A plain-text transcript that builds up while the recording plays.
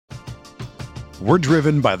We're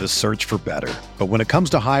driven by the search for better. But when it comes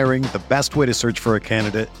to hiring, the best way to search for a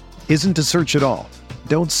candidate isn't to search at all.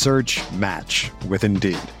 Don't search, match with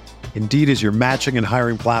Indeed. Indeed is your matching and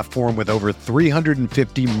hiring platform with over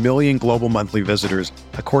 350 million global monthly visitors,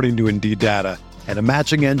 according to Indeed data, and a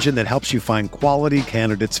matching engine that helps you find quality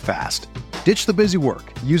candidates fast. Ditch the busy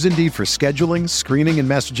work. Use Indeed for scheduling, screening, and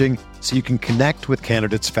messaging so you can connect with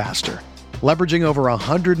candidates faster. Leveraging over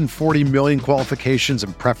 140 million qualifications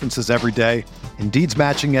and preferences every day, Indeed's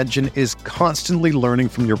matching engine is constantly learning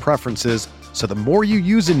from your preferences, so the more you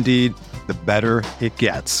use Indeed, the better it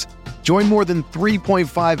gets. Join more than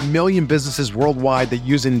 3.5 million businesses worldwide that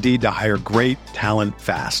use Indeed to hire great talent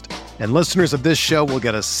fast. And listeners of this show will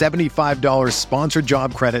get a $75 sponsored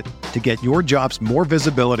job credit to get your jobs more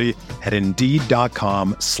visibility at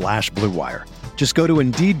Indeed.com/Blue Wire. Just go to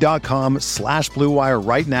Indeed.com/Blue Wire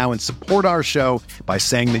right now and support our show by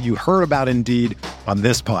saying that you heard about Indeed on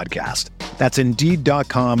this podcast. That's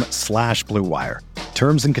Indeed.com/Blue Wire.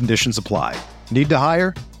 Terms and conditions apply. Need to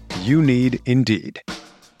hire? You need Indeed.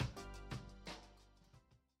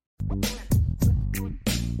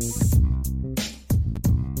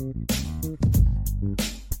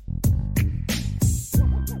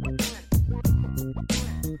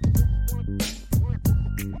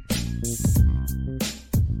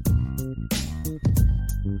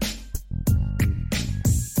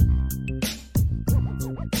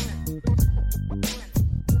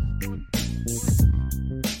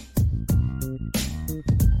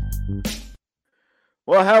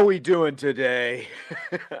 Well, how we doing today?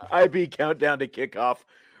 IB countdown to kickoff.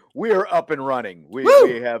 We are up and running. We've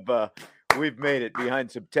made it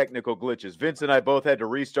behind some technical glitches. Vince and I both had to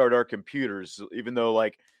restart our computers, even though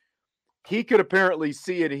he could apparently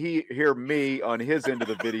see and hear me on his end of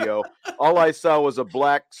the video. All I saw was a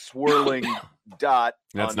black swirling dot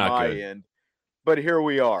on my end. But here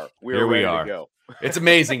we are. We're ready to go. It's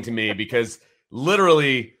amazing to me because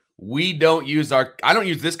literally I don't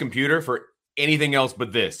use this computer for anything else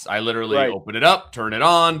but this. I literally open it up, turn it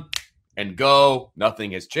on, and go.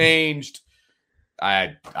 Nothing has changed.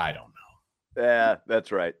 I don't know. Yeah,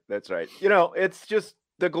 that's right. That's right. It's just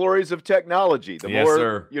the glories of technology. The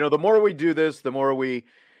more we do this, the more we,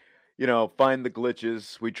 find the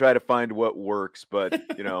glitches. We try to find what works, but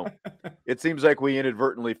it seems like we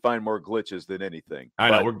inadvertently find more glitches than anything.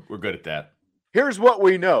 I know we're good at that. Here's what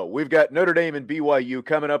we know. We've got Notre Dame and BYU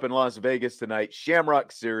coming up in Las Vegas tonight.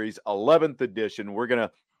 Shamrock Series, 11th edition. We're going to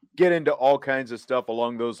get into all kinds of stuff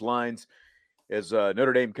along those lines as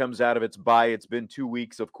Notre Dame comes out of its bye. It's been 2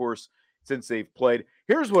 weeks, of course, since they've played.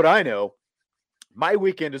 Here's what I know. My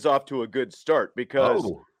weekend is off to a good start because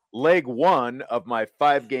leg one of my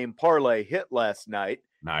 5-game parlay hit last night.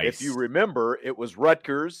 Nice. If you remember, it was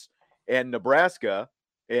Rutgers and Nebraska.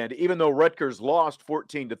 And even though Rutgers lost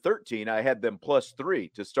 14-13, I had them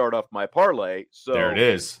 +3 to start off my parlay. So there it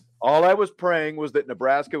is. All I was praying was that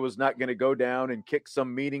Nebraska was not going to go down and kick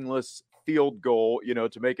some meaningless field goal,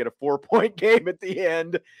 to make it a 4-point game at the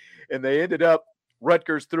end. And they ended up,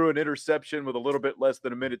 Rutgers threw an interception with a little bit less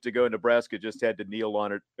than a minute to go. Nebraska just had to kneel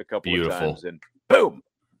on it a couple of times. And boom,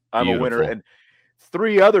 I'm a winner. And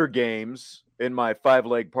 3 other games in my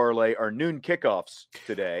 5-leg parlay are noon kickoffs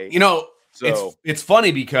today. So it's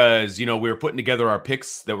funny because, we were putting together our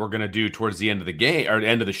picks that we're going to do towards the end of the game or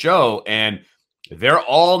end of the show, and they're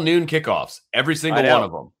all noon kickoffs, every single one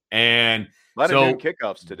of them. And a lot of noon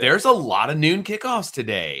kickoffs today. There's a lot of noon kickoffs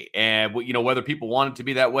today. And, whether people want it to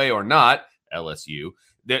be that way or not, LSU,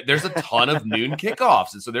 there's a ton of noon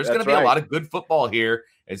kickoffs. And so there's going to be a lot of good football here.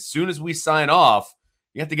 As soon as we sign off,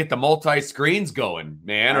 you have to get the multi-screens going,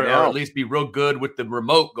 man, or at least be real good with the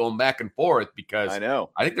remote going back and forth because I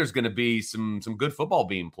think there's going to be some good football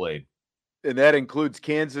being played. And that includes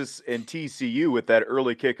Kansas and TCU with that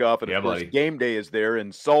early kickoff. And, of course, game day is there.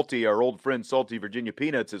 And Salty, our old friend Salty Virginia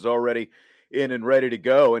Peanuts, is already in and ready to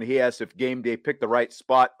go. And he asked if game day picked the right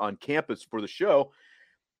spot on campus for the show.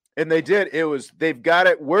 And they did. They've got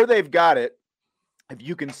it where they've got it. If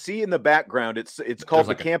you can see in the background, it's called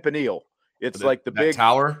the Campanile. It's like the big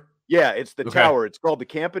tower. Yeah, it's the tower. It's called the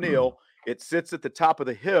Campanile. It sits at the top of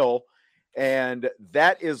the hill, and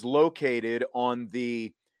that is located on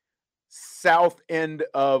the south end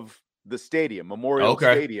of the stadium, Memorial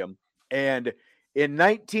Stadium. And in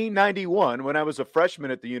 1991, when I was a freshman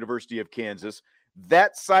at the University of Kansas,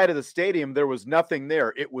 that side of the stadium, there was nothing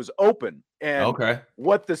there. It was open. And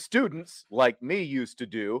what the students like me used to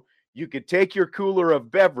do, you could take your cooler of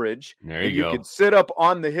beverage and you could sit up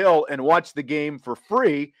on the hill and watch the game for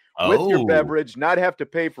free with your beverage, not have to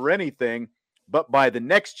pay for anything. But by the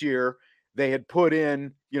next year, they had put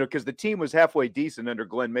in, because the team was halfway decent under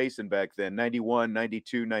Glenn Mason back then, 91,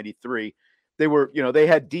 92, 93. they were, they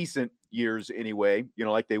had decent years anyway,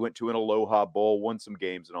 like they went to an Aloha Bowl, won some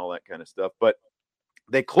games and all that kind of stuff. But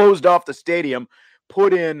they closed off the stadium,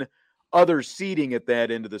 put in other seating at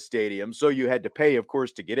that end of the stadium. So you had to pay, of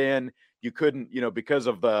course, to get in. You couldn't, because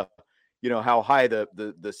of the, how high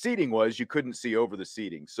the seating was, you couldn't see over the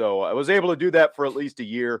seating. So I was able to do that for at least a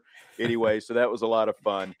year anyway. So that was a lot of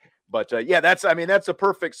fun. But that's a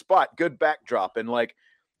perfect spot. Good backdrop. And like,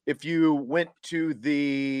 if you went to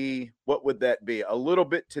what would that be? A little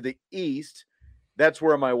bit to the east, that's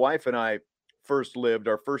where my wife and I first lived,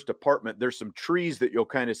 our first apartment. There's some trees that you'll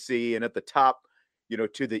kind of see. And at the top,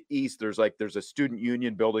 to the east, there's a student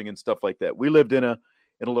union building and stuff like that. We lived in a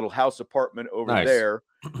little house apartment over there.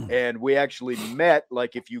 And we actually met,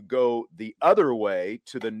 like, if you go the other way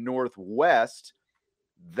to the northwest,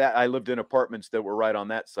 that I lived in apartments that were right on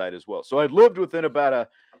that side as well. So I lived within about a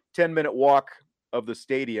 10-minute walk of the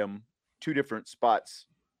stadium, 2 different spots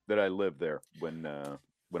that I lived there when I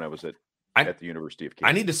was at the University of Kansas.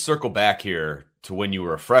 I need to circle back here to when you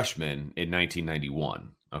were a freshman in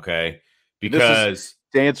 1991. Okay. Because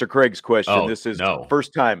to answer Craig's question, this is the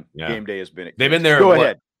first time game day has been at Kansas. They've been there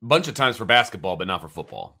a bunch of times for basketball, but not for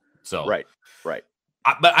football. So right.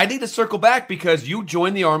 But I need to circle back because you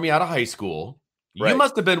joined the Army out of high school. You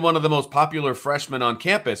must have been one of the most popular freshmen on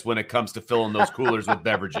campus when it comes to filling those coolers with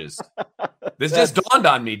beverages. This just dawned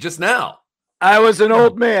on me just now. I was an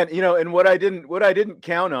old man, and what I didn't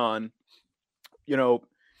count on,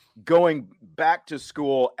 going back to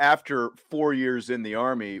school after 4 years in the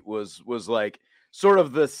Army was like sort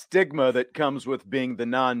of the stigma that comes with being the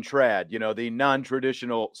non-trad, the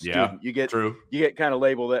non-traditional student. You get kind of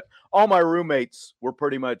labeled that. All my roommates were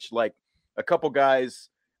pretty much like a couple guys,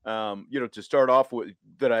 to start off with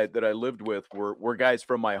that I lived with were guys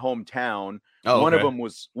from my hometown. One of them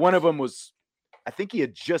was, I think he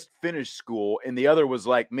had just finished school, and the other was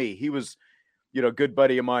like me. He was, a good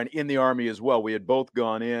buddy of mine in the Army as well. We had both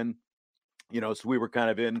gone in, so we were kind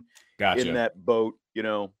of in that boat,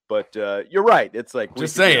 but you're right. It's like,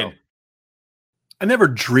 just saying, I never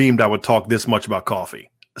dreamed I would talk this much about coffee,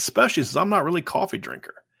 especially since I'm not really a coffee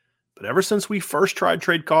drinker. But ever since we first tried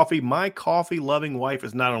Trade Coffee, my coffee-loving wife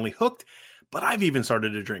is not only hooked, but I've even started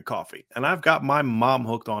to drink coffee. And I've got my mom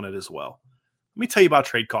hooked on it as well. Let me tell you about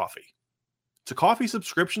Trade Coffee. It's a coffee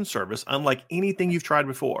subscription service unlike anything you've tried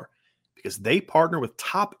before because they partner with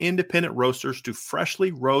top independent roasters to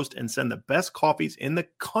freshly roast and send the best coffees in the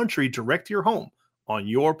country direct to your home on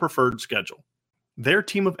your preferred schedule. Their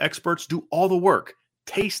team of experts do all the work,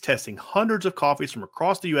 taste testing hundreds of coffees from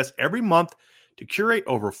across the U.S. every month to curate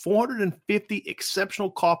over 450 exceptional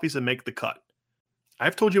coffees that make the cut.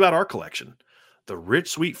 I've told you about our collection. The rich,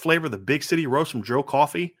 sweet flavor of the Big City Roast from Joe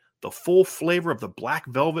Coffee, the full flavor of the Black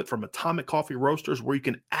Velvet from Atomic Coffee Roasters, where you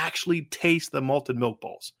can actually taste the malted milk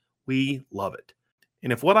balls. We love it.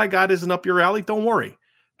 And if what I got isn't up your alley, don't worry.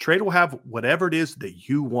 Trade will have whatever it is that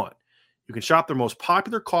you want. You can shop their most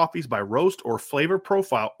popular coffees by roast or flavor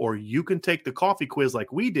profile, or you can take the coffee quiz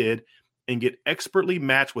like we did and get expertly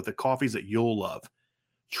matched with the coffees that you'll love.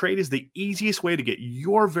 Trade is the easiest way to get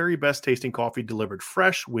your very best tasting coffee delivered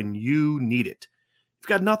fresh when you need it. You've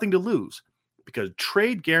got nothing to lose because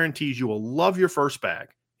Trade guarantees you will love your first bag.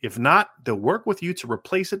 If not, they'll work with you to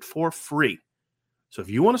replace it for free. So if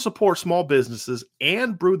you want to support small businesses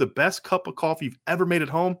and brew the best cup of coffee you've ever made at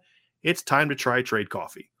home, it's time to try Trade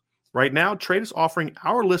Coffee. Right now, Trade is offering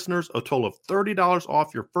our listeners a total of $30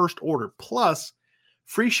 off your first order plus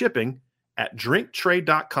free shipping at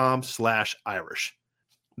drinktrade.com/Irish.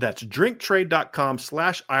 That's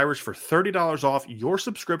drinktrade.com/Irish for $30 off your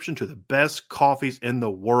subscription to the best coffees in the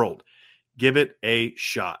world. Give it a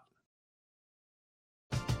shot.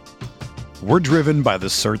 We're driven by the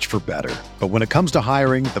search for better. But when it comes to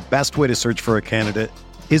hiring, the best way to search for a candidate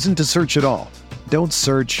isn't to search at all. Don't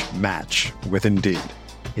search, match with Indeed.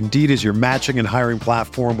 Indeed is your matching and hiring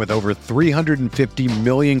platform with over 350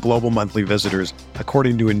 million global monthly visitors,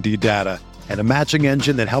 according to Indeed data, and a matching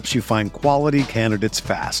engine that helps you find quality candidates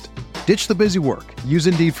fast. Ditch the busy work. Use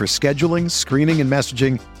Indeed for scheduling, screening, and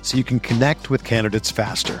messaging so you can connect with candidates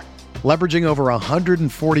faster. Leveraging over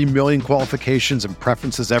 140 million qualifications and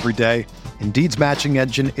preferences every day, Indeed's matching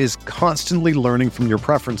engine is constantly learning from your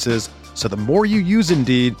preferences, so the more you use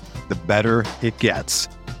Indeed, the better it gets.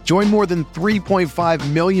 Join more than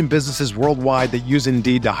 3.5 million businesses worldwide that use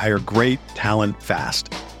Indeed to hire great talent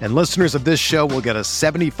fast. And listeners of this show will get a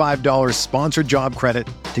 $75 sponsored job credit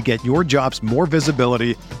to get your jobs more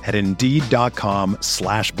visibility at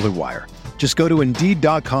Indeed.com/Blue Wire. Just go to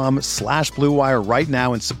Indeed.com/Blue Wire right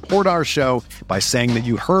now and support our show by saying that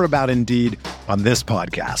you heard about Indeed on this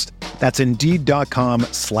podcast. That's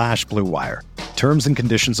Indeed.com/Blue Wire. Terms and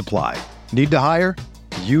conditions apply. Need to hire?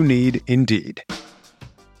 You need Indeed.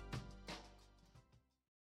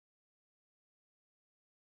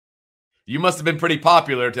 You must have been pretty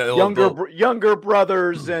popular to younger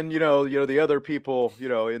brothers and the other people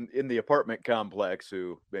in the apartment complex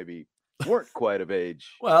who maybe weren't quite of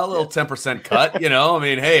age. Well, a little 10% cut, I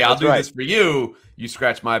mean, hey, I'll do this for you. You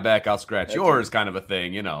scratch my back, I'll scratch yours, kind of a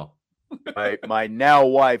thing, My now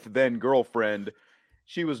wife, then girlfriend,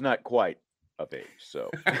 she was not quite of age,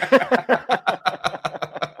 so.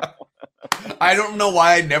 I don't know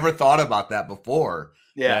why I never thought about that before.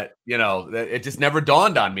 Yeah. That it just never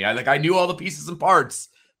dawned on me. I knew all the pieces and parts,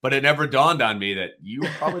 but it never dawned on me that you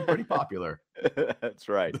were probably pretty popular. That's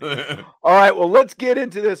right. All right, well, let's get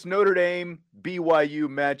into this Notre Dame BYU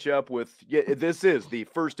matchup this is the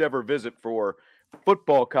first ever visit for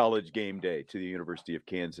football college game day to the University of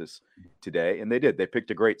Kansas today. And they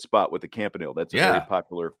picked a great spot with the Campanile. That's a very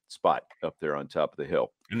popular spot up there on top of the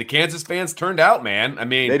hill. And the Kansas fans turned out, man. I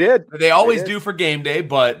mean, they did. They always do for game day,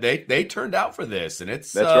 but they turned out for this. And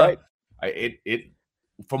that's right. It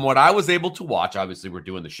from what I was able to watch, obviously we're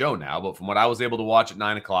doing the show now, but from what I was able to watch at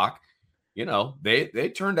 9:00, they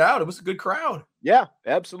turned out. It was a good crowd. Yeah,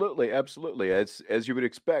 absolutely. Absolutely. As you would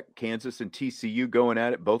expect, Kansas and TCU going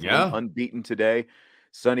at it, both of them unbeaten today.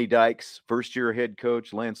 Sonny Dykes, first-year head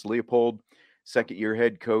coach, Lance Leopold, second-year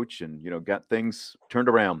head coach, and, got things turned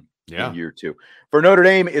around in year two. For Notre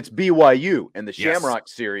Dame, it's BYU and the Shamrock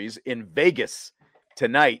Series in Vegas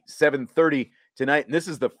tonight, 7:30 tonight. And this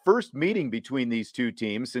is the first meeting between these two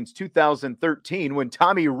teams since 2013 when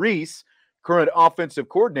Tommy Rees, current offensive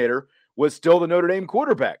coordinator, was still the Notre Dame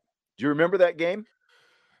quarterback. Do you remember that game?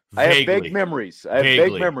 Vaguely. I have vague memories. I have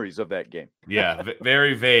vague memories of that game. Yeah,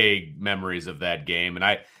 very vague memories of that game. And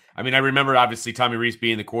I remember obviously Tommy Rees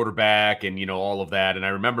being the quarterback and, all of that. And I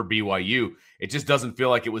remember BYU. It just doesn't feel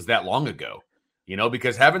like it was that long ago,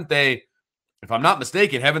 because haven't they, if I'm not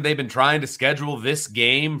mistaken, haven't they been trying to schedule this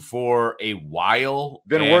game for a while?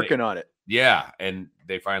 Been working on it. Yeah. And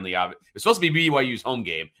they finally, it's supposed to be BYU's home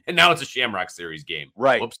game. And now it's a Shamrock Series game.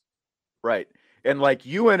 Right. Whoops. Right. And like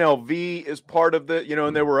UNLV is part of the,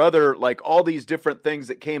 and there were other, like all these different things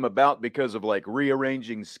that came about because of like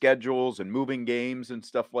rearranging schedules and moving games and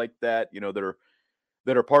stuff like that,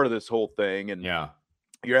 that are part of this whole thing. And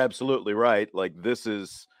you're absolutely right. Like this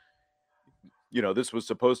is, this was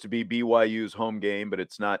supposed to be BYU's home game, but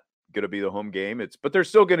it's not going to be the home game. But they're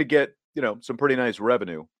still going to get, some pretty nice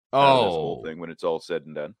revenue out of this whole thing when it's all said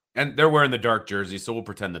and done. And they're wearing the dark jerseys, so we'll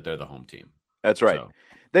pretend that they're the home team. That's right. So.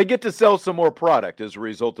 They get to sell some more product as a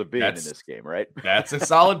result of being in this game, right? That's a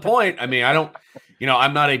solid point. I mean, I don't,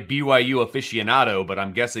 I'm not a BYU aficionado, but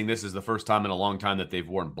I'm guessing this is the first time in a long time that they've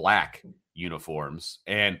worn black uniforms.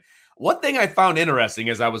 And one thing I found interesting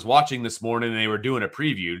as I was watching this morning and they were doing a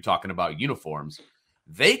preview talking about uniforms,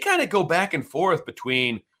 they kind of go back and forth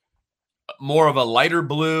between more of a lighter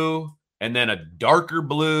blue and then a darker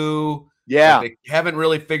blue. Yeah. They haven't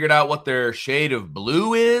really figured out what their shade of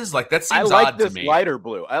blue is. Like that seems odd to me. I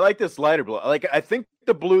like this lighter blue. Like I think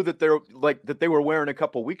the blue that they were wearing a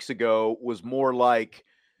couple weeks ago was more like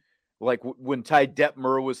when Ty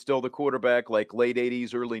Detmer was still the quarterback, like late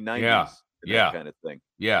 80s, early 90s. That kind of thing.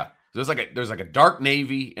 Yeah. So there's like a dark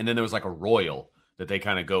navy and then there was like a royal that they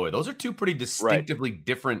kind of go with. Those are two pretty distinctively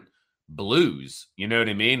different blues. You know what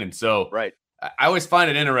I mean? And so I always find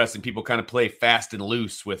it interesting. People kind of play fast and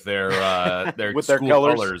loose with their with school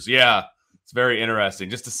their colors. Yeah, it's very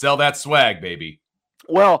interesting just to sell that swag, baby.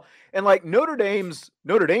 Well, and like Notre Dame's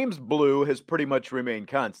blue has pretty much remained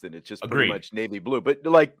constant. It's just pretty much navy blue. But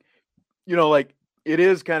like it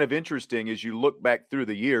is kind of interesting as you look back through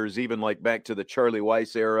the years, even like back to the Charlie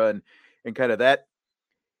Weiss era and kind of that.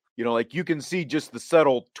 Like you can see just the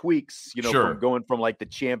subtle tweaks. From going from like the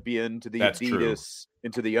Champion to the Adidas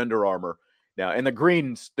into the Under Armour. Now, and the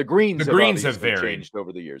greens have changed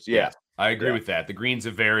over the years. Yeah, I agree with that. The greens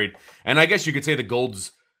have varied, and I guess you could say the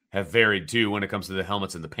golds have varied too when it comes to the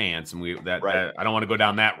helmets and the pants. And I don't want to go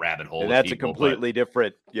down that rabbit hole. And that's a completely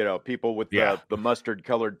different, people with the mustard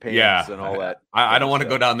colored pants and all that. I don't want to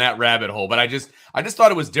go down that rabbit hole, but I just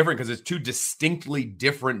thought it was different because it's two distinctly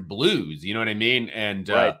different blues. You know what I mean?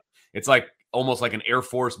 And it's like almost like an Air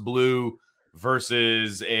Force blue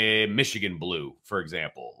versus a Michigan blue, for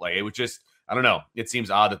example. Like it was just. I don't know. It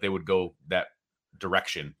seems odd that they would go that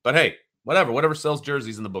direction. But hey, whatever sells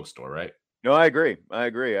jerseys in the bookstore, right? No, I agree.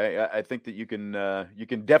 I think that you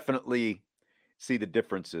can definitely see the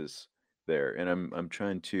differences there. And I'm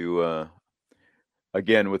trying to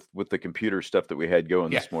again with the computer stuff that we had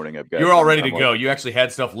going this morning. I've got you were all ready to go. You actually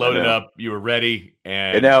had stuff loaded up. You were ready,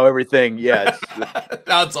 and now everything. Yeah,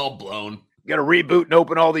 now it's all blown. got to reboot and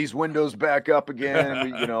open all these windows back up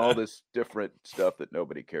again. All this different stuff that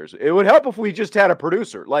nobody cares. It would help if we just had a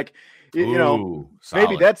producer. Like,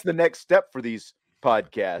 maybe that's the next step for these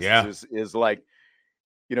podcasts. Yeah. Is like,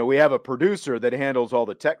 we have a producer that handles all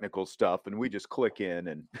the technical stuff, and we just click in,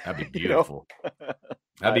 and that'd be beautiful.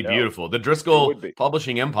 That'd be beautiful. The Driscoll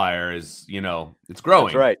publishing empire is, it's growing.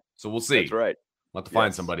 That's right. So we'll see. That's right. We'll have to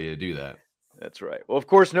find somebody to do that. That's right. Well, of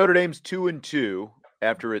course, Notre Dame's 2-2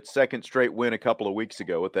 after its second straight win a couple of weeks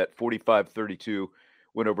ago with that 45-32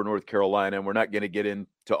 win over North Carolina. And we're not going to get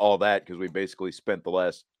into all that because we basically spent the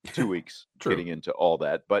last 2 weeks getting into all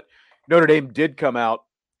that. But Notre Dame did come out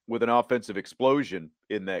with an offensive explosion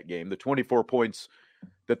in that game. The 24 points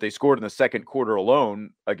that they scored in the second quarter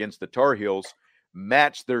alone against the Tar Heels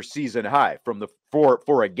matched their season high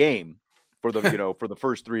for a game for the for the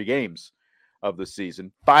first 3 games of the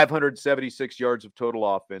season. 576 yards of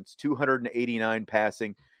total offense, 289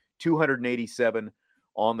 passing, 287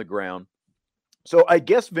 on the ground. So I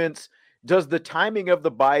guess, Vince, does the timing of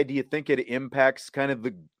the bye, do you think it impacts kind of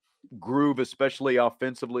the groove, especially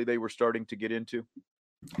offensively, they were starting to get into?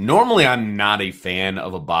 Normally, I'm not a fan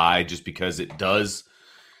of a bye just because it does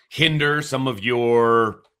hinder some of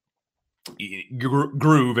your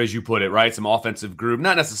groove, as you put it, right? Some offensive groove,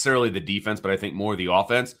 not necessarily the defense, but I think more the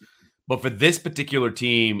offense. But for this particular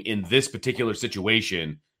team in this particular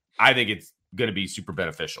situation, I think it's going to be super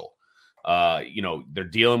beneficial. They're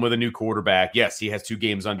dealing with a new quarterback. Yes, he has 2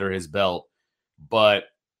 games under his belt, but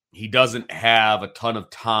he doesn't have a ton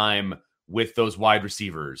of time with those wide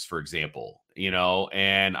receivers, for example,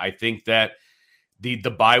 and I think that the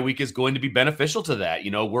bye week is going to be beneficial to that,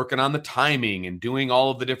 working on the timing and doing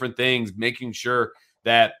all of the different things, making sure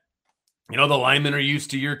that, the linemen are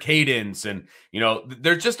used to your cadence. And,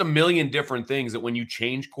 there's just a million different things that when you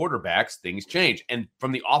change quarterbacks, things change. And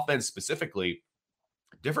from the offense specifically,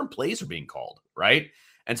 different plays are being called, right?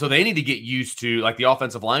 And so they need to get used to, like the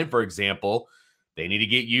offensive line, for example, they need to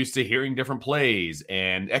get used to hearing different plays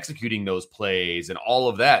and executing those plays and all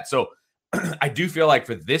of that. So I do feel like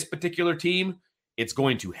for this particular team, it's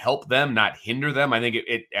going to help them, not hinder them. I think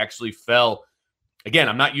it actually fell. Again,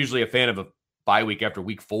 I'm not usually a fan of a bye week after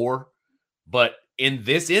week 4, but in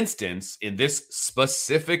this instance, in this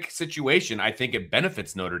specific situation, I think it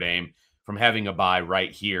benefits Notre Dame from having a bye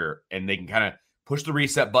right here, and they can kind of push the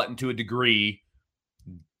reset button to a degree,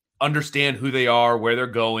 understand who they are, where they're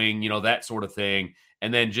going, that sort of thing,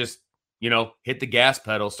 and then just, hit the gas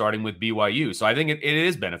pedal starting with BYU. So I think it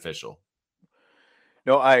is beneficial.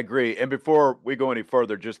 No, I agree. And before we go any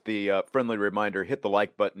further, just the friendly reminder, hit the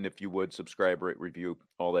like button if you would, subscribe, rate, review,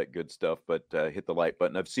 all that good stuff. But hit the like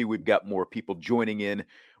button. I see we've got more people joining in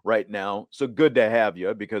right now. So good to have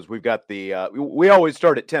you, because we've got we always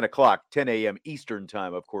start at 10 o'clock, 10 a.m. Eastern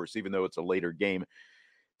time, of course, even though it's a later game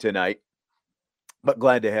tonight. But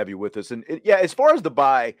glad to have you with us. And as far as the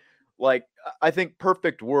bye, like, I think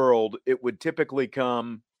perfect world, it would typically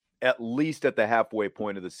come at least at the halfway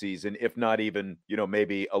point of the season, if not even,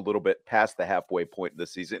 maybe a little bit past the halfway point of the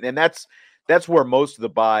season. And that's where most of the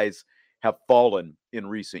buys have fallen in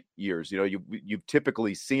recent years. You've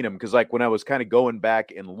typically seen them, because like when I was kind of going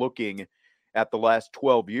back and looking at the last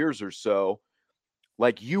 12 years or so,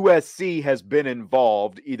 like USC has been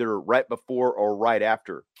involved either right before or right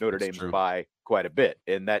after Notre Dame's bye quite a bit.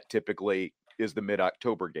 And that typically is the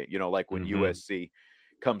mid-October game, like when USC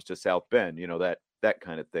comes to South Bend, that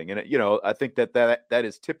kind of thing. And, I think that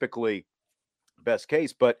is typically best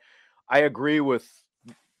case. But I agree with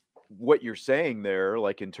what you're saying there,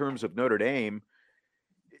 like in terms of Notre Dame,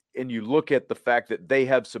 and you look at the fact that they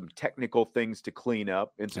have some technical things to clean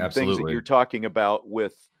up and some things that you're talking about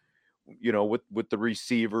with, with the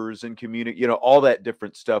receivers and community, all that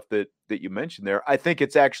different stuff that you mentioned there. I think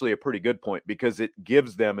it's actually a pretty good point, because it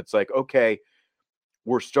gives them, it's like, okay,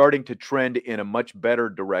 we're starting to trend in a much better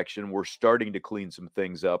direction. We're starting to clean some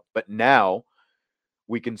things up, but now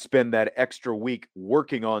we can spend that extra week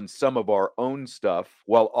working on some of our own stuff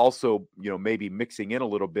while also, maybe mixing in a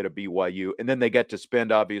little bit of BYU. And then they get to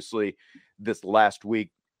spend, obviously, this last week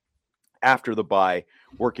after the bye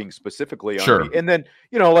working specifically on and then,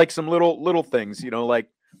 like some little things,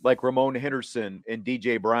 like Ramon Henderson and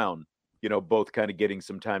DJ Brown, both kind of getting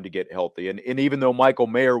some time to get healthy. And even though Michael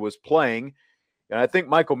Mayer was playing, and I think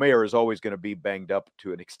Michael Mayer is always going to be banged up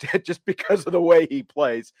to an extent just because of the way he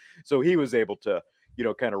plays. So he was able to,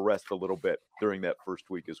 kind of rest a little bit during that first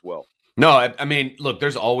week as well. No, I mean, look,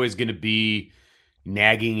 there's always going to be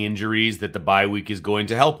nagging injuries that the bye week is going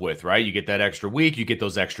to help with, right? You get that extra week, you get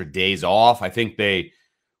those extra days off. I think they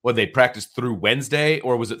what, they practiced through Wednesday,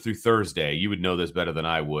 or was it through Thursday? You would know this better than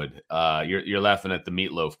I would. You're laughing at the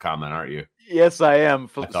meatloaf comment, aren't you? Yes, I am.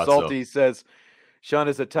 I thought Salty so. says, Sean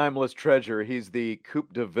is a timeless treasure. He's the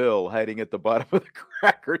Coupe de Ville hiding at the bottom of the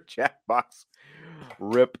Cracker Jack box.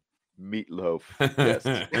 Rip Meatloaf.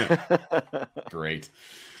 Yes. Great.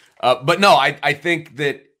 But no, I think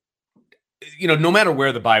that, no matter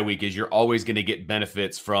where the bye week is, you're always going to get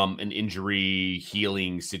benefits from an injury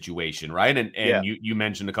healing situation, right? And Yeah. you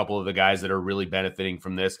mentioned a couple of the guys that are really benefiting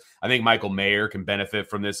from this. I think Michael Mayer can benefit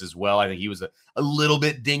from this as well. I think he was a little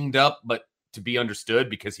bit dinged up, but to be understood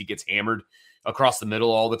because he gets hammered across the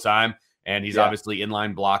middle all the time. And he's obviously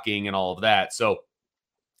inline blocking and all of that. So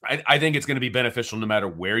I think it's going to be beneficial no matter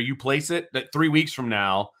where you place it. That 3 weeks from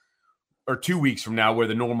now or 2 weeks from now, where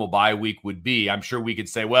the normal bye week would be, I'm sure we could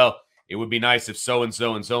say, well, it would be nice if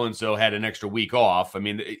so-and-so and so-and-so had an extra week off. I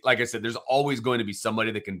mean, like I said, there's always going to be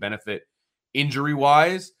somebody that can benefit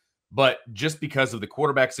injury-wise, but just because of the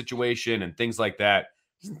quarterback situation and things like that,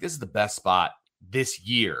 I think this is the best spot this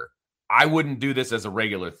year. I wouldn't do this as a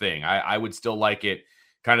regular thing. I would still like it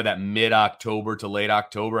kind of that mid-October to late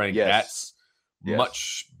October. I think that's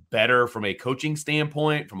much better from a coaching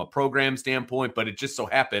standpoint, from a program standpoint, but it just so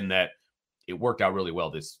happened that it worked out really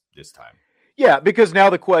well this time. Yeah, because now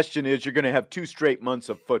the question is you're going to have 2 straight months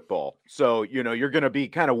of football. So, you're going to be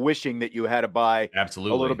kind of wishing that you had a bye a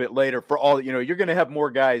little bit later for all, you're going to have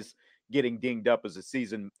more guys getting dinged up as the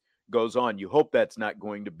season goes on. You hope that's not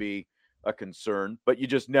going to be a concern, but you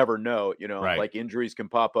just never know, Right. Like injuries can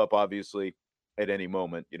pop up obviously at any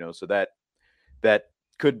moment, so that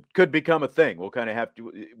could become a thing. We'll kind of have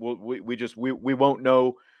to, we won't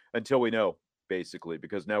know until we know, basically,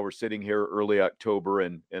 because now we're sitting here early October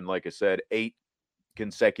and like I said, 8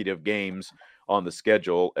 consecutive games on the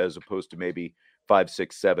schedule as opposed to maybe 5,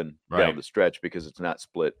 6, 7 down the stretch because it's not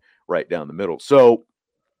split right down the middle. So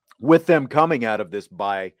with them coming out of this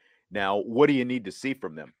bye now, what do you need to see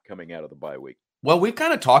from them coming out of the bye week? Well, we've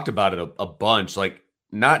kind of talked about it a bunch, like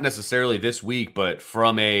not necessarily this week, but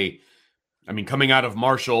coming out of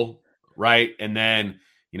Marshall, right? And then,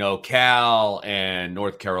 Cal and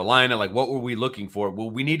North Carolina, like what were we looking for? Well,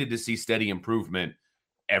 we needed to see steady improvement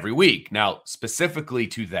every week. Now, specifically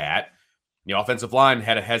to that, the offensive line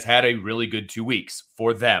has had a really good 2 weeks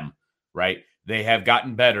for them, right? They have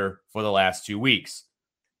gotten better for the last 2 weeks.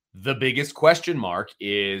 The biggest question mark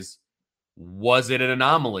is, was it an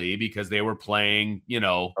anomaly because they were playing,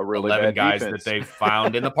 a really 11 bad guys defense that they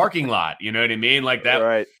found in the parking lot? You know what I mean? Like that,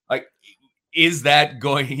 right. Like, is that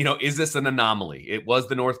going, is this an anomaly? It was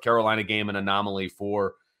the North Carolina game an anomaly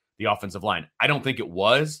for the offensive line. I don't think it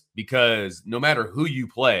was, because no matter who you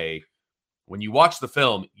play, when you watch the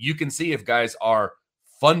film, you can see if guys are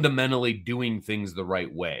fundamentally doing things the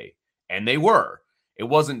right way. And they were. It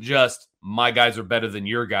wasn't just my guys are better than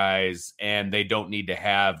your guys and they don't need to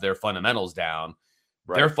have their fundamentals down.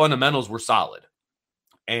 Right. Their fundamentals were solid.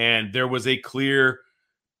 And there was a clear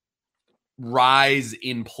rise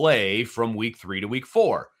in play from week 3 to week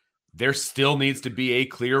 4. There still needs to be a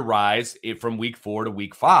clear rise from week 4 to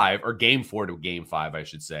week 5, or game 4 to game 5, I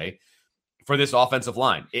should say, for this offensive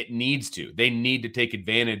line. It needs to. They need to take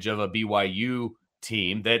advantage of a BYU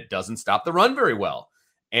team that doesn't stop the run very well.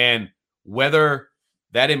 And whether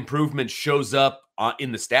that improvement shows up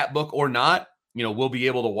in the stat book or not, we'll be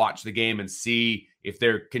able to watch the game and see if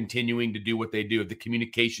they're continuing to do what they do. If the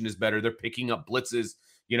communication is better, they're picking up blitzes,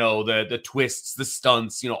 the twists, the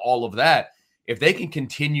stunts, all of that. If they can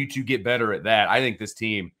continue to get better at that, I think this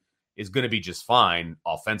team is going to be just fine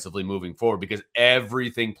offensively moving forward, because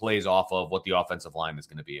everything plays off of what the offensive line is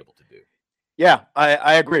going to be able to do. Yeah,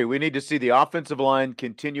 I agree. We need to see the offensive line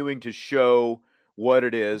continuing to show what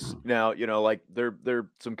it is. Now, like there are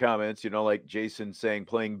some comments, like Jason saying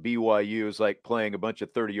playing BYU is like playing a bunch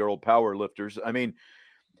of 30-year-old power lifters. I mean,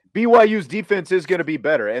 BYU's defense is going to be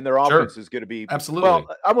better, and their offense is going to be absolutely.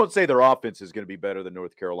 Well, I won't say their offense is going to be better than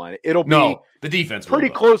North Carolina. It'll be the defense pretty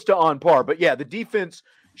close to on par. But yeah, the defense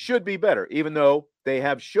should be better, even though they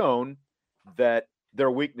have shown that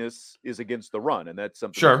their weakness is against the run, and that's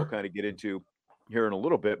something that we'll kind of get into here in a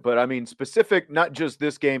little bit. But I mean, specific, not just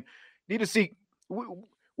this game.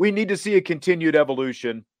 We need to see a continued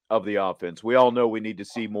evolution of the offense. We all know we need to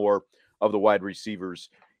see more of the wide receivers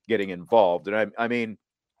getting involved. And I mean,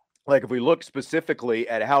 like if we look specifically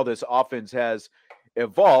at how this offense has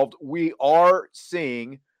evolved, we are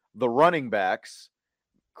seeing the running backs,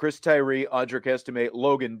 Chris Tyree, Audric Estime,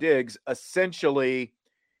 Logan Diggs, essentially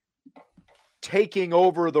taking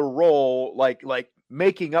over the role, like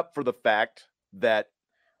making up for the fact that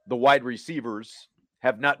the wide receivers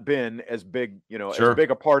have not been as big, as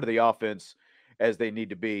big a part of the offense as they need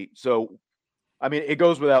to be. So I mean, it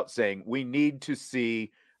goes without saying, we need to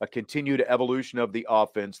see a continued evolution of the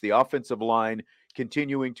offense, the offensive line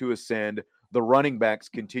continuing to ascend, the running backs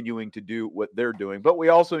continuing to do what they're doing. But we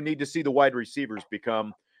also need to see the wide receivers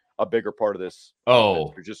become a bigger part of this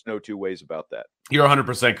offense. There's just no two ways about that. You're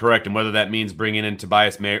 100% correct. And whether that means bringing in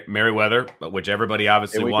Tobias Merriweather, which everybody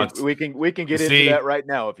obviously wants. We can get into that right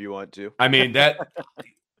now if you want to. I mean, that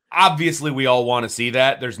obviously we all want to see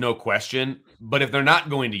that. There's no question. But if they're not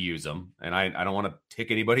going to use them, and I don't want to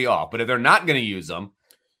tick anybody off, but if they're not going to use them,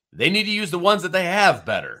 they need to use the ones that they have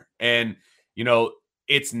better. And,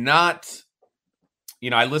 it's not,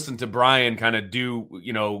 I listened to Brian kind of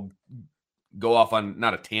go off on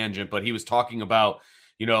not a tangent, but he was talking about,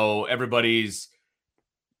 everybody's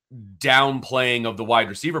downplaying of the wide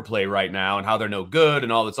receiver play right now and how they're no good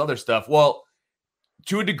and all this other stuff. Well,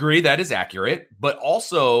 to a degree that is accurate, but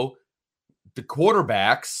also the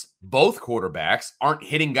quarterbacks, both quarterbacks aren't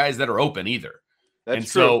hitting guys that are open either.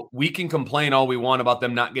 That's true. So we can complain all we want about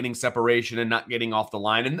them not getting separation and not getting off the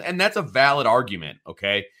line. And that's a valid argument.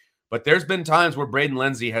 Okay. But there's been times where Braden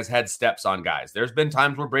Lenzy has had steps on guys. There's been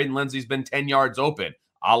times where Braden Lenzy's been 10 yards open,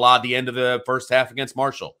 a la the end of the first half against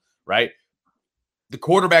Marshall, right? The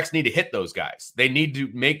quarterbacks need to hit those guys. They need to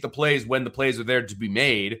make the plays when the plays are there to be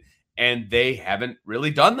made, and they haven't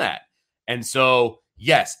really done that. And so,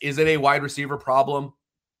 yes, is it a wide receiver problem?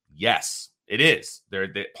 Yes, it is.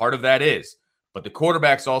 Part of that is. But the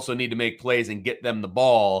quarterbacks also need to make plays and get them the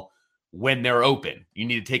ball when they're open. You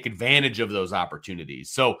need to take advantage of those opportunities.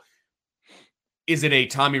 So, is it a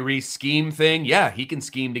Tommy Rees scheme thing? Yeah, he can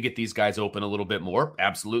scheme to get these guys open a little bit more.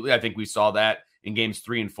 Absolutely. I think we saw that in games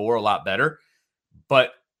 3 and 4 a lot better.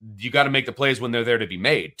 But you got to make the plays when they're there to be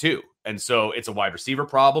made too. And so it's a wide receiver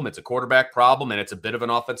problem, it's a quarterback problem, and it's a bit of an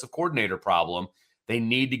offensive coordinator problem. They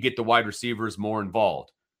need to get the wide receivers more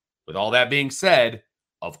involved. With all that being said,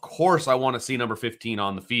 of course I want to see number 15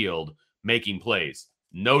 on the field making plays.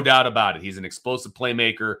 No doubt about it. He's an explosive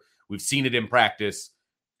playmaker. We've seen it in practice.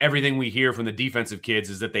 Everything we hear from the defensive kids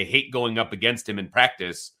is that they hate going up against him in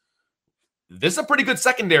practice. This is a pretty good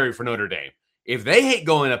secondary for Notre Dame. If they hate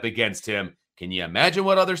going up against him, can you imagine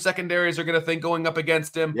what other secondaries are going to think going up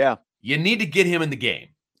against him? Yeah. You need to get him in the game.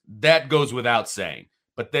 That goes without saying.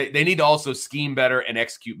 But they need to also scheme better and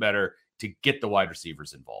execute better to get the wide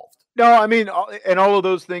receivers involved. No, I mean, and all of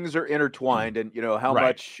those things are intertwined, and how Right.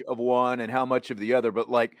 much of one and how much of the other. But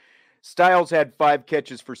like Styles had 5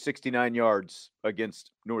 catches for 69 yards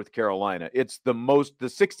against North Carolina. The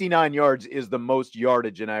 69 yards is the most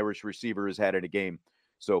yardage an Irish receiver has had in a game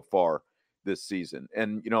so far this season.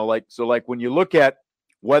 And, when you look at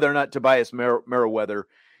whether or not Tobias Merriweather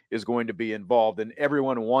is going to be involved, and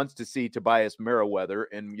everyone wants to see Tobias Merriweather.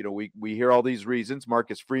 And, we hear all these reasons.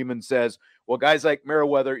 Marcus Freeman says, well, guys like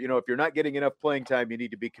Merriweather, if you're not getting enough playing time, you need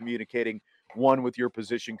to be communicating with your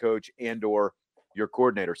position coach and or your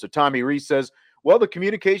coordinator. So Tommy Rees says, well, the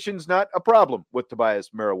communication's not a problem with Tobias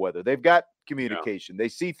Merriweather. They've got communication. Yeah. They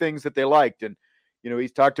see things that they liked. And,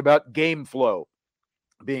 he's talked about game flow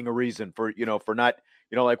being a reason for, for not,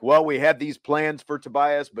 well, we had these plans for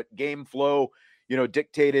Tobias, but game flow,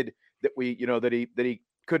 dictated that that he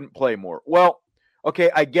couldn't play more. Well,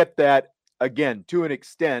 okay, I get that again to an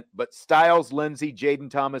extent, but Styles, Lenzy,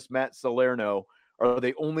 Jaden Thomas, Matt Salerno are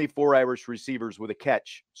the only 4 Irish receivers with a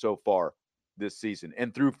catch so far this season.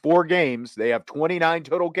 And through 4 games, they have 29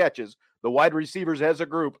 total catches. The wide receivers as a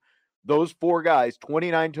group, those 4 guys,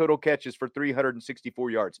 29 total catches for 364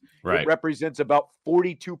 yards. Right. It represents about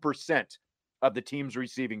 42% of the team's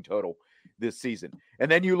receiving total this season.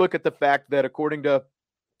 And then you look at the fact that according to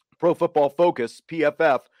Pro Football Focus,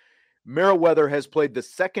 PFF, Merriweather has played the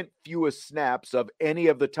second fewest snaps of any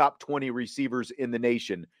of the top 20 receivers in the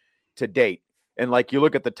nation to date. And like you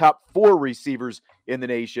look at the top 4 receivers in the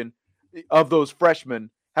nation, of those freshmen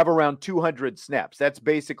have around 200 snaps. That's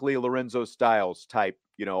basically Lorenzo Styles type,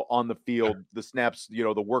 on the field, the snaps, the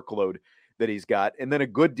workload that he's got. And then a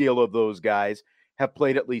good deal of those guys have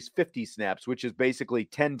played at least 50 snaps, which is basically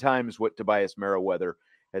 10 times what Tobias Merriweather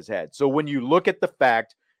has had. So when you look at the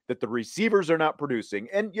fact that the receivers are not producing,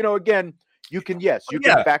 and, again, you can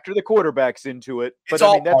factor the quarterbacks into it, but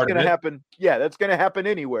I mean, that's going to happen. Yeah, that's going to happen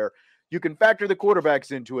anywhere. You can factor the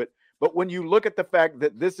quarterbacks into it. But when you look at the fact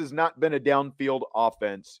that this has not been a downfield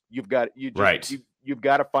offense, you've got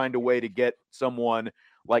to find a way to get someone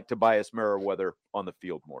like Tobias Merriweather on the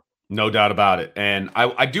field more. No doubt about it. And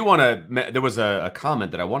I do want to – there was a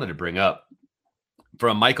comment that I wanted to bring up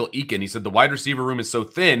from Michael Eakin. He said, the wide receiver room is so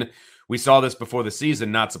thin. We saw this before the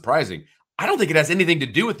season, not surprising. I don't think it has anything to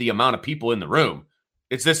do with the amount of people in the room.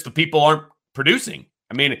 It's just the people aren't producing.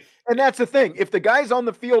 I mean, And that's the thing. If the guys on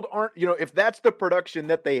the field aren't, if that's the production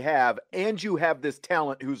that they have, and you have this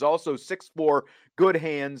talent who's also 6'4", good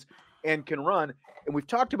hands, and can run, and we've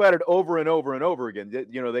talked about it over and over and over again.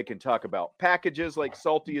 They can talk about packages like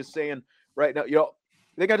Salty is saying right now.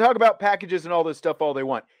 They can talk about packages and all this stuff all they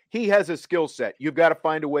want. He has a skill set. You've got to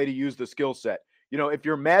find a way to use the skill set. If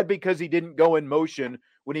you're mad because he didn't go in motion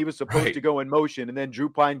when he was supposed to go in motion, and then Drew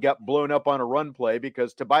Pine got blown up on a run play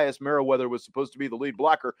because Tobias Merriweather was supposed to be the lead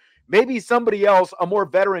blocker, maybe somebody else, a more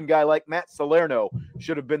veteran guy like Matt Salerno,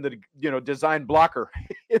 should have been the design blocker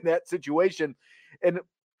in that situation. And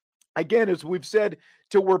again, as we've said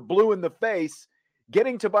till we're blue in the face,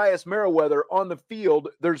 getting Tobias Merriweather on the field,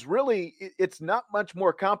 it's not much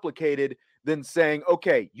more complicated than saying,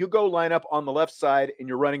 okay, you go line up on the left side and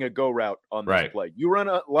you're running a go route on this play. You run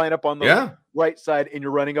a line up on the right side and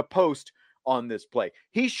you're running a post on this play.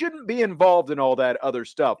 He shouldn't be involved in all that other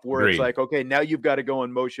stuff where it's like, okay, now you've got to go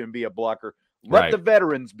in motion and be a blocker. Let the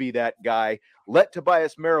veterans be that guy. Let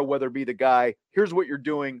Tobias Merriweather be the guy. Here's what you're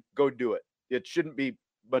doing. Go do it. It shouldn't be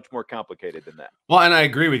much more complicated than that. Well, and I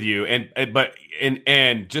agree with you.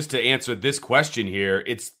 And just to answer this question here,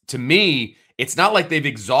 to me, it's not like they've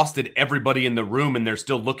exhausted everybody in the room and they're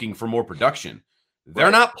still looking for more production.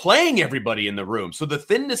 They're not playing everybody in the room. So the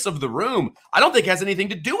thinness of the room, I don't think has anything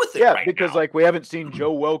to do with it. Yeah, because we haven't seen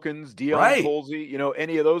Joe Wilkins, Deion Colsey,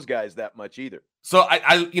 any of those guys that much either. So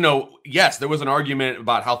yes, there was an argument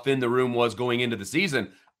about how thin the room was going into the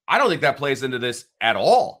season. I don't think that plays into this at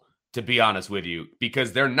all, to be honest with you,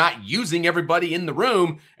 because they're not using everybody in the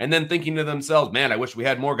room and then thinking to themselves, man, I wish we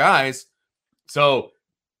had more guys. So,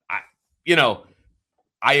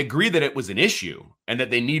 I agree that it was an issue and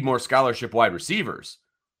that they need more scholarship wide receivers,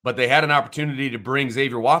 but they had an opportunity to bring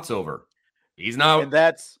Xavier Watts over. He's not a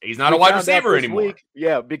wide receiver anymore.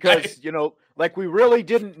 Yeah, because, we really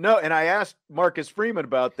didn't know. And I asked Marcus Freeman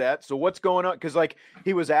about that. So what's going on? Because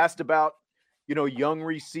he was asked about, young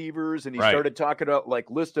receivers, and he started talking about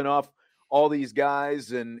listing off all these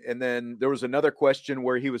guys. And then there was another question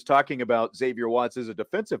where he was talking about Xavier Watts as a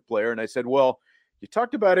defensive player. And I said, well, you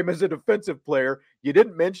talked about him as a defensive player. You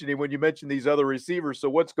didn't mention him when you mentioned these other receivers.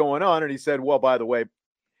 So what's going on? And he said, well, by the way,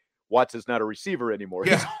 Watts is not a receiver anymore.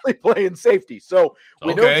 Yeah. He's only playing safety. So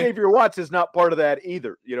we know Xavier Watts is not part of that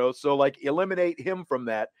either, so eliminate him from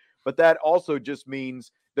that. But that also just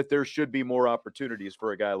means that there should be more opportunities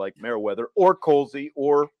for a guy like Merriweather or Colsey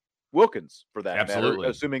or Wilkins for that matter,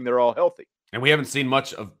 assuming they're all healthy. And we haven't seen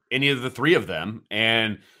much of any of the three of them.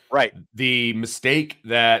 And the mistake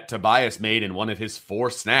that Tobias made in one of his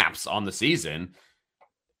 4 snaps on the season,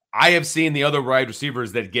 I have seen the other wide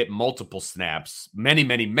receivers that get multiple snaps,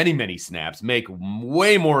 many snaps, make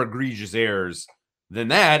way more egregious errors than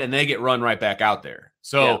that, and they get run right back out there.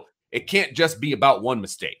 So it can't just be about one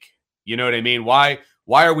mistake. You know what I mean? Why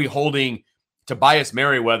are we holding Tobias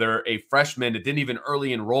Merriweather, a freshman that didn't even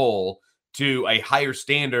early enroll, to a higher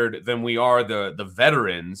standard than we are the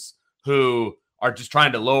veterans who are just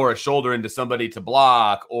trying to lower a shoulder into somebody to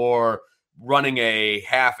block or running a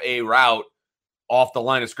half a route off the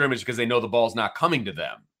line of scrimmage because they know the ball's not coming to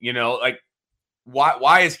them?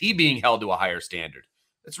 Why is he being held to a higher standard?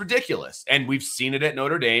 It's ridiculous. And we've seen it at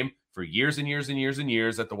Notre Dame for years and years and years and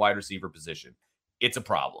years at the wide receiver position. It's a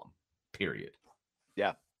problem, period.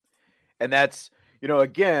 Yeah. And that's,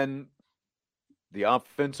 again, the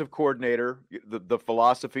offensive coordinator, the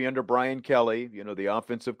philosophy under Brian Kelly, the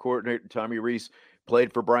offensive coordinator, Tommy Rees,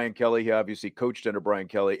 played for Brian Kelly. He obviously coached under Brian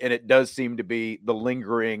Kelly. And it does seem to be the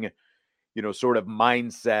lingering, sort of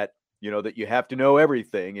mindset, that you have to know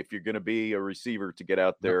everything if you're going to be a receiver to get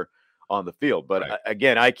out there on the field. But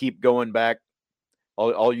again, I keep going back.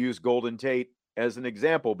 I'll use Golden Tate as an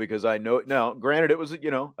example because I know now, granted, it was,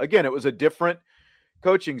 again, it was a different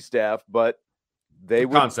coaching staff, but the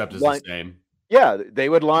concept is the same. Yeah, they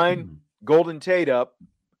would line Golden Tate up,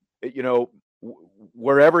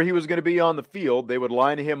 wherever he was going to be on the field, they would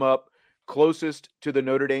line him up closest to the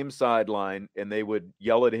Notre Dame sideline, and they would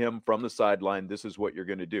yell at him from the sideline, this is what you're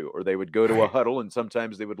going to do. Or they would go to a huddle, and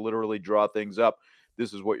sometimes they would literally draw things up.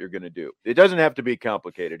 This is what you're going to do. It doesn't have to be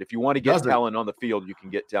complicated. If you want to get talent on the field, you can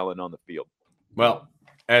get talent on the field. Well,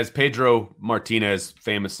 as Pedro Martinez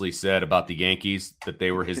famously said about the Yankees, that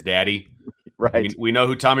they were his daddy. Right. We know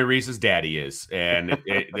who Tommy Rees's daddy is, and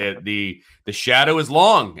the shadow is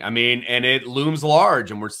long. I mean, and it looms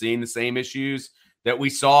large, and we're seeing the same issues that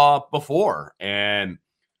we saw before. And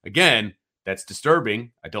again, that's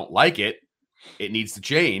disturbing. I don't like it. It needs to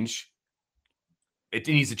change. It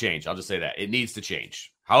needs to change. I'll just say that. It needs to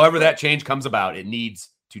change. However that change comes about, it needs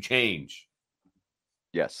to change.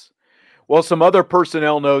 Yes. Well, some other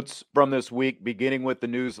personnel notes from this week, beginning with the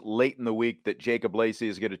news late in the week that Jacob Lacey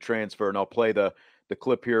is going to transfer. And I'll play the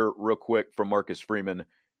clip here real quick from Marcus Freeman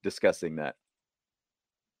discussing that.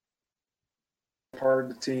 Part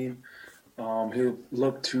of the team. He'll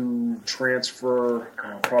look to transfer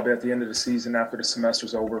probably at the end of the season after the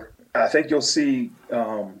semester's over. I think you'll see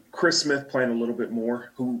Chris Smith playing a little bit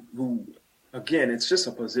more, who again, it's just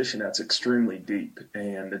a position that's extremely deep.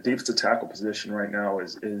 And the defensive tackle position right now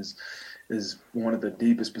is one of the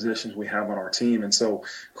deepest positions we have on our team. And so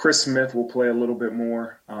Chris Smith will play a little bit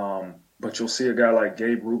more, but you'll see a guy like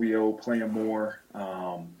Gabe Rubio playing more.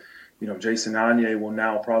 Jason Anye will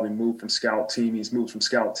now probably move from scout team. He's moved from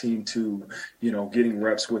scout team to, getting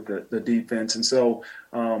reps with the defense. And so,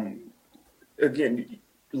 again,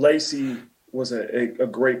 Lacey was a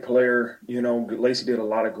great player. Lacey did a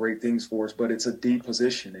lot of great things for us, but it's a deep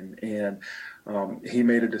position. And he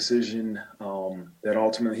made a decision that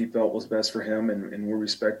ultimately he felt was best for him, and we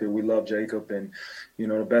respect it. We love Jacob. And,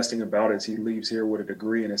 the best thing about it is he leaves here with a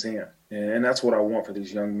degree in his hand. And that's what I want for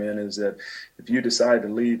these young men, is that if you decide to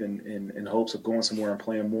leave in hopes of going somewhere and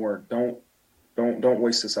playing more, don't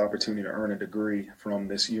waste this opportunity to earn a degree from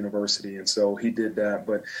this university. And so he did that.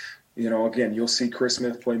 But, again, you'll see Chris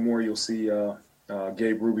Smith play more. You'll see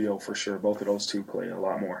Gabe Rubio for sure. Both of those two play a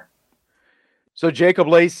lot more. So Jacob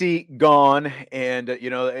Lacey gone, and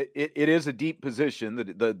it is a deep position.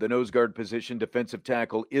 The nose guard position, defensive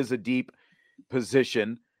tackle, is a deep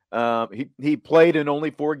position. He played in only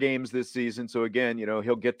 4 games this season, so again,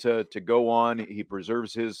 he'll get to go on. He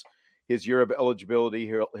preserves his year of eligibility.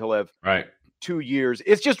 He'll have 2 years.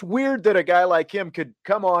 It's just weird that a guy like him could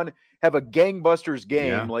come on, have a gangbusters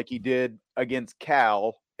game like he did against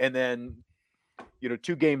Cal, and then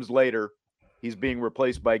 2 games later, he's being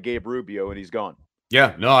replaced by Gabe Rubio, and he's gone.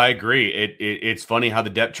 Yeah, no, I agree. It's funny how the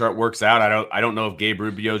depth chart works out. I don't know if Gabe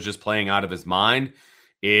Rubio is just playing out of his mind,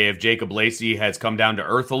 if Jacob Lacey has come down to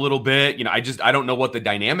earth a little bit. I don't know what the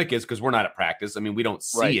dynamic is, because we're not at practice. I mean, we don't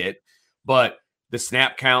see it, but the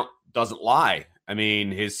snap count doesn't lie. I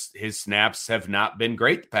mean, his snaps have not been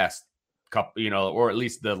great the past couple, or at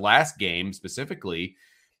least the last game specifically.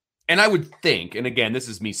 And I would think, and again, this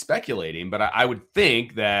is me speculating, but I would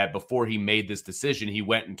think that before he made this decision, he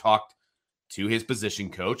went and talked to his position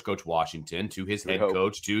coach, Coach Washington, to his head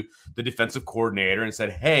coach, to the defensive coordinator, and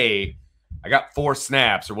said, "Hey, I got 4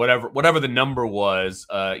 snaps," or whatever the number was,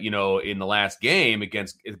 in the last game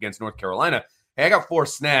against North Carolina. "Hey, I got 4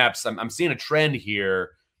 snaps. I'm seeing a trend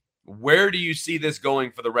here. Where do you see this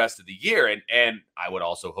going for the rest of the year?" And I would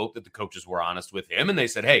also hope that the coaches were honest with him, and they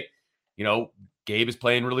said, "Hey, Gabe is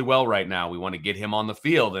playing really well right now. We want to get him on the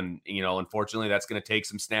field. And, unfortunately, that's going to take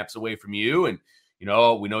some snaps away from you. And, we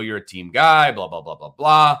know you're a team guy, blah, blah, blah, blah,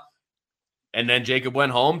 blah." And then Jacob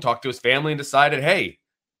went home, talked to his family, and decided, "Hey,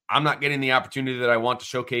 I'm not getting the opportunity that I want to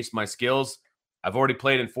showcase my skills. I've already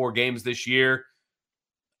played in 4 games this year.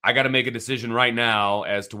 I got to make a decision right now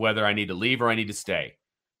as to whether I need to leave or I need to stay."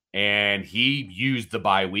 And he used the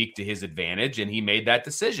bye week to his advantage, and he made that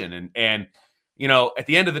decision. And at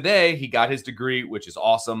the end of the day, he got his degree, which is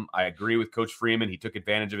awesome. I agree with Coach Freeman. He took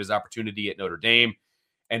advantage of his opportunity at Notre Dame.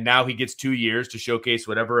 And now he gets 2 years to showcase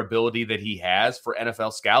whatever ability that he has for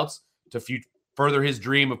NFL scouts to further his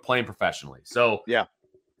dream of playing professionally. So, yeah,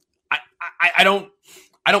 I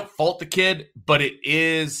don't fault the kid, but it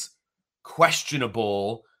is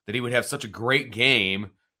questionable that he would have such a great game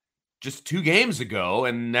just 2 games ago,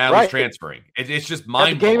 and now he's transferring. It's just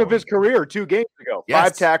mind-blowing. The game of his career 2 games ago. Yes.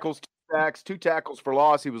 5 tackles, 2 sacks, 2 tackles for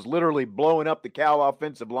loss. He was literally blowing up the Cal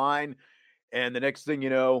offensive line, and the next thing you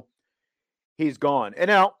know, he's gone. And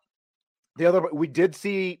now, we did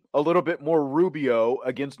see a little bit more Rubio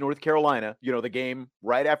against North Carolina, the game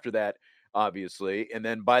right after that, obviously. And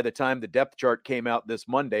then by the time the depth chart came out this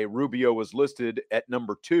Monday, Rubio was listed at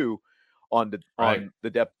number 2 on the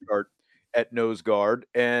depth chart at nose guard.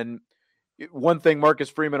 And one thing Marcus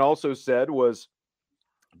Freeman also said was,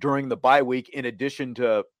 during the bye week, in addition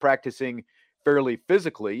to practicing fairly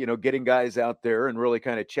physically, getting guys out there and really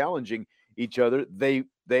kind of challenging each other,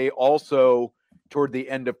 they also, toward the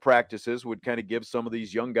end of practices, would kind of give some of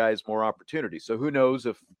these young guys more opportunity. So who knows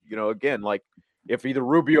if, again, like if either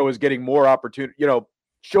Rubio is getting more opportunity,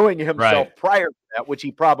 showing himself prior to that, which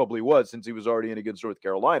he probably was since he was already in against North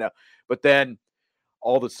Carolina, but then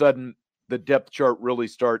all of a sudden the depth chart really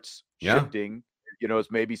starts shifting,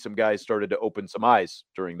 as maybe some guys started to open some eyes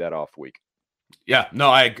during that off week. Yeah, no,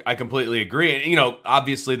 I completely agree. And,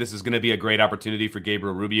 obviously this is going to be a great opportunity for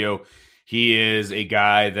Gabriel Rubio. He is a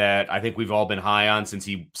guy that I think we've all been high on since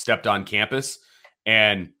he stepped on campus,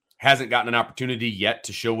 and hasn't gotten an opportunity yet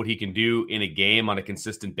to show what he can do in a game on a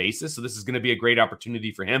consistent basis. So this is going to be a great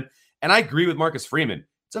opportunity for him. And I agree with Marcus Freeman.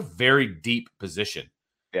 It's a very deep position.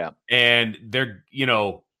 Yeah. And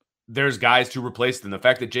there's guys to replace them. The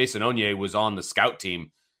fact that Jason Onye was on the scout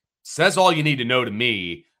team says all you need to know to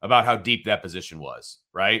me about how deep that position was,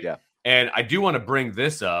 right? Yeah. And I do want to bring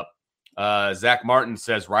this up. Zach Martin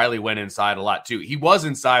says Riley went inside a lot too. He was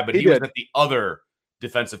inside, but he was at the other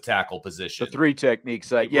defensive tackle position. The 3 technique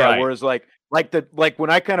side. Yeah. Right. Whereas like when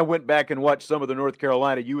I kind of went back and watched some of the North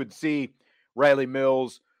Carolina, you would see Riley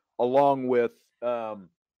Mills along with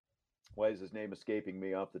why is his name escaping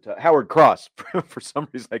me off the top? Howard Cross. For some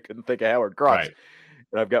reason, I couldn't think of Howard Cross. Right.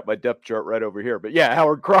 And I've got my depth chart right over here. But yeah,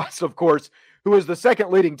 Howard Cross, of course, who is the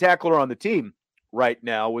second leading tackler on the team right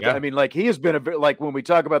now. I mean, like he has been like when we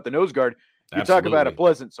talk about the nose guard, you talk about a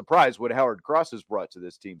pleasant surprise what Howard Cross has brought to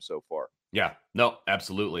this team so far. Yeah, no,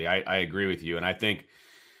 absolutely. I agree with you. And I think,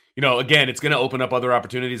 again, it's going to open up other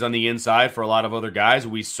opportunities on the inside for a lot of other guys.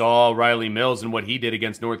 We saw Riley Mills and what he did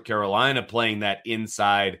against North Carolina playing that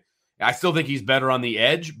inside. I still think he's better on the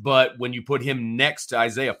edge, but when you put him next to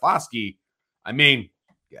Isaiah Foskey, I mean,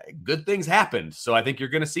 good things happened. So I think you're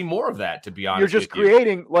going to see more of that, to be honest. You're just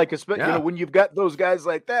creating when you've got those guys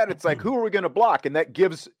like that, it's like, who are we going to block? And it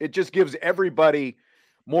just gives everybody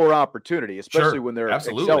more opportunity, especially when they're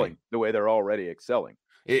excelling the way they're already excelling.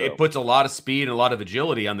 It puts a lot of speed and a lot of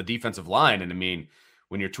agility on the defensive line. And I mean,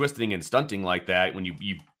 when you're twisting and stunting like that, when you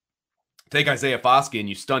take Isaiah Foskey and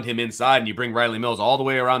you stunt him inside and you bring Riley Mills all the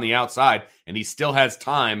way around the outside and he still has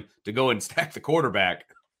time to go and stack the quarterback,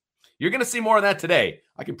 you're going to see more of that today.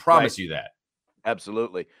 I can promise you that.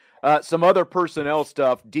 Absolutely. Some other personnel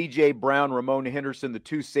stuff. DJ Brown, Ramon Henderson, the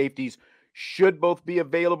 2 safeties should both be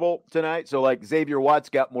available tonight. So like Xavier Watts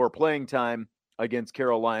got more playing time against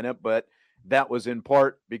Carolina, but that was in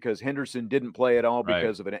part because Henderson didn't play at all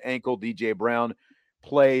because of an ankle. DJ Brown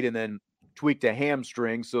played and then tweaked a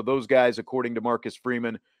hamstring. So those guys, according to Marcus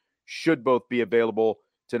Freeman, should both be available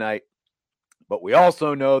tonight. But we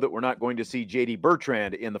also know that we're not going to see J.D.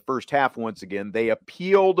 Bertrand in the first half once again. They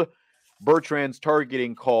appealed Bertrand's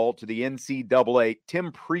targeting call to the NCAA.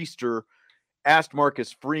 Tim Priester asked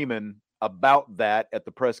Marcus Freeman about that at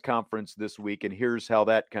the press conference this week, and here's how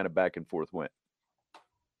that kind of back and forth went.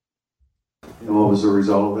 And what was the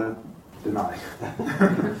result of that? Deny.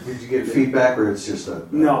 Did you get feedback, or it's just a?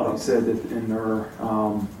 No, they said that in their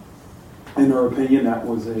opinion that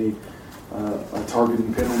was a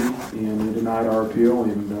targeting penalty, and they denied our appeal,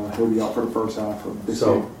 and he'll be out for the first half of this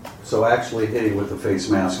game. So actually hitting with the face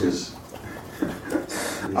mask is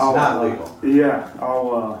not legal. Yeah,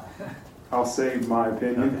 I'll save my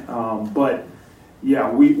opinion, but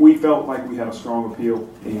yeah, we felt like we had a strong appeal,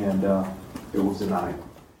 and it was denied.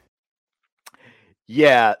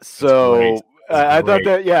 Yeah, so I thought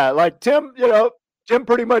that, like Tim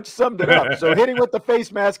pretty much summed it up. So hitting with the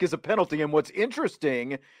face mask is a penalty. And what's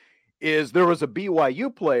interesting is there was a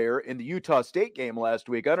BYU player in the Utah State game last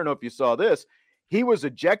week. I don't know if you saw this. He was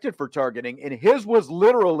ejected for targeting, and his was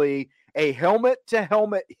literally a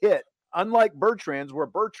helmet-to-helmet hit, unlike Bertrand's, where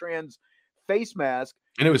Bertrand's face mask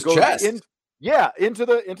and it was chest. Into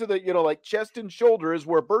the like chest and shoulders,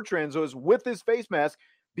 where Bertrand's was with his face mask.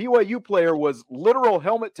 BYU player was literal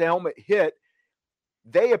helmet-to-helmet hit.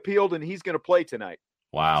 They appealed, and he's going to play tonight.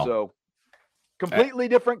 Wow. So completely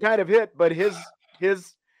different kind of hit, but his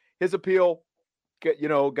appeal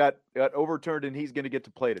got overturned, and he's going to get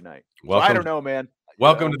to play tonight. So I don't know, man.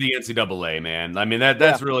 Welcome to the NCAA, man. I mean,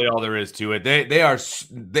 that's really all there is to it.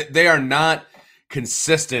 They are not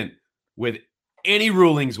consistent with any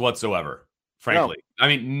rulings whatsoever, frankly. No. I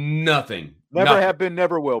mean, nothing. Never have been,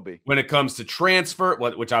 never will be. When it comes to transfer,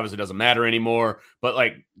 which obviously doesn't matter anymore, but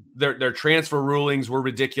like their transfer rulings were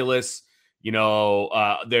ridiculous.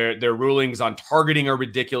 Their rulings on targeting are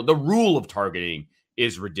ridiculous. The rule of targeting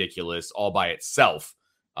is ridiculous all by itself.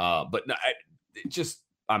 But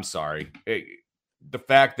I'm sorry. The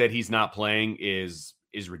fact that he's not playing is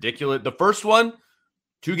ridiculous. The first one,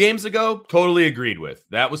 2 games ago, totally agreed with.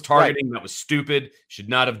 That was targeting. Right. That was stupid. Should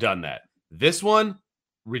not have done that. This one,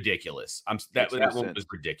 ridiculous. That one was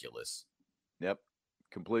ridiculous. Yep,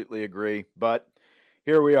 completely agree. But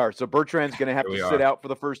here we are. So Bertrand's going to have to sit out for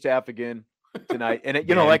the first half again tonight. And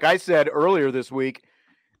like I said earlier this week,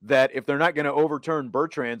 that if they're not going to overturn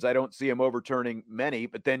Bertrand's, I don't see him overturning many.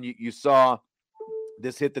 But then you saw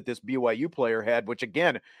this hit that this BYU player had,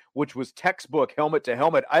 which was textbook helmet to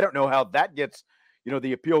helmet. I don't know how that gets.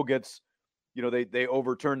 The appeal gets. They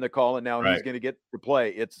overturn the call, and now he's going to get to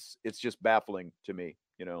play. It's just baffling to me.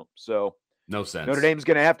 So no sense. Notre Dame's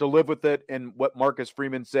going to have to live with it. And what Marcus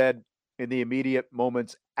Freeman said in the immediate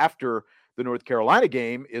moments after the North Carolina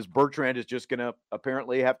game is Bertrand is just going to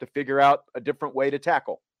apparently have to figure out a different way to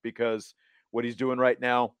tackle, because what he's doing right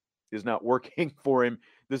now is not working for him.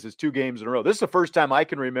 This is 2 games in a row. This is the first time I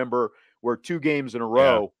can remember where 2 games in a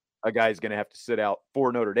row, a guy's going to have to sit out.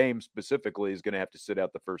 For Notre Dame specifically, is going to have to sit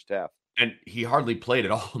out the first half. And he hardly played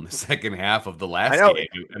at all in the second half of the last game.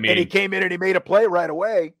 I mean, and he came in and he made a play right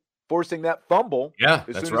away, forcing that fumble. Yeah,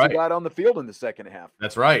 as that's soon right. as he got on the field in the second half.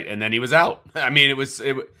 That's right. And then he was out. I mean, it was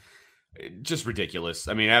just ridiculous.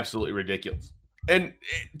 I mean, absolutely ridiculous. And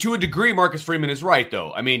to a degree, Marcus Freeman is right,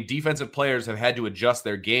 though. I mean, defensive players have had to adjust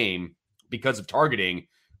their game because of targeting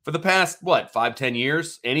for the past, 5-10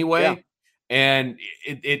 years anyway. Yeah. And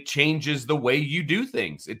it changes the way you do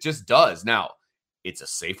things. It just does. Now, it's a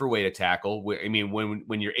safer way to tackle. I mean,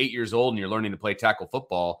 when you're 8 years old and you're learning to play tackle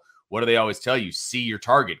football, what do they always tell you? See your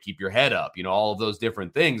target, keep your head up, all of those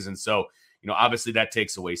different things. And so, obviously that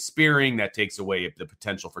takes away spearing, that takes away the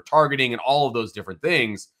potential for targeting and all of those different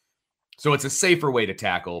things. So it's a safer way to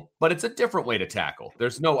tackle, but it's a different way to tackle.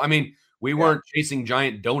 We weren't chasing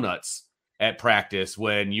giant donuts at practice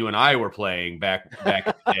when you and I were playing back in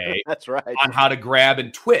the day. That's right. On how to grab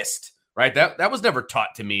and twist, right? That was never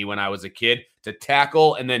taught to me when I was a kid, to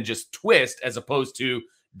tackle and then just twist as opposed to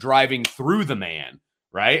driving through the man,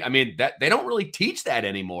 right? I mean, that they don't really teach that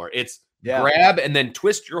anymore. It's grab and then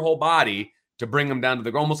twist your whole body to bring them down to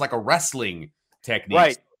the ground, almost like a wrestling technique.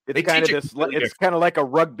 Right. It's kind of this. It's kind of like a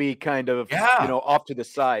rugby kind of, off to the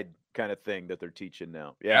side kind of thing that they're teaching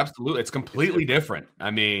now. Yeah, absolutely. It's completely different.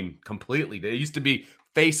 I mean, completely. They used to be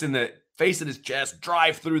facing his chest,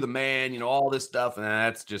 drive through the man, all this stuff, and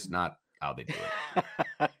that's just not how they do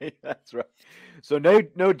it. That's right. So no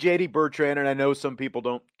JD Bertrand, and I know some people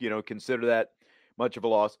don't, consider that much of a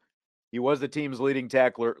loss. He was the team's leading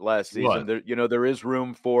tackler last season. There is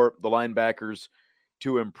room for the linebackers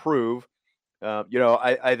to improve.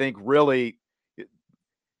 I think really,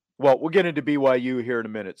 well, we'll get into BYU here in a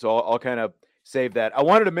minute, so I'll kind of save that. I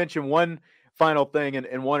wanted to mention one final thing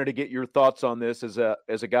and wanted to get your thoughts on this as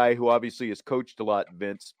a guy who obviously has coached a lot,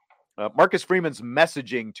 Vince. Marcus Freeman's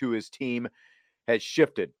messaging to his team has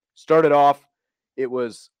shifted. Started off, it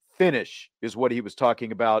was finish is what he was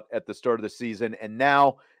talking about at the start of the season, and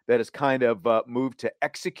now that has kind of moved to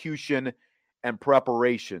execution and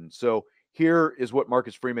preparation. So here is what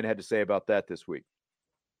Marcus Freeman had to say about that this week.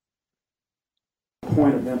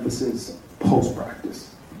 Point of emphasis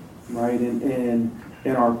post-practice, right? And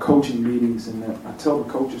in our coaching meetings, and I tell the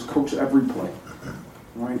coaches, coach every play,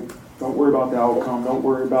 right? Don't worry about the outcome. Don't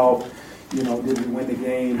worry about, did we win the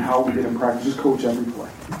game, how we did in practice. Just coach every play,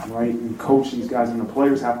 right? And coach these guys, and the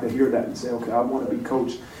players have to hear that and say, okay, I want to be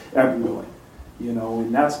coached every play,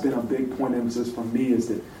 and that's been a big point of emphasis for me, is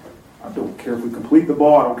that I don't care if we complete the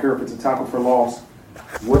ball. I don't care if it's a tackle for loss.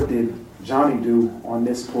 What did Johnny do on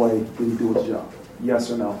this play? Did he do his job? Yes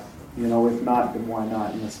or no? If not, then why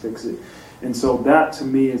not? And let's fix it. And so that, to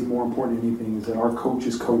me, is more important than anything, is that our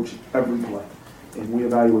coaches coach every play. And we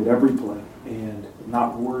evaluate every play and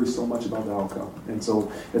not worry so much about the outcome. And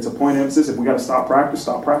so it's a point of emphasis. If we got to stop practice,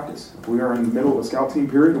 stop practice. If we are in the middle of a scout team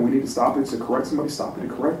period and we need to stop it to correct somebody, stop it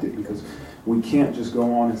and correct it. Because we can't just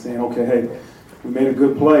go on and say, okay, hey, we made a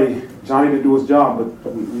good play. Johnny didn't do his job,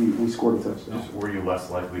 but we scored a touchdown. Were you less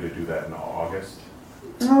likely to do that in August?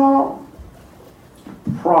 No,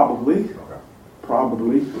 probably. Okay.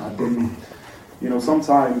 Probably. I didn't.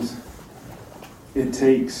 Sometimes it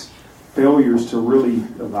takes failures to really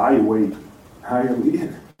evaluate how you're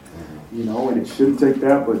leading. And it shouldn't take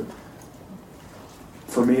that. But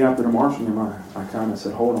for me, after the Marshall game, I kind of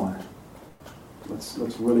said, hold on. Let's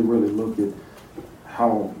really, really look at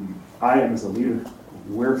how I am as a leader.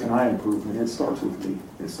 Where can I improve? And it starts with me.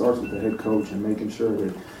 It starts with the head coach and making sure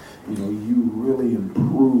that you really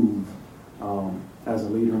improve as a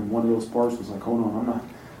leader. And one of those parts was like, hold on,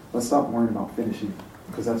 let's stop worrying about finishing,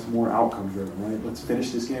 because that's more outcome driven, right? Let's finish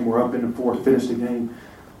this game. We're up in the fourth. Finish the game.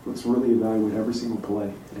 Let's really evaluate every single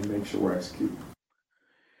play and make sure we're executing.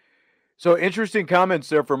 So interesting comments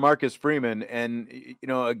there from Marcus Freeman. And,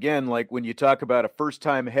 again, like when you talk about a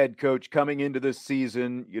first-time head coach coming into this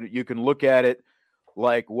season, you can look at it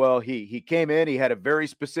like, well, he came in, he had a very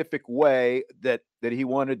specific way that he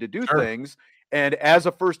wanted to do things. And as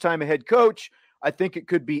a first-time head coach, I think it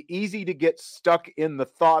could be easy to get stuck in the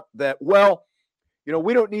thought that, well,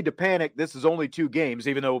 we don't need to panic. This is only 2 games,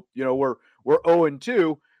 even though, we're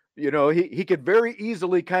 0-2. He could very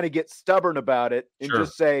easily kind of get stubborn about it and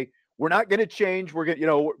just say, we're not going to change. We're going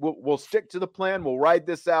to, we'll stick to the plan. We'll ride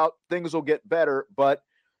this out. Things will get better. But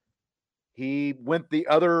he went the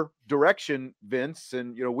other direction, Vince,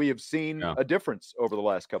 and we have seen a difference over the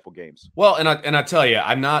last couple games. Well, and I tell you,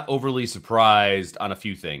 I'm not overly surprised on a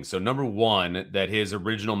few things. So number one, that his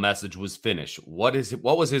original message was finish. What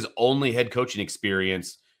was his only head coaching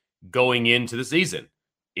experience going into the season?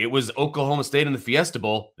 it was Oklahoma State in the Fiesta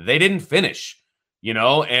Bowl. They didn't finish,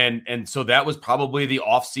 and so that was probably the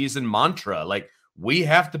offseason mantra. Like, we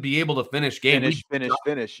have to be able to finish games.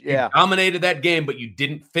 Finish. Yeah. You dominated that game, but you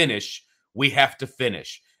didn't finish. We have to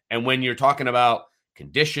finish. And when you're talking about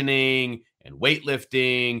conditioning and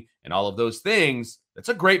weightlifting and all of those things, that's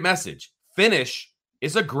a great message. Finish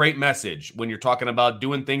is a great message when you're talking about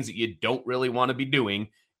doing things that you don't really want to be doing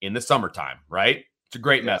in the summertime, right? It's a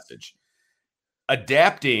great message.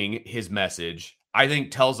 Adapting his message, I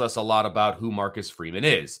think, tells us a lot about who Marcus Freeman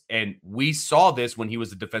is. And we saw this when he was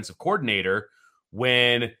the defensive coordinator,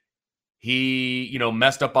 when he,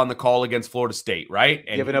 messed up on the call against Florida State, right?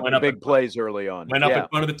 And giving up big plays early on. Went up in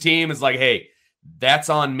front of the team. Is like, hey, that's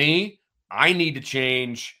on me. I need to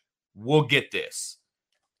change. We'll get this.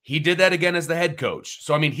 He did that again as the head coach.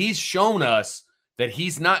 So, I mean, he's shown us that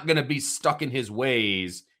he's not going to be stuck in his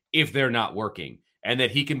ways if they're not working, and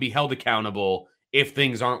that he can be held accountable if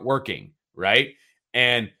things aren't working, right?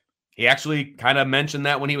 And he actually kind of mentioned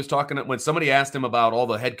that when he was talking, when somebody asked him about all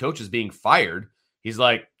the head coaches being fired, he's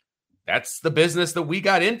like, that's the business that we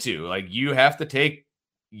got into. Like, you have to take,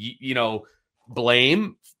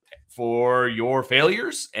 blame for your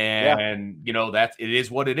failures, and that it is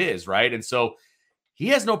what it is, right? And so he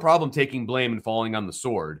has no problem taking blame and falling on the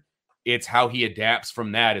sword. It's how he adapts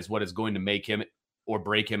from that is what is going to make him or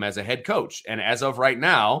break him as a head coach. And as of right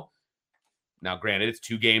now, granted, it's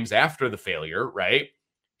 2 games after the failure, right?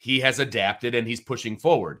 He has adapted and he's pushing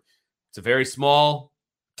forward. It's a very small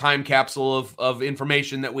time capsule of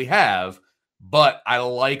information that we have, but I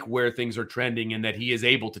like where things are trending and that he is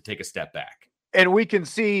able to take a step back. And we can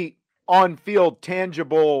see on-field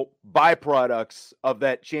tangible byproducts of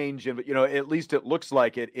that change. And, at least it looks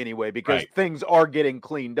like it anyway, because things are getting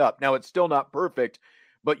cleaned up. Now, it's still not perfect,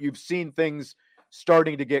 but you've seen things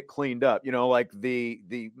starting to get cleaned up, like the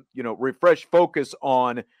refresh focus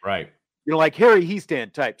on, like Harry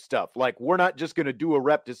Heastand type stuff. Like, we're not just going to do a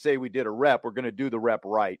rep to say we did a rep. We're going to do the rep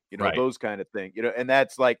right, those kind of things, and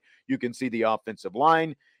that's like, you can see the offensive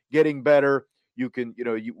line getting better. You can,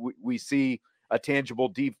 we see a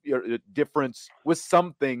tangible difference with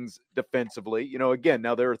some things defensively, again,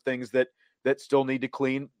 now there are things that still need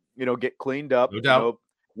to get cleaned up. No doubt.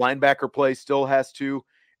 Linebacker play still has to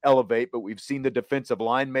elevate, but we've seen the defensive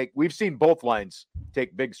line we've seen both lines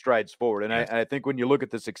take big strides forward. And I think when you look at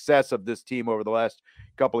the success of this team over the last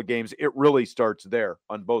couple of games, it really starts there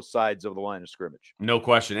on both sides of the line of scrimmage. No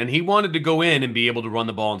question. And he wanted to go in and be able to run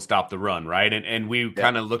the ball and stop the run, right? And we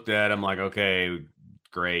kind of looked at him like, okay,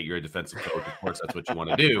 great, you're a defensive coach. Of course, that's what you want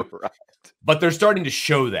to do. Right. But they're starting to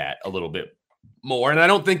show that a little bit more. And I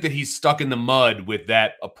don't think that he's stuck in the mud with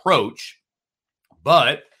that approach.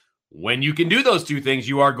 But when you can do those 2 things,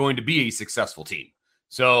 you are going to be a successful team.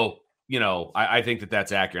 So, I think that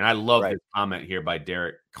that's accurate. And I love this comment here by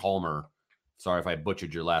Derek Calmer. Sorry if I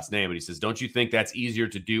butchered your last name, but he says, don't you think that's easier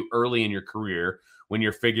to do early in your career when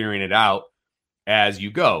you're figuring it out as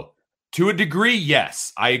you go? To a degree,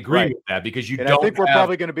 yes, I agree with that, because I think we're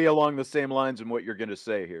probably going to be along the same lines in what you're going to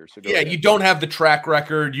say here. So yeah, you don't have the track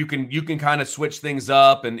record. You can kind of switch things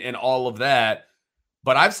up and all of that.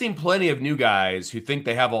 But I've seen plenty of new guys who think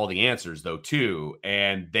they have all the answers, though, too,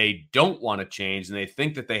 and they don't want to change, and they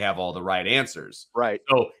think that they have all the right answers. Right.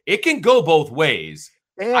 So it can go both ways.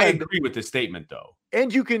 And I agree with this statement, though.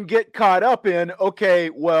 And you can get caught up in, okay,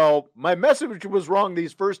 well, my message was wrong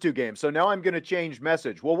these first 2 games, so now I'm going to change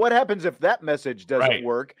message. Well, what happens if that message doesn't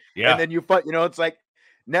work? Yeah. And then you fight, it's like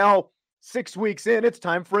now 6 weeks in, it's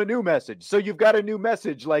time for a new message. So you've got a new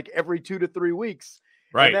message like every 2 to 3 weeks.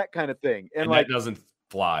 Right. And that kind of thing. And like, that doesn't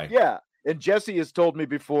fly. Yeah. And Jesse has told me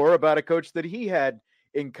before about a coach that he had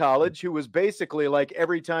in college who was basically like,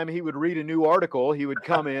 every time he would read a new article, he would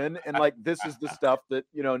come in and like, this is the stuff that,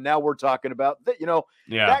 now we're talking about, that,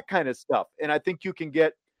 that kind of stuff. And I think you can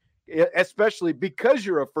get, especially because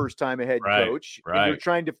you're a first-time head coach, and you're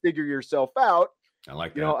trying to figure yourself out. I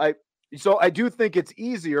like that. So I do think it's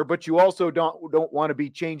easier, but you also don't want to be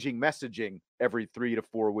changing messaging every 3 to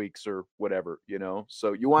 4 weeks or whatever,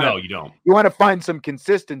 So you want you don't. You want to find some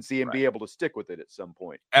consistency and be able to stick with it at some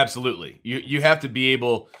point. Absolutely. You have to be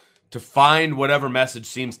able to find whatever message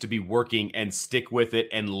seems to be working and stick with it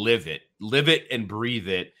and live it and breathe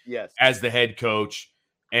it. Yes. As the head coach,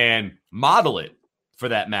 and model it for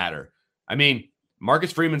that matter. I mean,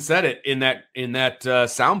 Marcus Freeman said it in that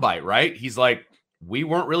soundbite, right? He's like, we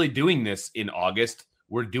weren't really doing this in August.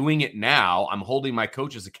 We're doing it now. I'm holding my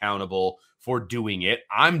coaches accountable for doing it.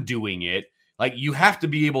 I'm doing it. Like, you have to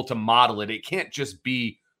be able to model it. It can't just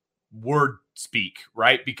be word speak,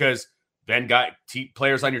 right? Because then got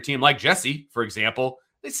players on your team like Jesse, for example,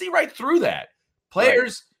 they see right through that.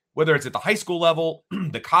 Players whether it's at the high school level,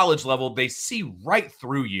 the college level, they see right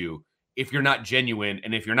through you if you're not genuine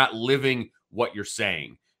and if you're not living what you're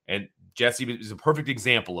saying. And Jesse is a perfect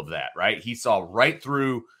example of that, right? He saw right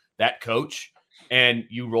through that coach, and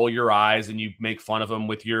you roll your eyes and you make fun of him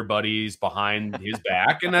with your buddies behind his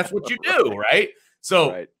back, and that's what you do, right?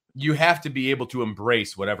 So you have to be able to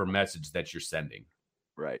embrace whatever message that you're sending.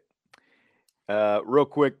 Right. Real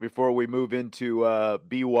quick before we move into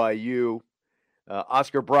BYU,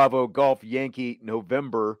 Oscar Bravo Golf Yankee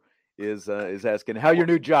November is asking how your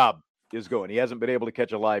new job is going. He hasn't been able to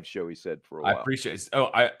catch a live show, he said, for a while. I appreciate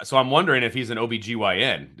it. So I'm wondering if he's an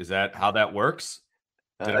OBGYN. Is that how that works?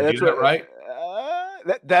 Did I do that right?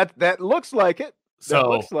 That looks like it. That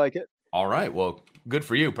looks like it. All right. Well, good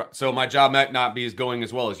for you. So my job might not be going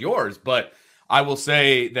as well as yours, but I will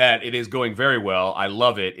say that it is going very well. I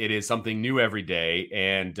love it. It is something new every day,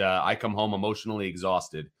 and I come home emotionally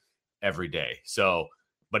exhausted every day.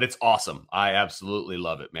 But it's awesome. I absolutely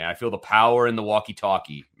love it, man. I feel the power in the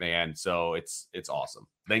walkie-talkie, man. So it's awesome.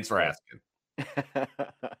 Thanks for asking.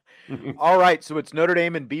 All right. So it's Notre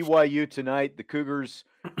Dame and BYU tonight. The Cougars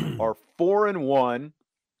are 4-1,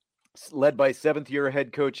 led by seventh-year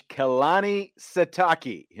head coach Kalani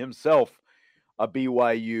Sitake, himself a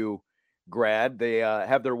BYU grad. They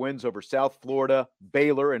have their wins over South Florida,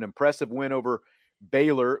 Baylor, an impressive win over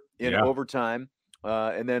Baylor in overtime.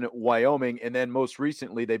 And then Wyoming, and then most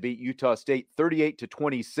recently they beat Utah State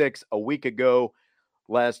 38-26 a week ago.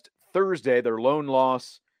 Last Thursday, their lone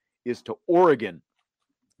loss is to Oregon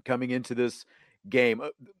coming into this game.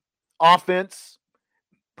 Offense,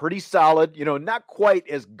 pretty solid. Not quite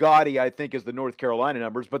as gaudy, I think, as the North Carolina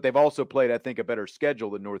numbers, but they've also played, I think, a better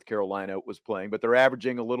schedule than North Carolina was playing. But they're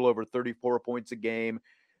averaging a little over 34 points a game.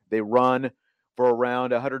 They run for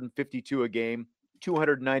around 152 a game.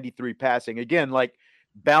 293 passing. Again, like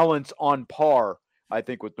balance on par, I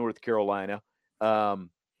think, with North Carolina.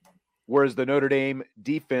 Whereas the Notre Dame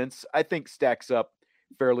defense, I think, stacks up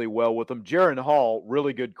fairly well with them. Jaron Hall,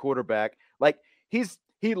 really good quarterback. Like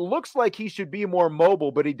he looks like he should be more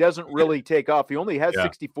mobile, but he doesn't really take off. He only has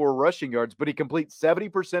 64 rushing yards, but he completes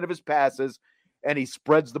 70% of his passes, and he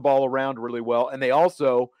spreads the ball around really well. And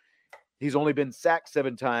he's only been sacked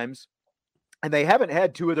 7 times. And they haven't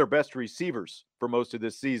had 2 of their best receivers for most of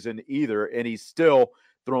this season either. And he's still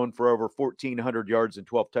thrown for over 1,400 yards and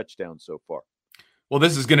 12 touchdowns so far. Well,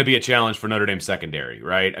 this is going to be a challenge for Notre Dame secondary,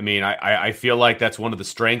 right? I mean, I feel like that's one of the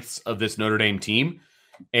strengths of this Notre Dame team.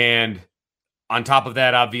 And on top of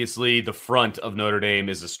that, obviously, the front of Notre Dame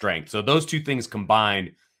is a strength. So those two things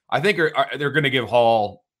combined, I think they're going to give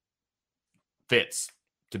Hall fits,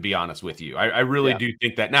 to be honest with you. I really do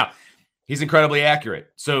think that. Now, he's incredibly accurate.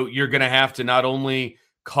 So you're going to have to not only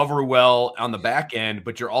cover well on the back end,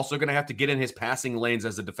 but you're also going to have to get in his passing lanes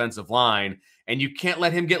as a defensive line, and you can't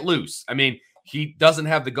let him get loose. I mean, he doesn't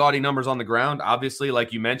have the gaudy numbers on the ground, obviously,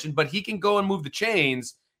 like you mentioned, but he can go and move the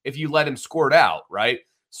chains if you let him squirt out, right?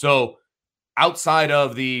 So outside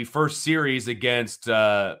of the first series against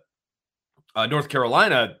North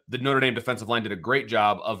Carolina, the Notre Dame defensive line did a great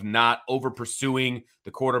job of not over pursuing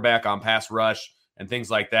the quarterback on pass rush and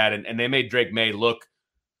things like that. And they made Drake May look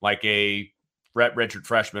like a redshirt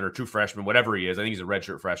freshman or true freshman, whatever he is. I think he's a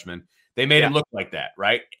redshirt freshman. They made him look like that,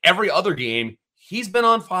 right? Every other game, he's been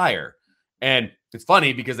on fire. And it's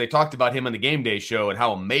funny because they talked about him on the Game Day show and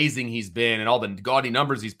how amazing he's been and all the gaudy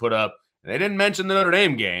numbers he's put up. And they didn't mention the Notre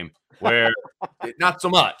Dame game where not so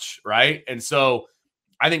much, right? And so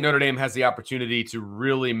I think Notre Dame has the opportunity to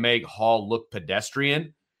really make Hall look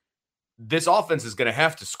pedestrian. This offense is going to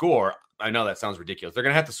have to score. I know that sounds ridiculous. They're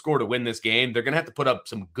going to have to score to win this game. They're going to have to put up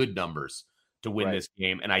some good numbers to win this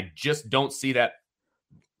game. And I just don't see that,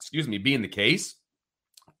 being the case,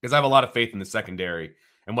 because I have a lot of faith in the secondary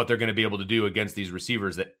and what they're going to be able to do against these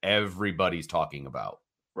receivers that everybody's talking about.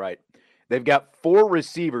 Right. They've got 4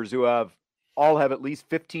 receivers who all have at least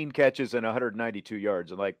 15 catches and 192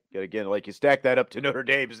 yards. And like you stack that up to Notre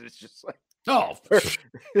Dame's, it's just like,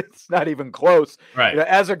 it's not even close. Right.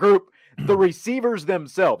 As a group, the receivers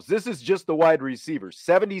themselves, this is just the wide receivers,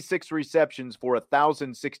 76 receptions for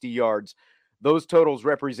 1,060 yards. Those totals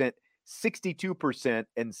represent 62%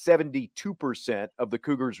 and 72% of the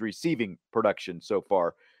Cougars' receiving production so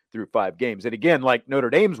far through 5 games. And again, like Notre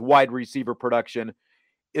Dame's wide receiver production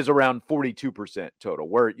is around 42% total,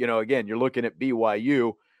 where, again, you're looking at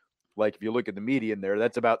BYU, like if you look at the median there,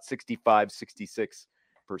 that's about 65, 66%.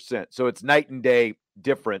 So it's night and day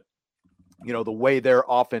different, the way their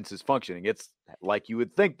offense is functioning. It's like you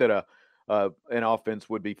would think that an offense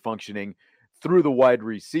would be functioning through the wide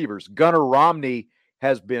receivers. Gunnar Romney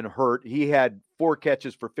has been hurt. He had 4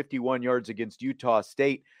 catches for 51 yards against Utah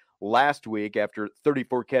State last week after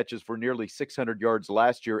 34 catches for nearly 600 yards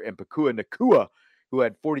last year. And Pakua Nacua, who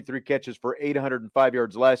had 43 catches for 805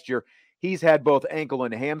 yards last year, he's had both ankle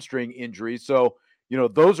and hamstring injuries. So,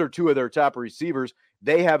 those are two of their top receivers.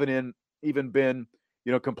 They haven't even been,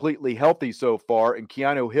 completely healthy so far. And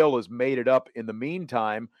Keanu Hill has made it up in the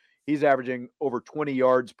meantime. He's averaging over 20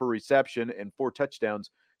 yards per reception and 4 touchdowns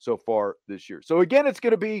so far this year. So again, it's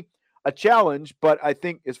going to be a challenge, but I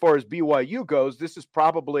think as far as BYU goes, this is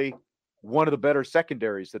probably one of the better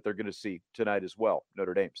secondaries that they're going to see tonight as well,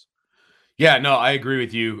 Notre Dame's. Yeah, no, I agree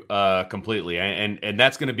with you completely. And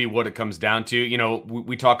that's going to be what it comes down to.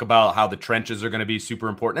 We talk about how the trenches are going to be super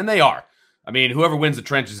important, and they are. I mean, whoever wins the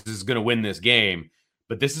trenches is going to win this game,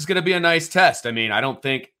 but this is going to be a nice test. I mean, I don't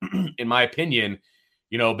think, in my opinion,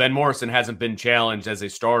 Ben Morrison hasn't been challenged as a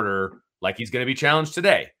starter like he's going to be challenged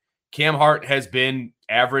today. Cam Hart has been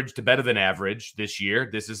average to better than average this year.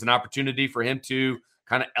 This is an opportunity for him to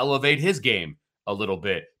kind of elevate his game a little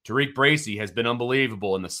bit. Tariq Bracy has been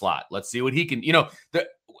unbelievable in the slot. Let's see what he can,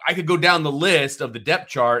 I could go down the list of the depth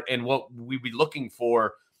chart and what we'd be looking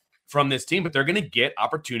for from this team, but they're going to get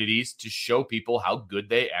opportunities to show people how good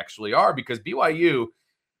they actually are, because BYU,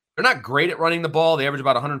 they're not great at running the ball. They average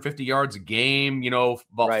about 150 yards a game,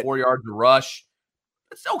 about 4 yards a rush.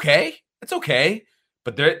 It's okay. It's okay.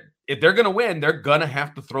 But if they're going to win, they're going to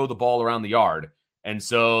have to throw the ball around the yard. And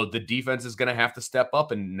so the defense is going to have to step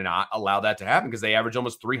up and not allow that to happen, because they average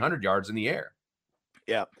almost 300 yards in the air.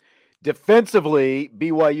 Yeah. Defensively,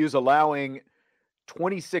 BYU's allowing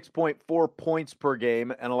 26.4 points per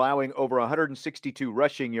game and allowing over 162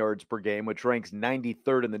 rushing yards per game, which ranks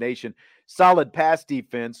 93rd in the nation. Solid pass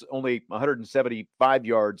defense, only 175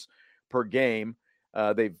 yards per game.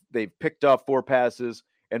 They've picked off 4 passes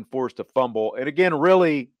and forced a fumble. And again,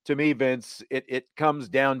 really, to me, Vince, it comes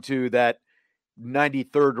down to that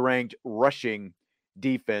 93rd ranked rushing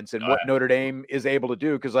defense and what Notre Dame is able to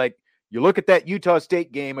do. Because, you look at that Utah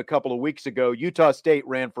State game a couple of weeks ago, Utah State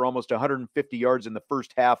ran for almost 150 yards in the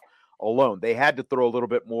first half alone. They had to throw a little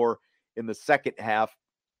bit more in the second half,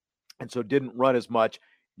 and so didn't run as much.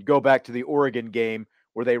 You go back to the Oregon game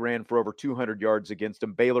where they ran for over 200 yards against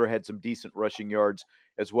them. Baylor had some decent rushing yards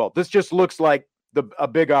as well. This just looks like a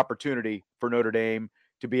big opportunity for Notre Dame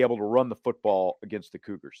to be able to run the football against the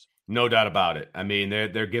Cougars. No doubt about it. I mean,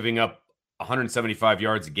 they're giving up 175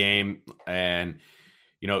 yards a game, and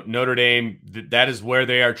Notre Dame, that is where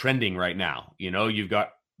they are trending right now. You've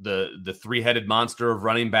got the three-headed monster of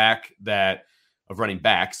running backs, that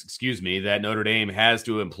Notre Dame has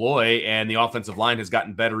to employ, and the offensive line has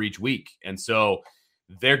gotten better each week. And so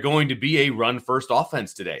they're going to be a run-first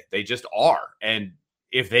offense today. They just are. And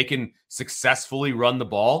if they can successfully run the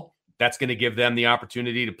ball, that's going to give them the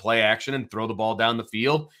opportunity to play action and throw the ball down the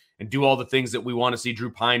field and do all the things that we want to see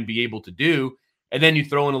Drew Pine be able to do. And then you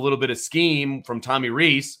throw in a little bit of scheme from Tommy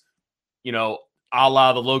Rees, a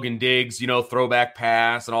la the Logan Diggs, throwback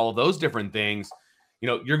pass and all of those different things.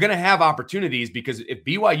 You're going to have opportunities, because if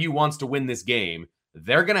BYU wants to win this game,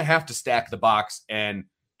 they're going to have to stack the box and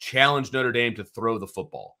challenge Notre Dame to throw the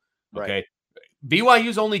football. Okay. Right.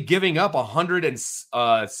 BYU's only giving up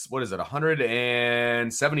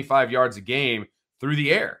 175 yards a game through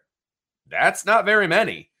the air. That's not very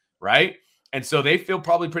many, right? And so they feel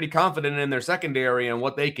probably pretty confident in their secondary and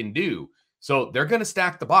what they can do. So they're going to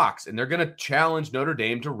stack the box, and they're going to challenge Notre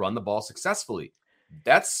Dame to run the ball successfully.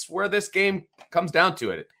 That's where this game comes down to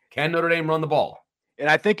it. Can Notre Dame run the ball? And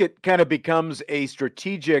I think it kind of becomes a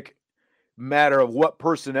strategic matter of what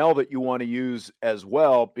personnel that you want to use as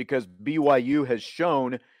well, because BYU has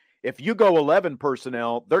shown if you go 11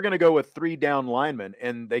 personnel, they're going to go with 3 down linemen,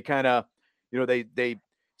 and they kind of, they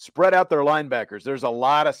spread out their linebackers. There's a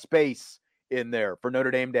lot of space in there for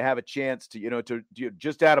Notre Dame to have a chance to, to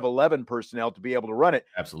just out of 11 personnel to be able to run it.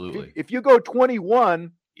 Absolutely. If you go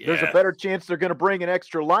 21, there's a better chance they're going to bring an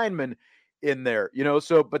extra lineman in there,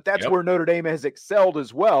 but that's where Notre Dame has excelled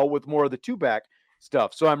as well, with more of the 2-back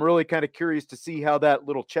stuff. So I'm really kind of curious to see how that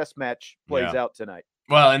little chess match plays out tonight.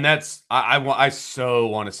 Well, and that's I so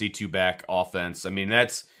want to see 2-back offense. I mean,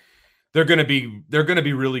 they're going to be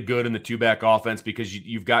really good in the 2-back offense, because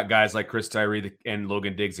you've got guys like Chris Tyree and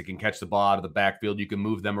Logan Diggs that can catch the ball out of the backfield. You can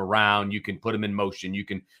move them around. You can put them in motion. You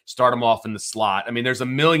can start them off in the slot. I mean, there's a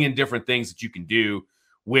million different things that you can do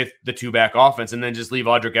with the 2-back offense, and then just leave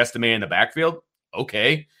Audric Estime in the backfield.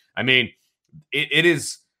 Okay. I mean, it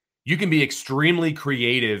is. You can be extremely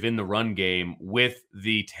creative in the run game with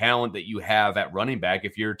the talent that you have at running back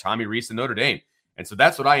if you're Tommy Rees and Notre Dame. And so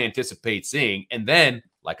that's what I anticipate seeing. And then,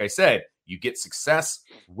 like I said, you get success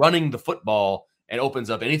running the football and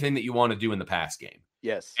opens up anything that you want to do in the pass game.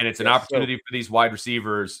 Yes. And it's an opportunity for these wide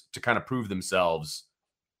receivers to kind of prove themselves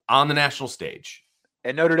on the national stage.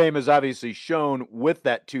 And Notre Dame has obviously shown with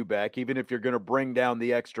that two-back, even if you're going to bring down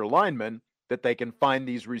the extra linemen, that they can find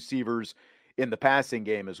these receivers in the passing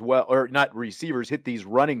game as well, or not receivers, hit these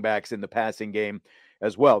running backs in the passing game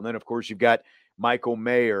as well. And then, of course, you've got Michael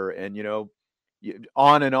Mayer and,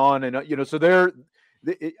 on and on. And, so they're,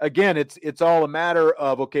 again, it's all a matter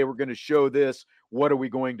of, okay, we're going to show this. What are we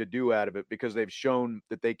going to do out of it? Because they've shown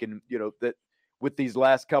that they can, that with these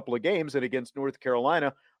last couple of games and against North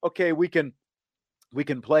Carolina, okay, we can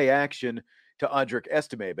play action to Audric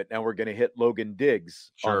Estime, but now we're going to hit Logan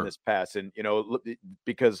Diggs on this pass. And,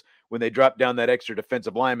 because when they drop down that extra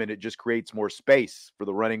defensive lineman, it just creates more space for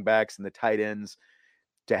the running backs and the tight ends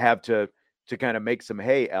to have to kind of make some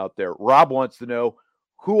hay out there. Rob wants to know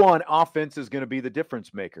who on offense is going to be the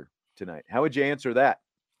difference maker tonight. How would you answer that?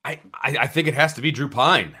 I think it has to be Drew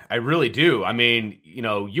Pyne. I really do. I mean,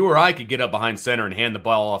 you or I could get up behind center and hand the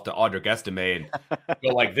ball off to Audric Estime and go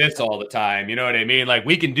like this all the time. You know what I mean? Like,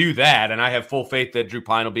 we can do that, and I have full faith that Drew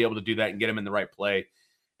Pyne will be able to do that and get him in the right play,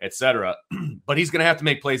 etc. But he's going to have to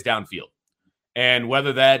make plays downfield. And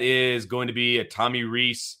whether that is going to be a Tommy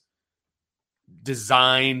Rees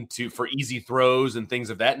designed for easy throws and things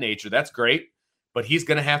of that nature, that's great. But he's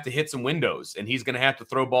going to have to hit some windows, and he's going to have to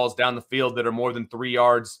throw balls down the field that are more than 3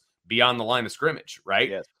 yards beyond the line of scrimmage, right?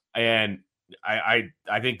 Yes. And I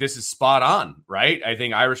think this is spot on, right? I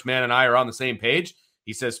think Irishman and I are on the same page.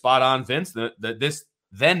 He says spot on, Vince.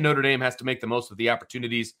 Then Notre Dame has to make the most of the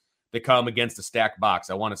opportunities that come against a stacked box.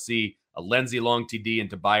 I want to see a Lenzy long TD and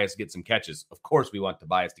Tobias get some catches. Of course, we want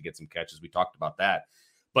Tobias to get some catches. We talked about that.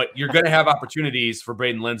 But you're going to have opportunities for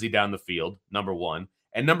Braden Lenzy down the field, number one.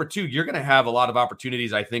 And number two, you're going to have a lot of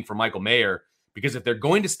opportunities, I think, for Michael Mayer, because if they're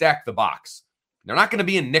going to stack the box, they're not going to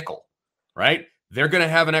be in nickel, right? They're going to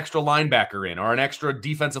have an extra linebacker in or an extra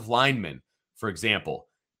defensive lineman, for example.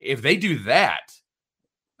 If they do that,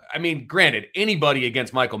 I mean, granted, anybody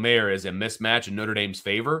against Michael Mayer is a mismatch in Notre Dame's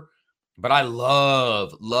favor, but I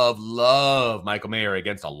love Michael Mayer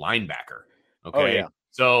against a linebacker, okay? Oh, yeah.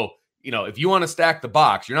 So, if you want to stack the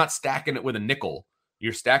box, you're not stacking it with a nickel.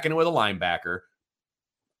 You're stacking it with a linebacker.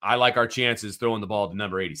 I like our chances throwing the ball to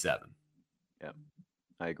number 87. Yeah,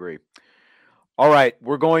 I agree. All right,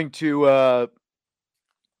 we're going to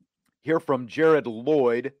hear from Jared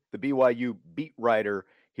Lloyd, the BYU beat writer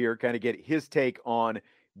here, kind of get his take on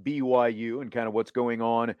BYU and kind of what's going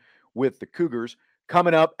on with the Cougars.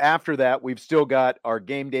 Coming up after that, we've still got our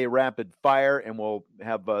game day rapid fire, and we'll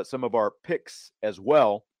have some of our picks as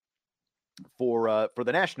well for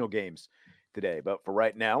the national games today. But for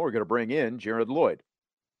right now, we're going to bring in Jared Lloyd.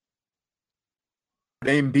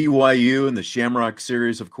 Name BYU and the Shamrock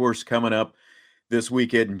Series, of course, coming up this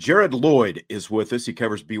weekend. And Jared Lloyd is with us. He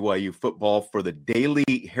covers BYU football for the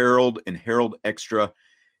Daily Herald and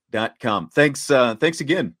HeraldExtra.com. Thanks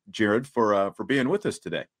again, Jared, for being with us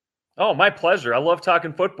today. Oh, my pleasure. I love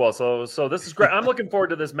talking football, so this is great. I'm looking forward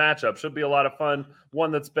to this matchup. Should be a lot of fun.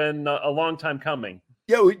 One that's been a long time coming.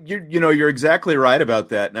 Yeah, you're exactly right about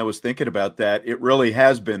that. And I was thinking about that. It really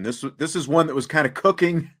has been. This is one that was kind of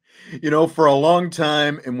cooking, for a long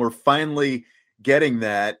time, and we're finally getting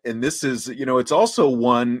that. And this is, it's also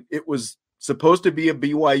one, it was supposed to be a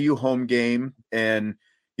BYU home game. And,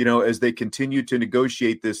 as they continue to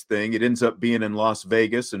negotiate this thing, it ends up being in Las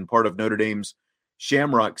Vegas and part of Notre Dame's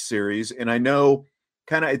Shamrock Series. And I know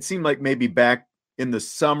it seemed like maybe back in the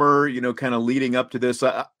summer, kind of leading up to this,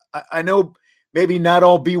 I know maybe not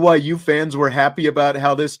all BYU fans were happy about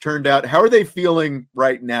how this turned out. How are they feeling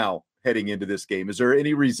right now heading into this game? Is there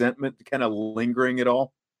any resentment kind of lingering at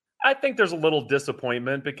all? I think there's a little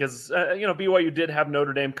disappointment because, BYU did have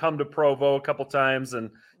Notre Dame come to Provo a couple times. And,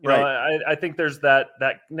 I think there's that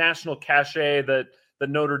national cachet that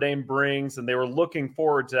Notre Dame brings, and they were looking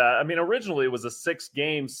forward to that. I mean, originally it was a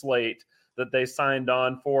 6-game slate that they signed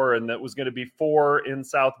on for, and that was going to be 4 in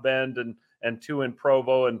South Bend and 2 in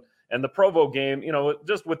Provo. And the Provo game,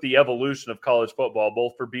 just with the evolution of college football,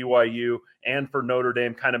 both for BYU and for Notre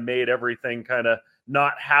Dame, kind of made everything kind of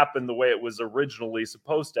not happen the way it was originally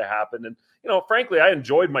supposed to happen. And, frankly, I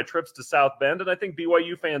enjoyed my trips to South Bend, and I think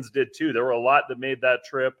BYU fans did too. There were a lot that made that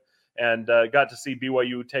trip, and got to see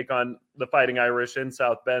BYU take on the Fighting Irish in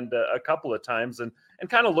South Bend a couple of times, and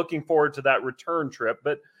kind of looking forward to that return trip.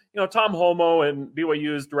 But, Tom Holmoe and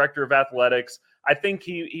BYU's director of athletics, I think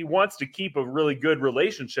he wants to keep a really good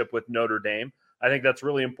relationship with Notre Dame. I think that's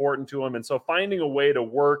really important to him. And so finding a way to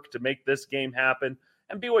work to make this game happen,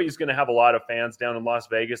 and BYU is going to have a lot of fans down in Las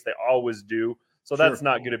Vegas. They always do. So that's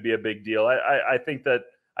not going to be a big deal. I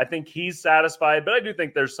think he's satisfied, but I do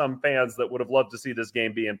think there's some fans that would have loved to see this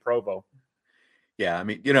game be in Provo. Yeah, I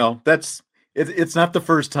mean, that's It's not the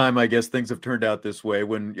first time, I guess, things have turned out this way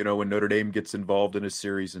when Notre Dame gets involved in a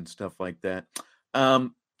series and stuff like that.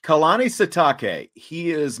 Kalani Sitake,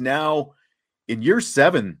 he is now in year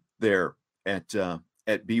 7 there at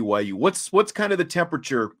BYU. What's kind of the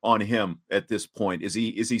temperature on him at this point? Is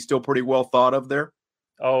he still pretty well thought of there?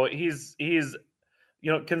 Oh, he's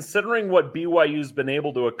considering what BYU's been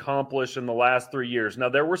able to accomplish in the last 3 years. Now,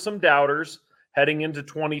 there were some doubters heading into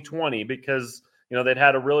 2020 because they'd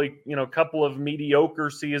had a really, couple of mediocre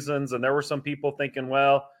seasons, and there were some people thinking,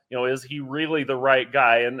 well, is he really the right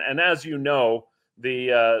guy? And as you know,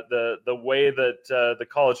 the way that the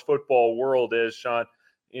college football world is, Sean,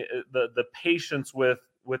 the patience with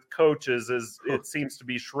coaches it seems to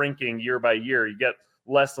be shrinking year by year. You get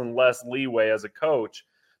less and less leeway as a coach.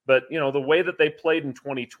 But, the way that they played in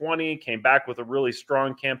 2020, came back with a really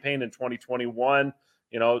strong campaign in 2021,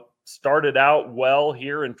 started out well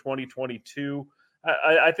here in 2022.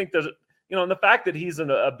 I think there's, and the fact that he's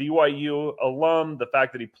a BYU alum, the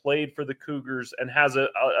fact that he played for the Cougars and has a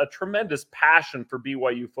tremendous passion for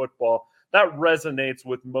BYU football, that resonates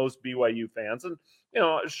with most BYU fans. And,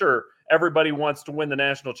 sure, everybody wants to win the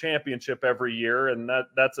national championship every year, and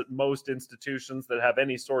that's at most institutions that have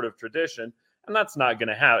any sort of tradition. And that's not going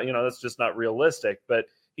to happen. That's just not realistic. But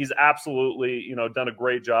he's absolutely, done a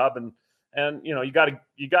great job. And you got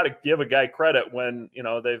to give a guy credit when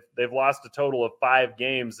they've lost a total of 5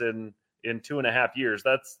 games in 2.5 years.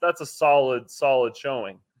 That's a solid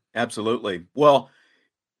showing. Absolutely. Well,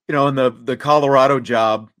 and the Colorado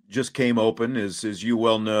job just came open, as you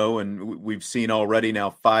well know, and we've seen already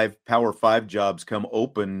now 5 Power 5 jobs come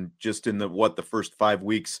open just in the first 5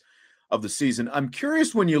 weeks of the season. I'm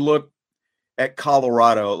curious, when you look at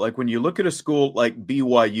Colorado, like when you look at a school like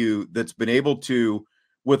BYU that's been able to,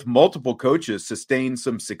 with multiple coaches, sustain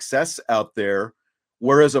some success out there,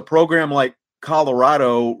 whereas a program like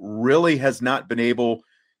Colorado really has not been able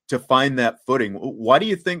to find that footing. Why do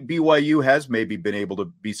you think BYU has maybe been able to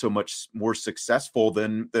be so much more successful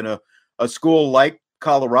than a school like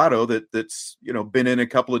Colorado that's been in a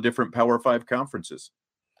couple of different Power 5 conferences?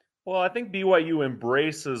 Well, I think BYU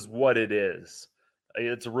embraces what it is.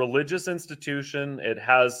 It's a religious institution. It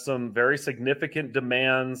has some very significant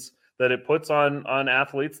demands that it puts on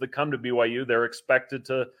athletes that come to BYU. They're expected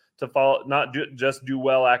to follow, not just do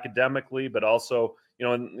well academically, but also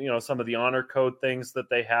some of the honor code things that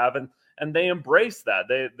they have, and they embrace that.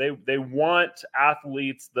 They want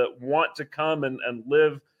athletes that want to come and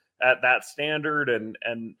live at that standard and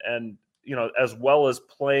as well as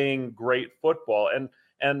playing great football.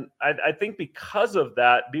 And I think because of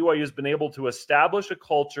that, BYU has been able to establish a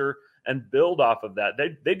culture and build off of that.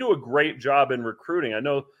 They do a great job in recruiting. I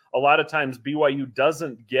know a lot of times BYU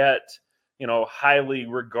doesn't get, highly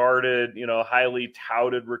regarded, highly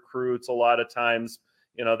touted recruits. A lot of times,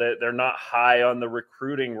 they're not high on the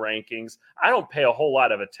recruiting rankings. I don't pay a whole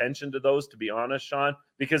lot of attention to those, to be honest, Sean,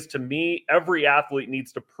 because to me, every athlete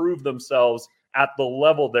needs to prove themselves at the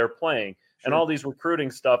level they're playing. Sure. And all these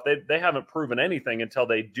recruiting stuff, they haven't proven anything until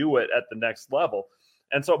they do it at the next level.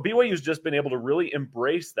 And so BYU's just been able to really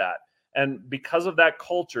embrace that. And because of that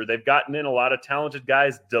culture, they've gotten in a lot of talented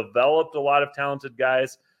guys, developed a lot of talented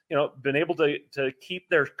guys, been able to keep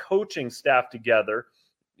their coaching staff together.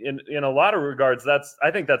 In a lot of regards,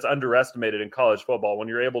 I think that's underestimated in college football, when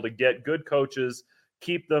you're able to get good coaches,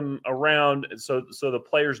 keep them around so the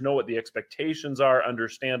players know what the expectations are,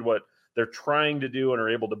 understand what they're trying to do, and are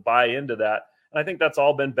able to buy into that. And I think that's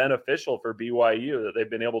all been beneficial for BYU, that they've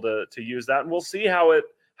been able to use that. And we'll see how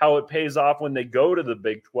it pays off when they go to the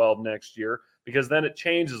Big 12 next year, because then it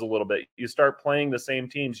changes a little bit. You start playing the same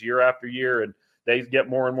teams year after year, and they get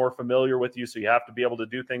more and more familiar with you. So you have to be able to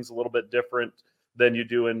do things a little bit different than you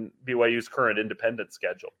do in BYU's current independent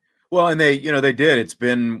schedule. Well, and they did. It's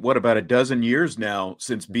been about a dozen years now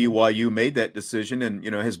since BYU made that decision and,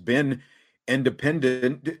 has been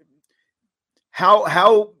independent.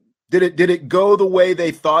 How did it go the way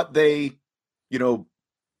they thought did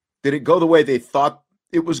it go the way they thought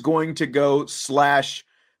it was going to go,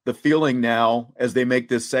 / the feeling now as they make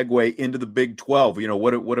this segue into the Big 12?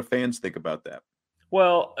 What do fans think about that?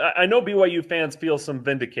 Well, I know BYU fans feel some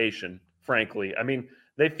vindication, frankly. I mean,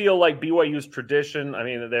 they feel like BYU's tradition. I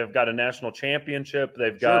mean, they've got a national championship.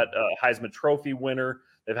 They've got a Heisman Trophy winner.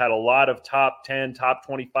 They've had a lot of top 10, top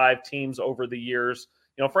 25 teams over the years.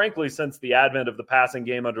 Frankly, since the advent of the passing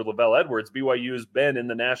game under LaVell Edwards, BYU has been in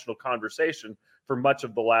the national conversation for much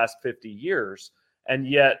of the last 50 years. And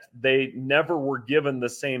yet they never were given the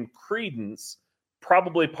same credence,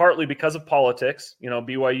 probably partly because of politics.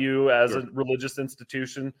 BYU as a religious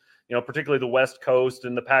institution, particularly the West Coast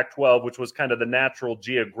and the Pac-12, which was kind of the natural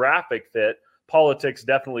geographic fit. politics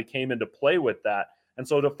definitely came into play with that. And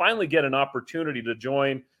so to finally get an opportunity to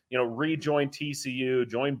join, rejoin TCU,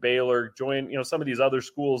 join Baylor, join, some of these other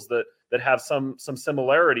schools that have some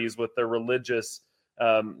similarities with their religious,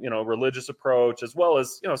 religious approach, as well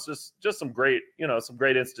as, just some great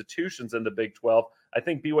institutions in the Big 12. I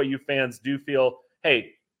think BYU fans do feel,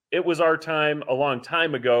 hey, it was our time a long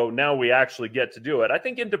time ago. Now we actually get to do it. I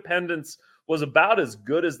think Independence was about as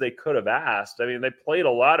good as they could have asked. I mean, they played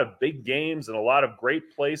a lot of big games in a lot of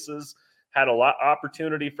great places, had a lot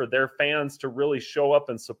opportunity for their fans to really show up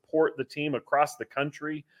and support the team across the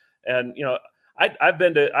country. And, I've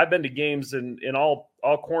been to games in all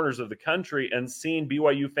corners of the country and seen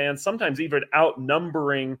BYU fans sometimes even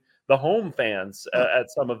outnumbering the home fans at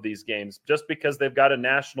some of these games, just because they've got a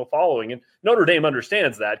national following. And Notre Dame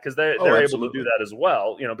understands that, because they're able to do that as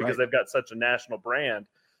well, because they've got such a national brand.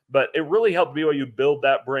 But it really helped BYU build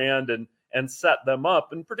that brand and set them up.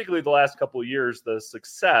 And particularly the last couple of years, the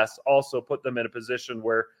success also put them in a position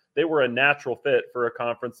where they were a natural fit for a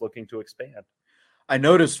conference looking to expand. I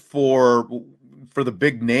noticed for the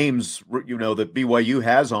big names, that BYU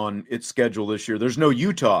has on its schedule this year, there's no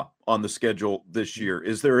Utah on the schedule this year.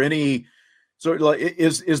 Is there any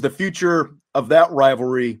is the future of that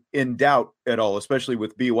rivalry in doubt at all, especially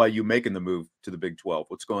with BYU making the move to the Big 12?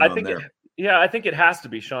 What's going on there? I think it has to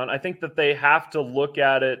be, Sean. I think that they have to look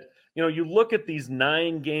at it. You look at these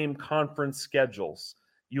 9-game conference schedules.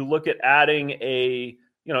 You look at adding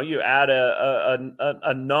you add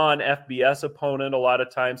a non-FBS opponent a lot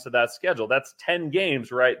of times to that schedule. That's 10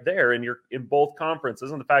 games right there, and you're in both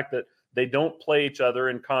conferences. And the fact that they don't play each other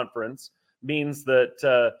in conference means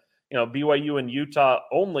that BYU and Utah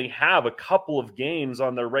only have a couple of games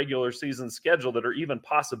on their regular season schedule that are even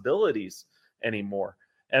possibilities anymore.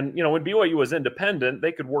 And, when BYU was independent,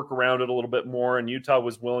 they could work around it a little bit more, and Utah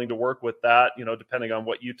was willing to work with that, depending on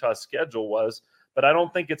what Utah's schedule was. But I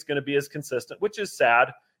don't think it's going to be as consistent, which is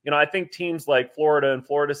sad. I think teams like Florida and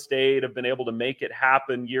Florida State have been able to make it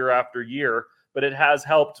happen year after year, but it has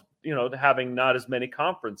helped, having not as many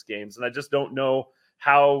conference games. And I just don't know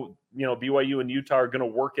how, BYU and Utah are going to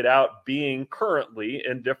work it out being currently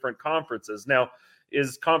in different conferences. Now,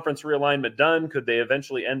 is conference realignment done? Could they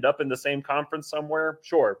eventually end up in the same conference somewhere?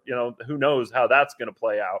 Sure. Who knows how that's going to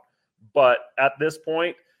play out. But at this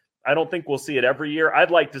point, I don't think we'll see it every year.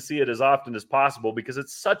 I'd like to see it as often as possible, because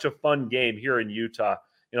it's such a fun game here in Utah.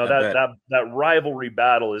 That rivalry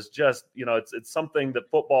battle is just, it's something that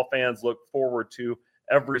football fans look forward to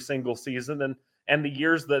every single season. And the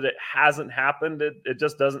years that it hasn't happened, it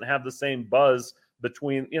just doesn't have the same buzz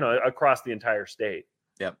between, across the entire state.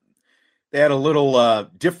 Yep. They had a little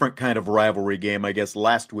different kind of rivalry game, I guess,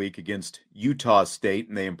 last week against Utah State,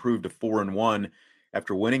 and they improved to 4-1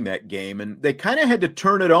 after winning that game. And they kind of had to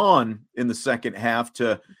turn it on in the second half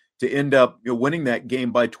to end up winning that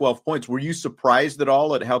game by 12 points. Were you surprised at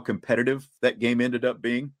all at how competitive that game ended up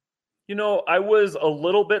being? I was a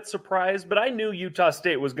little bit surprised, but I knew Utah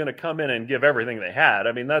State was going to come in and give everything they had.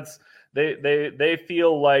 I mean, they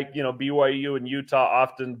feel like, BYU and Utah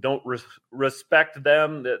often don't respect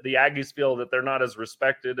them. The Aggies feel that they're not as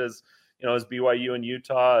respected as BYU and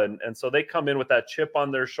Utah. And so they come in with that chip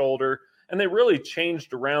on their shoulder. And they really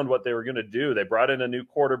changed around what they were going to do. They brought in a new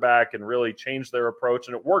quarterback and really changed their approach,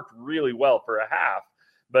 and it worked really well for a half.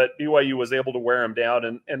 But BYU was able to wear them down,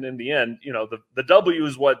 and in the end, the W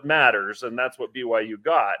is what matters, and that's what BYU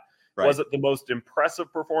got. Right. Was it the most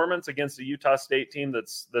impressive performance against a Utah State team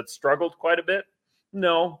that struggled quite a bit?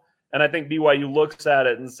 No. And I think BYU looks at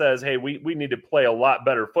it and says, hey, we need to play a lot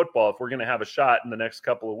better football if we're going to have a shot in the next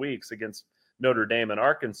couple of weeks against Notre Dame and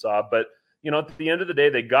Arkansas. But at the end of the day,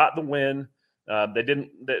 they got the win.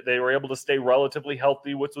 They were able to stay relatively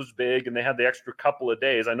healthy, which was big, and they had the extra couple of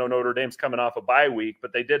days. I know Notre Dame's coming off a bye week,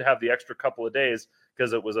 but they did have the extra couple of days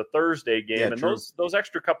because it was a Thursday game, and those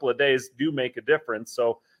extra couple of days do make a difference.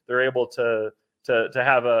 So they're able to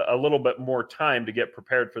have a little bit more time to get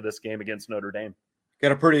prepared for this game against Notre Dame.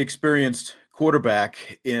 Got a pretty experienced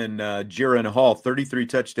quarterback in Jaren Hall, 33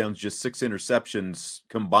 touchdowns, just 6 interceptions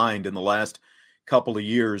combined in the last couple of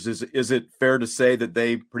years. Is it fair to say that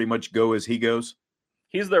they pretty much go as he goes?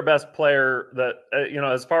 He's their best player. That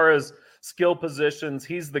as far as skill positions,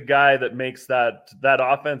 he's the guy that makes that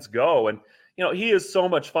offense go. And he is so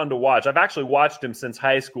much fun to watch. I've actually watched him since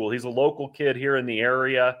high school. He's a local kid here in the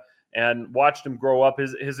area, and watched him grow up.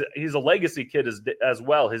 He's a legacy kid as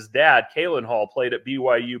well. His dad, Kalen Hall, played at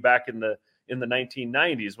BYU back in the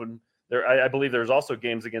 1990s when I believe there's also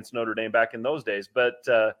games against Notre Dame back in those days. But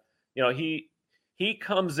he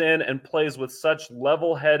comes in and plays with such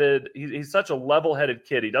level-headed. He's such a level-headed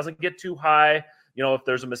kid. He doesn't get too high. If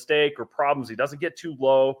there's a mistake or problems, he doesn't get too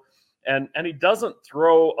low. And he doesn't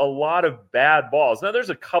throw a lot of bad balls. Now, there's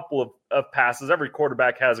a couple of passes. Every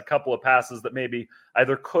quarterback has a couple of passes that maybe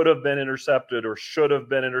either could have been intercepted or should have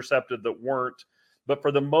been intercepted that weren't. But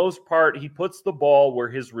for the most part, he puts the ball where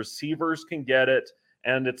his receivers can get it,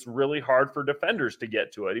 and it's really hard for defenders to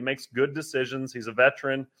get to it. He makes good decisions. He's a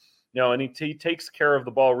veteran, and he takes care of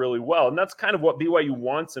the ball really well. And that's kind of what BYU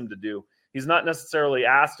wants him to do. He's not necessarily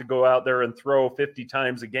asked to go out there and throw 50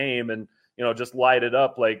 times a game and just light it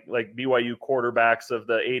up like BYU quarterbacks of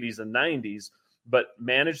the 80s and 90s, but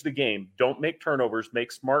manage the game. Don't make turnovers,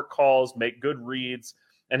 make smart calls, make good reads.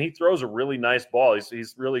 And he throws a really nice ball.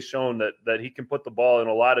 He's really shown that he can put the ball in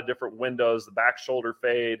a lot of different windows, the back shoulder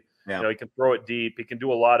fade. Yeah. He can throw it deep. He can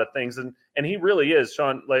do a lot of things. And he really is,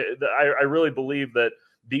 Sean. I really believe that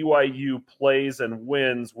BYU plays and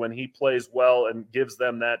wins when he plays well and gives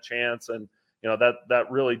them that chance. And, that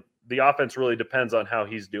really, the offense really depends on how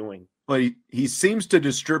he's doing. Well, he seems to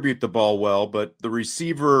distribute the ball well, but the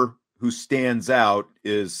receiver who stands out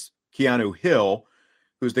is Keanu Hill,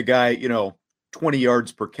 who's the guy, 20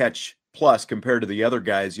 yards per catch plus compared to the other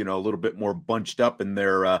guys, a little bit more bunched up in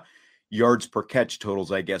their yards per catch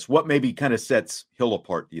totals, I guess. What maybe kind of sets Hill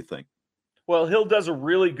apart, do you think? Well, Hill does a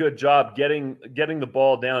really good job getting the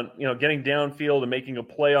ball down, getting downfield and making a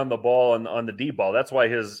play on the ball and on the deep ball. That's why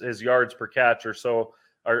his yards per catch are so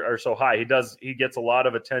high. He gets a lot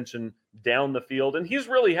of attention down the field, and he's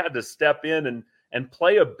really had to step in and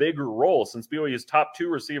play a bigger role since BYU's top two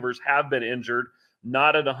receivers have been injured,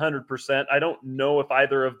 not at 100%. I don't know if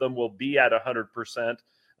either of them will be at 100%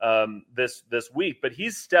 this week, but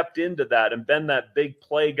he's stepped into that and been that big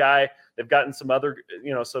play guy. They've gotten some other,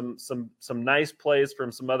 some nice plays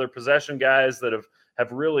from some other possession guys that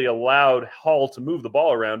have really allowed Hall to move the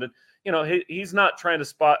ball around. And he's not trying to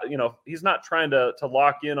spot, he's not trying to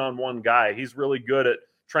lock in on one guy. He's really good at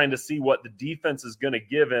trying to see what the defense is going to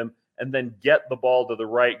give him and then get the ball to the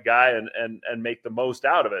right guy and make the most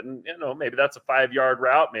out of it. And, maybe that's a 5-yard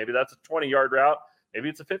route. Maybe that's a 20-yard route. Maybe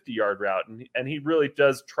it's a 50-yard route. And he really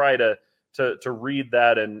does try to read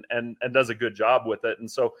that and does a good job with it. And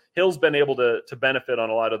so Hill's been able to benefit on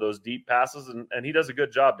a lot of those deep passes, and he does a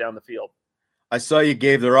good job down the field. I saw you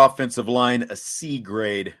gave their offensive line a C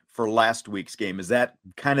grade for last week's game. Is that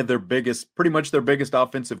kind of pretty much their biggest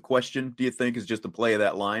offensive question, do you think, is just the play of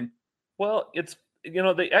that line? Well, it's,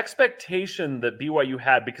 the expectation that BYU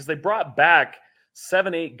had, because they brought back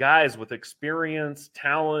 7-8 guys with experience,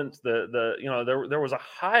 talent, there was a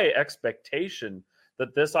high expectation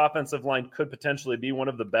that this offensive line could potentially be one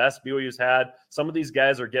of the best BYU's had. Some of these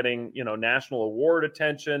guys are getting, national award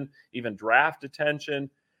attention, even draft attention.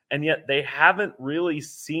 And yet they haven't really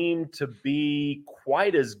seemed to be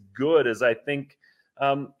quite as good as I think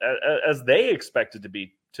as they expected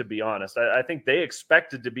to be honest. I think they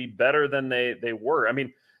expected to be better than they were. I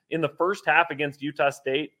mean, in the first half against Utah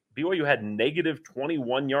State, BYU had negative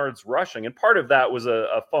 21 yards rushing. And part of that was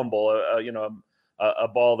a fumble, a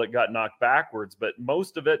ball that got knocked backwards. But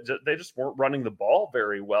most of it, they just weren't running the ball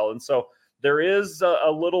very well. And so there is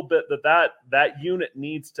a little bit that unit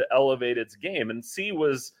needs to elevate its game. And C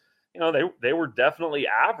was, they were definitely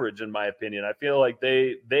average, in my opinion. I feel like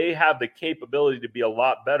they have the capability to be a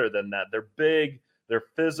lot better than that. They're big, they're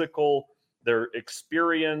physical, they're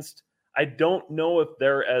experienced. I don't know if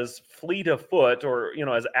they're as fleet of foot or,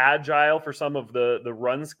 as agile for some of the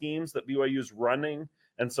run schemes that BYU is running.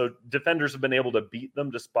 And so defenders have been able to beat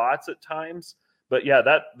them to spots at times. But yeah,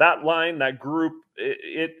 that line, that group,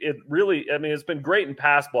 it really, it's been great in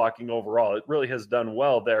pass blocking overall. It really has done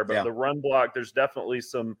well there. But the run block, there's definitely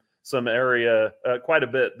some area, quite a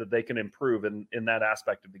bit that they can improve in that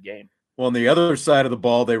aspect of the game. Well, on the other side of the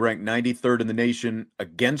ball, they ranked 93rd in the nation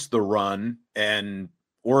against the run, and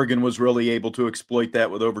Oregon was really able to exploit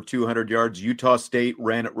that with over 200 yards. Utah State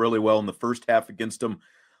ran it really well in the first half against them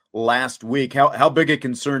last week. How big a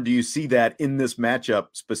concern do you see that in this matchup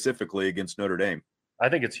specifically against Notre Dame? I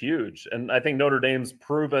think it's huge. And I think Notre Dame's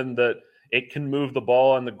proven that it can move the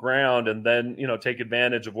ball on the ground and then, take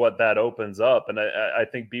advantage of what that opens up. And I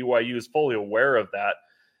think BYU is fully aware of that.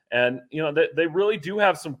 And, they really do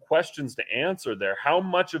have some questions to answer there. How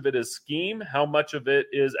much of it is scheme? How much of it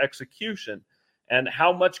is execution? And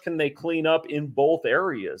how much can they clean up in both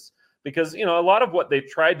areas? Because, a lot of what they've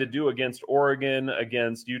tried to do against Oregon,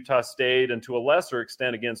 against Utah State, and to a lesser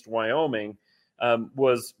extent against Wyoming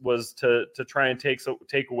was to try and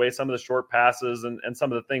take away some of the short passes and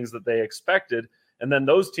some of the things that they expected. And then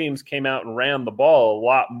those teams came out and ran the ball a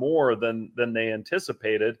lot more than they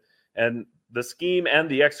anticipated. And the scheme and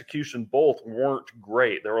the execution both weren't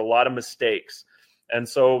great. There were a lot of mistakes. And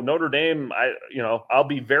so Notre Dame, I'll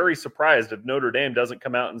be very surprised if Notre Dame doesn't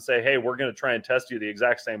come out and say, hey, we're going to try and test you the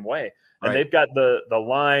exact same way. And they've got the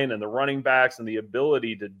line and the running backs and the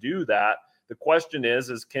ability to do that. The question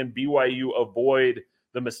is can BYU avoid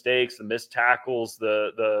the mistakes, the missed tackles,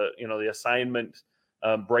 the assignment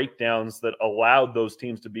breakdowns that allowed those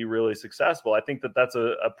teams to be really successful? I think that's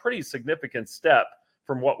a pretty significant step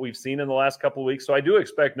from what we've seen in the last couple of weeks. So I do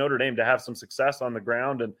expect Notre Dame to have some success on the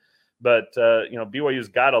ground, but BYU's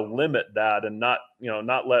got to limit that and not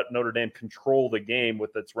let Notre Dame control the game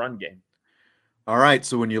with its run game. All right.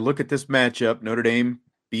 So when you look at this matchup, Notre Dame,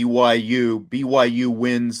 BYU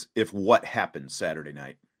wins if what happens Saturday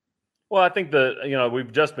night? Well, I think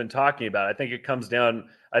we've just been talking about it. I think it comes down,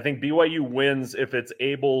 I think BYU wins if it's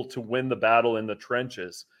able to win the battle in the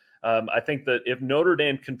trenches. I think that if Notre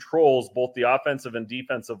Dame controls both the offensive and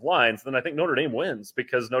defensive lines, then I think Notre Dame wins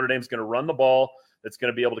because Notre Dame's going to run the ball. It's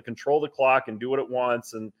going to be able to control the clock and do what it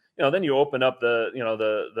wants. And, then you open up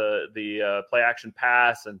the play action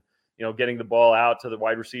pass and, getting the ball out to the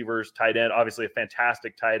wide receivers, tight end, obviously a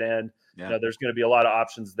fantastic tight end. Yeah. There's going to be a lot of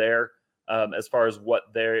options there as far as what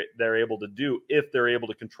they're able to do if they're able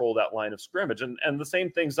to control that line of scrimmage. And the same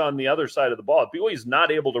thing's on the other side of the ball. If BYU's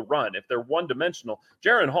not able to run, if they're one-dimensional,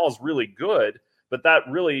 Jaron Hall's really good, but that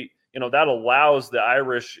really, that allows the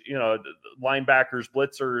Irish, linebackers,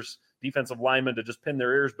 blitzers, defensive linemen to just pin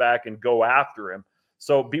their ears back and go after him.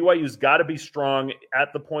 So BYU's got to be strong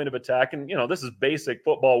at the point of attack. And, this is basic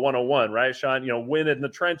football 101, right, Sean? Win in the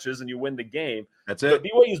trenches and you win the game. That's it. But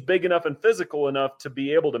BYU's big enough and physical enough to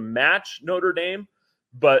be able to match Notre Dame.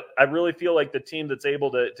 But I really feel like the team that's able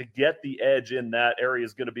to get the edge in that area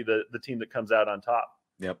is going to be the team that comes out on top.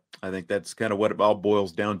 Yep. I think that's kind of what it all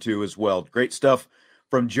boils down to as well. Great stuff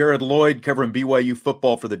from Jared Lloyd covering BYU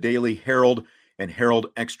football for the Daily Herald and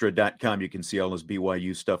HeraldExtra.com. You can see all his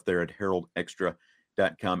BYU stuff there at HeraldExtra.com.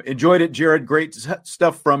 Enjoyed it, Jared. Great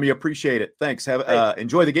stuff from you. Appreciate it. Thanks.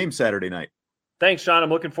 Enjoy the game Saturday night. Thanks, Sean. I'm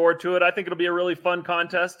looking forward to it. I think it'll be a really fun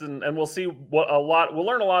contest, and we'll see we'll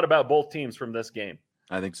learn a lot about both teams from this game.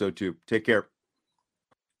 I think so too. Take care.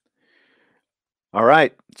 All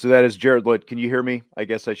right. So that is Jared Lloyd. Can you hear me? I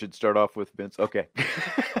guess I should start off with Vince. Okay.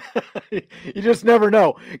 You just never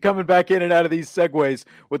know. Coming back in and out of these segues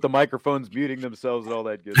with the microphones muting themselves and all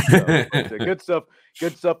that good stuff. But,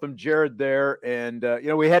 good stuff from Jared there. And,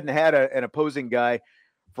 we hadn't had an opposing guy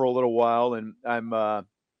for a little while. And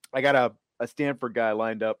I got a Stanford guy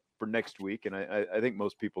lined up for next week. And I think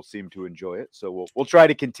most people seem to enjoy it. So we'll try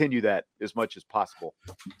to continue that as much as possible.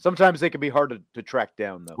 Sometimes they can be hard to track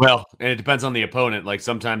down, though. Well, and it depends on the opponent. Like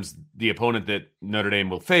sometimes the opponent that Notre Dame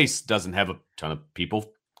will face doesn't have a ton of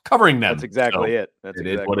people covering them. That's exactly it. That's it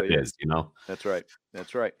exactly is what it is, That's right.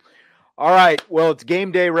 That's right. All right. Well, it's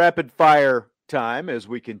game day rapid fire time as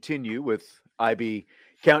we continue with IB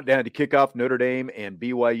countdown to kickoff. Notre Dame and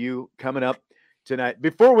BYU coming up tonight.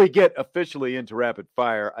 Before we get officially into rapid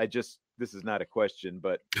fire, this is not a question,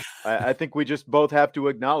 but I think we just both have to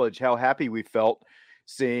acknowledge how happy we felt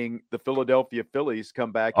seeing the Philadelphia Phillies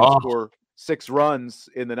come back and score 6 runs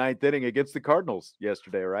in the 9th inning against the Cardinals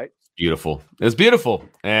yesterday, right? Beautiful. It was beautiful.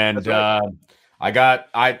 And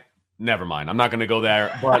right. never mind. I'm not going to go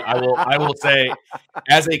there, but I will say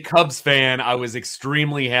as a Cubs fan, I was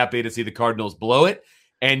extremely happy to see the Cardinals blow it.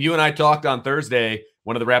 And you and I talked on Thursday.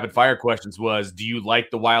 One of the rapid fire questions was, do you like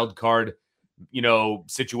the wild card,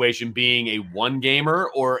 situation being a one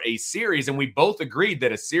gamer or a series? And we both agreed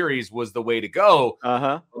that a series was the way to go.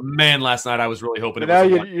 Man, last night I was really hoping. Now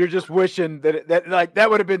you're just wishing that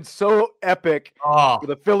would have been so epic for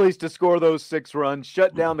the Phillies to score those 6 runs,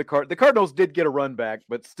 shut down the Cardinals. The Cardinals did get a run back,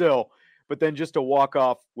 but then just to walk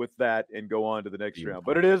off with that and go on to the next round.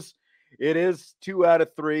 But it is 2 out of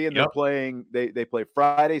 3, and they're playing. They play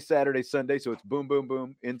Friday, Saturday, Sunday, so it's boom, boom,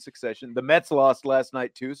 boom in succession. The Mets lost last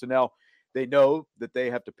night too, so now they know that they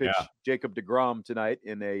have to pitch Jacob deGrom tonight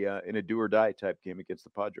in a do or die type game against the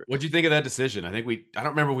Padres. What'd you think of that decision? I don't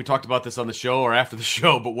remember if we talked about this on the show or after the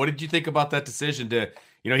show, but what did you think about that decision to,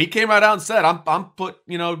 he came right out and said, I'm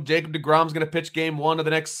Jacob deGrom's going to pitch game 1 of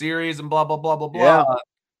the next series and blah, blah, blah, blah, blah. Yeah.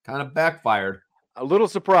 Kind of backfired. A little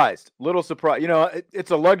surprised.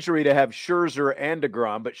 It's a luxury to have Scherzer and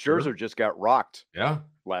deGrom, but Scherzer just got rocked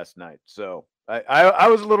last night. So I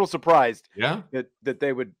was a little surprised that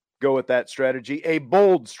they would go with that strategy, a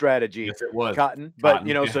bold strategy. Yes, it was. Cotton. But,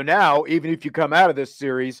 so now, even if you come out of this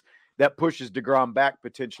series, that pushes deGrom back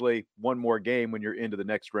potentially one more game when you're into the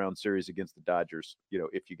next round series against the Dodgers,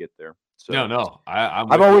 if you get there. So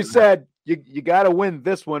I've always said you got to win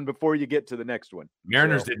this one before you get to the next one.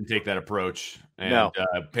 Mariners didn't take that approach and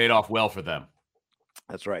paid off well for them.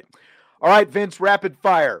 That's right. All right, Vince, rapid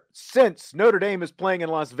fire. Since Notre Dame is playing in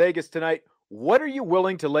Las Vegas tonight, what are you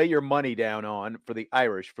willing to lay your money down on for the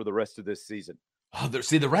Irish for the rest of this season? Oh,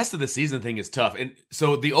 see, the rest of the season thing is tough. And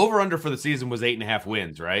so the over-under for the season was 8.5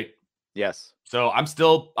 wins, right? Yes. So I'm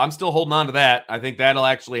still holding on to that. I think that'll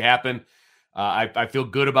actually happen. I feel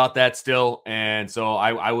good about that still. And so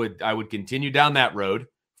I would continue down that road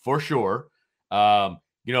for sure. I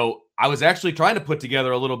was actually trying to put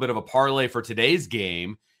together a little bit of a parlay for today's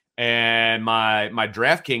game, and my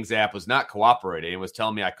DraftKings app was not cooperating. It was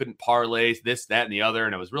telling me I couldn't parlay this, that, and the other,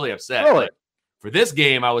 and I was really upset. Really? But for this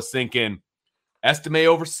game, I was thinking estimate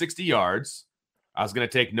over 60 yards. I was going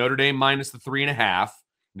to take Notre Dame minus the 3.5.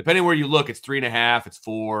 Depending where you look, it's 3.5, it's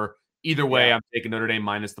 4. Either way, I'm taking Notre Dame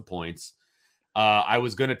minus the points. I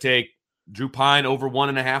was going to take Drew Pine over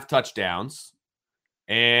 1.5 touchdowns.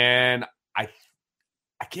 And I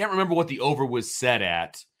can't remember what the over was set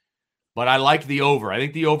at, but I liked the over. I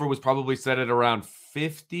think the over was probably set at around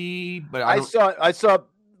 50, but I saw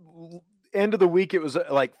end of the week, it was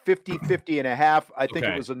like 50.5. I think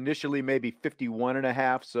it was initially maybe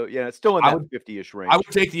 51.5. So yeah, it's still in that 50-ish range. I would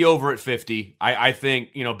take the over at 50. I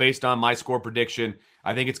think, based on my score prediction,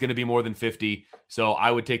 I think it's going to be more than 50. So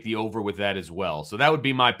I would take the over with that as well. So that would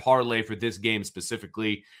be my parlay for this game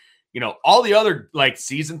specifically. All the other like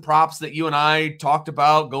season props that you and I talked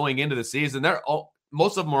about going into the season,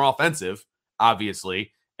 most of them are offensive,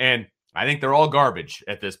 obviously. And I think they're all garbage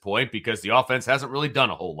at this point because the offense hasn't really done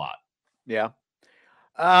a whole lot. Yeah.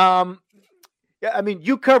 I mean,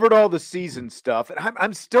 you covered all the season stuff, and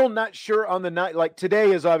I'm still not sure on the night. Like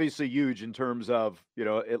today is obviously huge in terms of,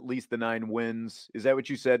 at least the 9 wins. Is that what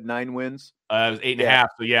you said? 9 wins? It was 8.5.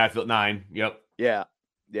 So yeah, I feel 9. Yep. Yeah.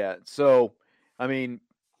 Yeah. So, I mean,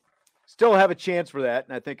 still have a chance for that.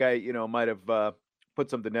 And I think I, might have put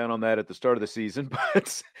something down on that at the start of the season,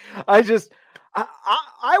 but I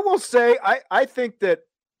will say, I think that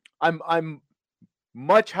I'm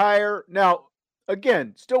much higher now.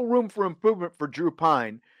 Again, still room for improvement for Drew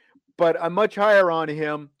Pine, but I'm much higher on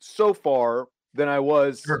him so far than I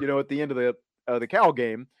was, at the end of the Cal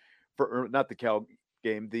game, not the Cal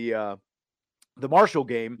game, the Marshall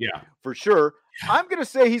game, for sure. I'm going to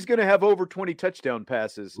say he's going to have over 20 touchdown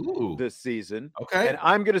passes this season. Okay, and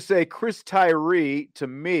I'm going to say Chris Tyree. To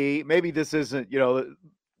me, maybe this isn't,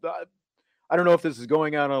 I don't know if this is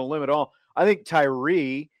going out on a limb at all. I think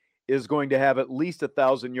Tyree is going to have at least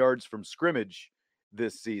 1,000 yards from scrimmage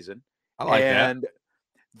this season. I like that. And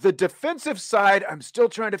the defensive side, I'm still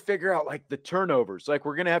trying to figure out like the turnovers. Like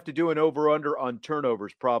we're going to have to do an over-under on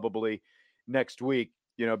turnovers probably next week,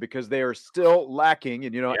 because they are still lacking.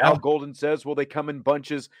 And, Al Golden says, well, they come in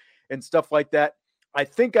bunches and stuff like that. I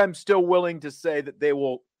think I'm still willing to say that they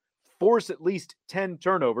will force at least 10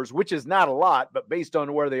 turnovers, which is not a lot, but based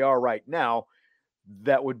on where they are right now,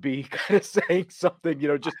 that would be kind of saying something,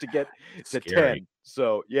 just to get to 10.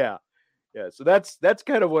 So yeah. So that's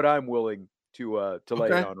kind of what I'm willing to lay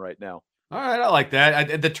it on right now. All right, I like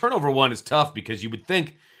that. The turnover one is tough because you would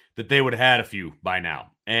think that they would have had a few by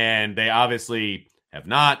now, and they obviously have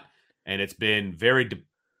not. And it's been very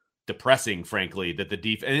depressing, frankly, that the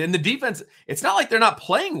defense. It's not like they're not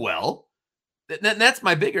playing well. That's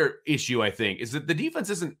my bigger issue. I think is that the defense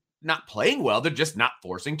isn't not playing well. They're just not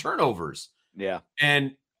forcing turnovers. Yeah.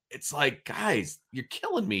 And it's like, guys, you're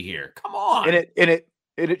killing me here. Come on. And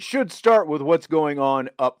it should start with what's going on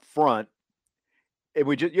up front. And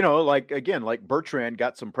we just, like Bertrand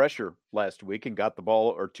got some pressure last week and got the ball,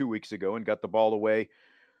 or 2 weeks ago, and got the ball away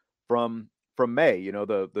from May,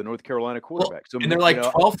 the North Carolina quarterback. So, and they're like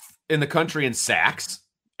 12th in the country in sacks.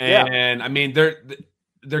 And I mean,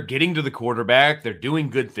 they're getting to the quarterback. They're doing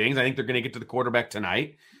good things. I think they're going to get to the quarterback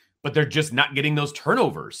tonight. But they're just not getting those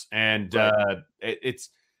turnovers. And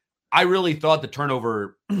I really thought the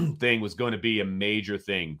turnover thing was going to be a major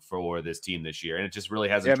thing for this team this year. And it just really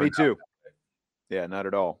hasn't. Yeah, me too. Yeah, not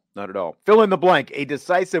at all. Not at all. Fill in the blank. A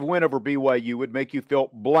decisive win over BYU would make you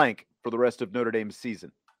feel blank for the rest of Notre Dame's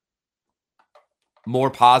season.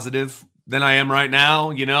 More positive than I am right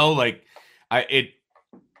now. I'm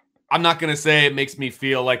not going to say it makes me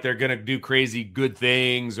feel like they're going to do crazy good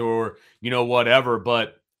things or, whatever,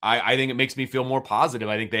 but I think it makes me feel more positive.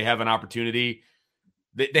 I think they have an opportunity.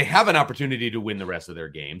 They have an opportunity to win the rest of their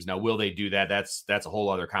games. Now, will they do that? That's a whole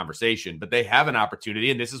other conversation. But they have an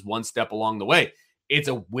opportunity, and this is one step along the way. It's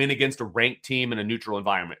a win against a ranked team in a neutral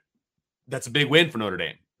environment. That's a big win for Notre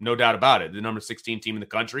Dame, no doubt about it. The number 16 team in the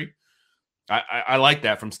country. I like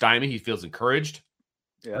that from Stymie. He feels encouraged.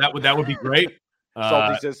 Yeah. That would be great.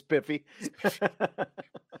 Salty says spiffy.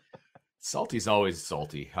 Salty's always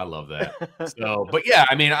salty. I love that. So, but yeah,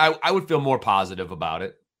 I mean, I would feel more positive about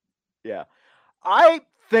it. Yeah. I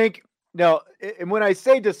think Now, and when I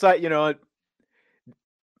say decide,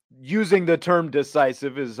 using the term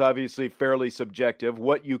decisive is obviously fairly subjective.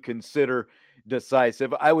 What you consider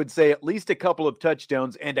decisive, I would say at least a couple of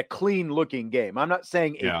touchdowns and a clean looking game. I'm not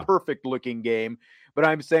saying a perfect looking game, but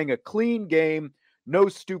I'm saying a clean game, no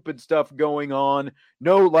stupid stuff going on,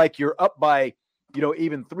 no like you're up by,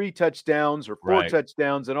 even 3 touchdowns or 4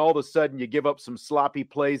 touchdowns, and all of a sudden you give up some sloppy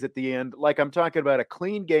plays at the end. Like I'm talking about a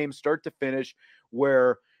clean game, start to finish,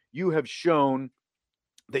 where you have shown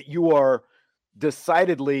that you are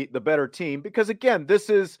decidedly the better team. Because again, this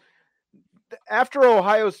is after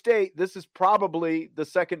Ohio State, this is probably the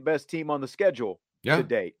second best team on the schedule to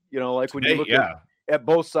date. When you look at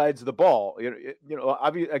both sides of the ball,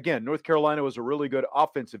 again, North Carolina was a really good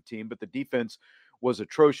offensive team, but the defense was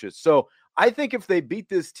atrocious. So I think if they beat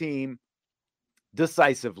this team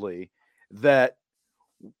decisively, that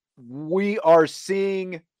we are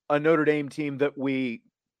seeing a Notre Dame team that we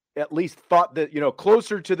at least thought that,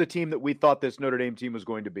 closer to the team that we thought this Notre Dame team was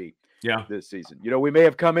going to be this season. We may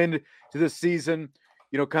have come into this season,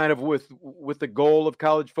 kind of with the goal of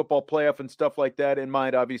college football playoff and stuff like that in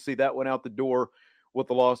mind. Obviously that went out the door with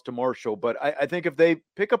the loss to Marshall, but I think if they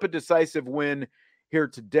pick up a decisive win here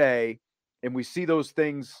today and we see those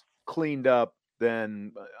things cleaned up,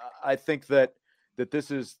 then I think that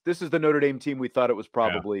this is the Notre Dame team we thought it was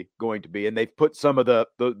probably going to be, and they've put some of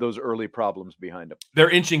those early problems behind them. They're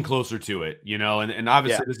inching closer to it, and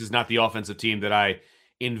obviously this is not the offensive team that I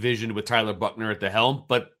envisioned with Tyler Buchner at the helm,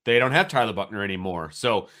 but they don't have Tyler Buchner anymore.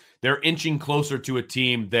 So they're inching closer to a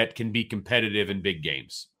team that can be competitive in big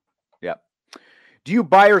games. Yeah. Do you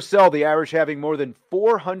buy or sell the Irish having more than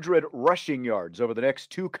 400 rushing yards over the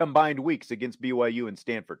next 2 combined weeks against BYU and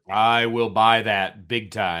Stanford? I will buy that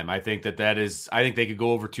big time. I think I think they could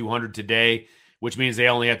go over 200 today, which means they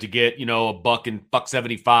only have to get, a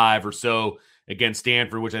 $175 or so against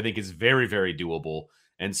Stanford, which I think is very, very doable.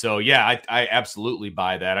 And so, I absolutely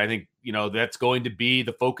buy that. I think, that's going to be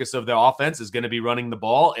the focus of the offense is going to be running the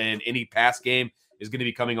ball, and any pass game is going to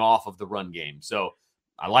be coming off of the run game. So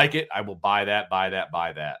I like it. I will buy that.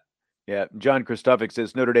 Yeah. John Kristofik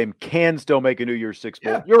says Notre Dame can still make a New Year's Six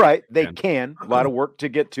bowl. You're right. They can. A lot of work to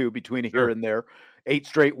get to between here and there. 8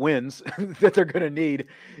 straight wins that they're going to need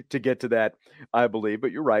to get to that, I believe.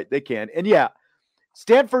 But you're right. They can. And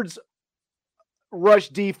Stanford's rush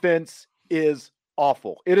defense is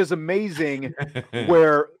awful. It is amazing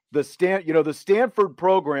where the Stanford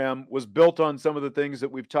program was built on some of the things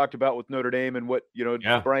that we've talked about with Notre Dame and what,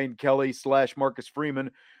 Brian Kelly / Marcus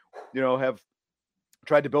Freeman, have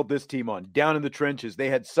tried to build this team on. Down in the trenches, they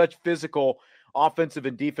had such physical offensive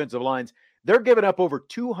and defensive lines. They're giving up over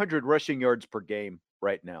 200 rushing yards per game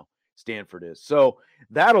right now, Stanford is. So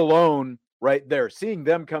that alone right there, seeing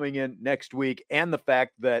them coming in next week, and the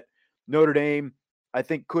fact that Notre Dame, I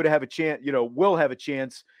think, could have a chance, will have a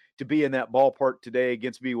chance to be in that ballpark today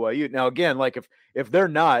against BYU. Now, again, like if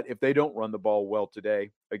they don't run the ball well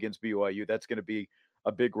today against BYU, that's going to be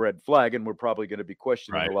a big red flag, and we're probably going to be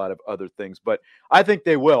questioning a lot of other things. But I think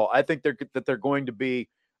they will. I think they're going to be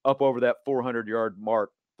up over that 400-yard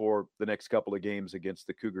mark for the next couple of games against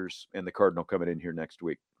the Cougars and the Cardinal coming in here next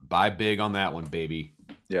week. Buy big on that one, baby.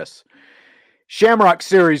 Yes. Shamrock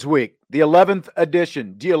Series week, the 11th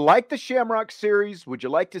edition. Do you like the Shamrock Series? Would you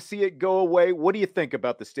like to see it go away? What do you think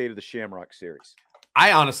about the state of the Shamrock Series?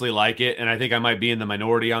 I honestly like it, and I think I might be in the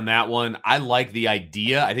minority on that one. I like the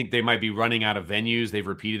idea. I think they might be running out of venues. They've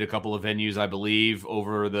repeated a couple of venues, I believe,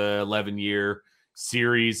 over the 11-year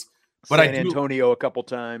series. But San Antonio a couple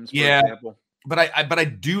times, for example. But I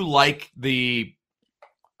do like the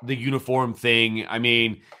uniform thing. I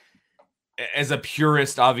mean, as a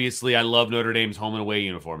purist, obviously, I love Notre Dame's home and away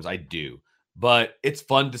uniforms. I do. But it's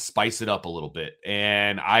fun to spice it up a little bit.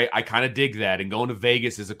 And I kind of dig that. And going to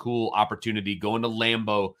Vegas is a cool opportunity. Going to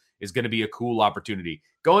Lambeau is going to be a cool opportunity.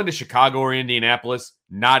 Going to Chicago or Indianapolis,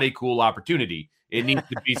 not a cool opportunity. It needs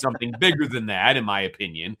to be something bigger than that, in my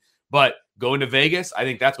opinion. But going to Vegas, I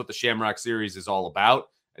think that's what the Shamrock Series is all about.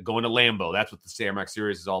 Going to Lambeau, that's what the Shamrock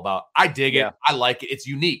Series is all about. I dig it. I like it. It's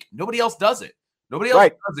unique. Nobody else does it. Nobody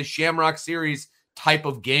else does a Shamrock Series type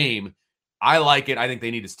of game. I like it. I think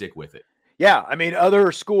they need to stick with it. Yeah, I mean,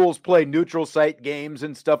 other schools play neutral site games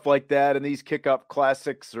and stuff like that, and these kickoff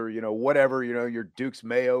classics or, whatever, your Duke's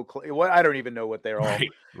Mayo, I don't even know what they're all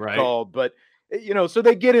called. But, so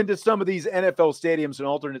they get into some of these NFL stadiums and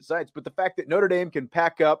alternate sites. But the fact that Notre Dame can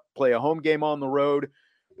pack up, play a home game on the road,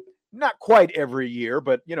 not quite every year,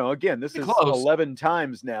 but, again, this is 11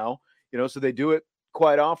 times now, so they do it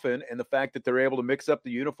quite often. And the fact that they're able to mix up the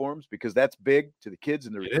uniforms, because that's big to the kids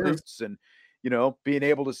and the recruits, and being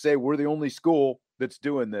able to say we're the only school that's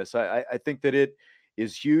doing this. I think that it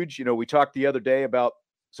is huge. You know, we talked the other day about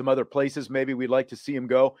some other places maybe we'd like to see him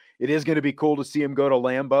go. It is going to be cool to see him go to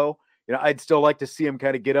Lambeau. You know, I'd still like to see him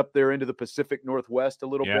kind of get up there into the Pacific Northwest a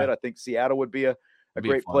little bit. I think Seattle would be a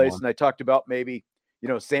great place. And I talked about maybe, you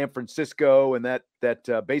know, San Francisco and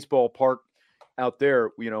that baseball park out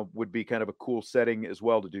there, you know, would be kind of a cool setting as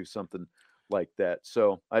well to do something like that.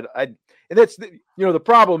 So and that's, you know, the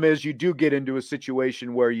problem is you do get into a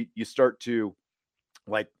situation where you start to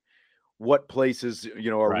like what places,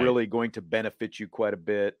 you know, are really going to benefit you quite a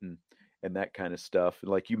bit and that kind of stuff.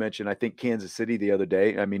 And like you mentioned, I think Kansas City the other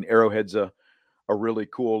day, I mean, Arrowhead's a really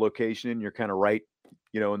cool location. You're kind of right,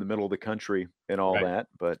 you know, in the middle of the country and all that.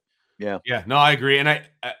 But yeah. No, I agree. And I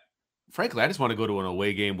frankly, I just want to go to an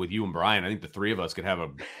away game with you and Brian. I think the three of us could have a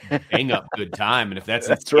bang up good time. And if that's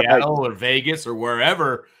in Seattle or Vegas or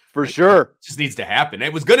wherever, for sure, it just needs to happen.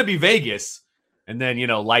 It was going to be Vegas, and then, you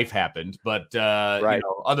know, life happened. But you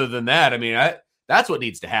know, other than that, I mean, that's what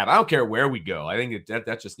needs to happen. I don't care where we go. I think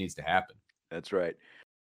that just needs to happen. That's right.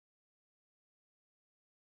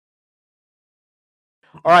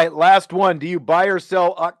 All right, last one. Do you buy or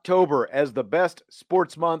sell October as the best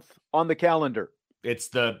sports month on the calendar? It's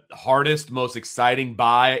the hardest, most exciting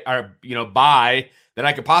buy that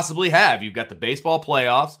I could possibly have. You've got the baseball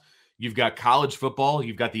playoffs, you've got college football,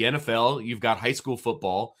 you've got the NFL, you've got high school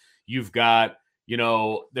football, you've got, you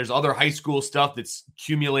know, there's other high school stuff that's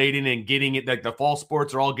accumulating and getting it. Like the fall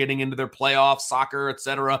sports are all getting into their playoffs, soccer,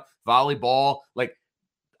 etc., volleyball. Like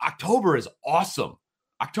October is awesome.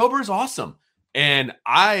 October is awesome. And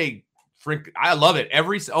I love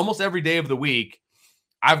it. Almost every day of the week,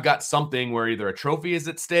 I've got something where either a trophy is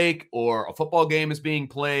at stake or a football game is being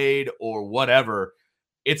played or whatever.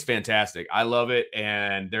 It's fantastic. I love it.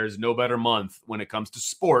 And there's no better month when it comes to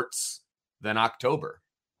sports than October.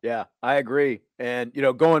 Yeah, I agree. And, you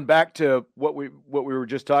know, going back to what we were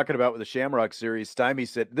just talking about with the Shamrock Series, Stymie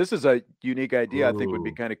said, this is a unique idea. I think would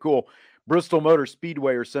be kind of cool. Bristol Motor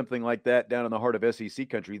Speedway or something like that down in the heart of SEC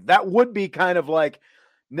country. That would be kind of like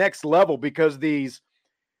next level because these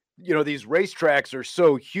racetracks are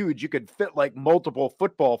so huge. You could fit like multiple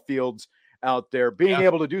football fields out there. Being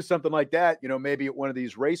able to do something like that, you know, maybe at one of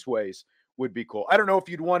these raceways would be cool. I don't know if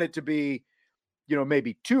you'd want it to be, you know,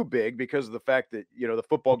 maybe too big because of the fact that, you know, the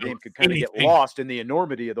football game could kind of get lost in the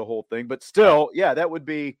enormity of the whole thing. But still, yeah, that would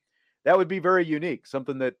be very unique.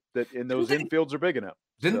 Something that in those infields are big enough.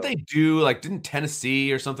 Didn't didn't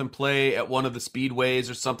Tennessee or something play at one of the speedways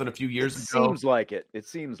or something a few years ago? Seems like it. It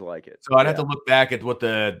seems like it. So I'd have to look back at what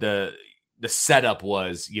the setup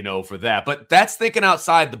was, you know, for that. But that's thinking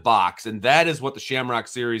outside the box, and that is what the Shamrock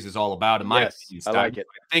Series is all about, in my opinion. I like it.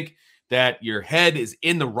 I think that your head is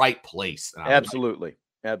in the right place. Absolutely.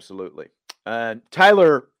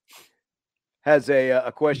 Tyler has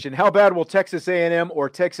a question. How bad will Texas A&M or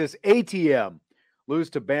Texas ATM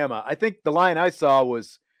lose to Bama? I think the line I saw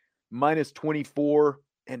was minus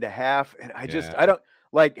 24.5. And I don't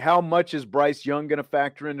like, how much is Bryce Young going to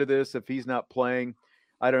factor into this if he's not playing?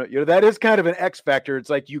 I don't know. You know, that is kind of an X factor. It's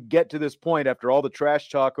like you get to this point after all the trash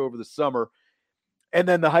talk over the summer, and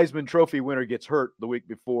then the Heisman Trophy winner gets hurt the week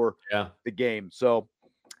before the game. So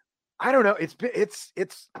I don't know. It's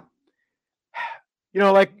you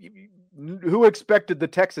know, like, who expected the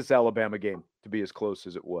Texas-Alabama game to be as close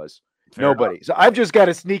as it was? Nobody. So I've just got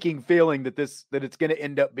a sneaking feeling that it's going to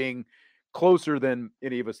end up being closer than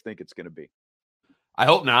any of us think it's going to be. I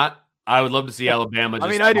hope not. I would love to see Alabama.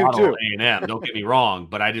 I do too. A&M. Don't get me wrong,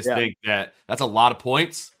 but I just think that's a lot of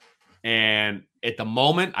points. And at the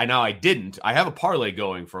moment, I have a parlay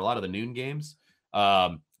going for a lot of the noon games,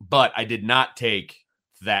 but I did not take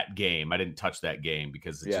that game. I didn't touch that game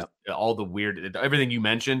because it's just all the weird, everything you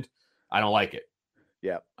mentioned. I don't like it.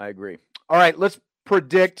 Yeah, I agree. All right, let's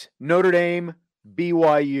predict Notre Dame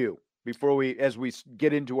BYU as we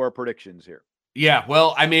get into our predictions here. Yeah,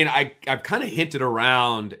 well, I mean, I've kind of hinted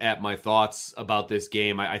around at my thoughts about this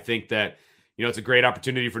game. I think that, you know, it's a great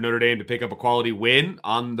opportunity for Notre Dame to pick up a quality win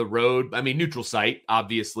on the road. I mean, neutral site,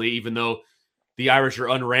 obviously, even though the Irish are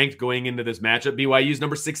unranked going into this matchup. BYU's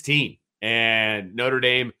number 16, and Notre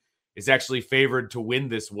Dame is actually favored to win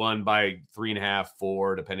this one by 3.5,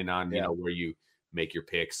 4, depending on, you know, where you make your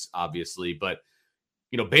picks, obviously. But,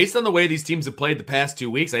 you know, based on the way these teams have played the past 2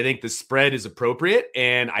 weeks, I think the spread is appropriate,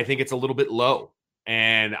 and I think it's a little bit low.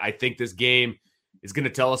 And I think this game is going to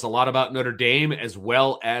tell us a lot about Notre Dame as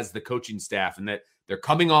well as the coaching staff, and that they're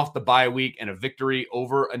coming off the bye week and a victory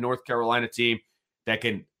over a North Carolina team that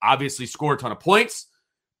can obviously score a ton of points,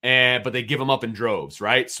 but they give them up in droves,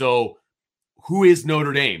 right? So who is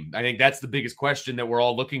Notre Dame? I think that's the biggest question that we're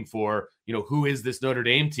all looking for. You know, who is this Notre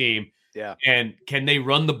Dame team? Yeah. And can they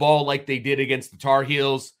run the ball like they did against the Tar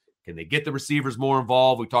Heels? Can they get the receivers more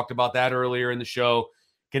involved? We talked about that earlier in the show.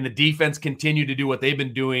 Can the defense continue to do what they've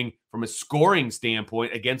been doing from a scoring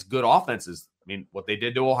standpoint against good offenses? I mean, what they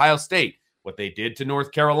did to Ohio State, what they did to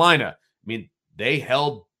North Carolina. I mean, they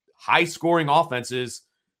held high-scoring offenses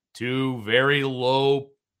to very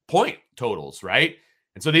low point totals, right?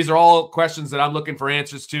 And so these are all questions that I'm looking for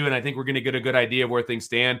answers to, and I think we're going to get a good idea of where things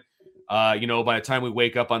stand. By the time we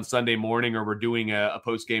wake up on Sunday morning, or we're doing a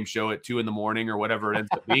post-game show at 2 a.m. or whatever it ends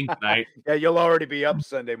up being tonight. Yeah, you'll already be up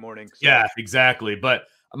Sunday morning. So. Yeah, exactly. But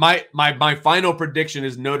my final prediction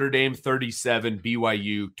is Notre Dame 37,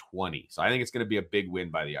 BYU 20. So I think it's going to be a big win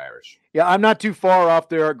by the Irish. Yeah, I'm not too far off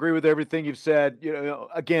there. I agree with everything you've said.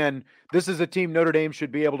 Again, this is a team Notre Dame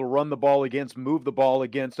should be able to run the ball against, move the ball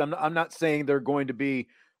against. I'm not saying they're going to be,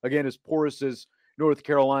 again, as porous as North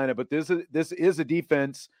Carolina, but this is a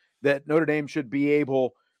defense that Notre Dame should be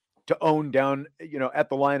able to own down, at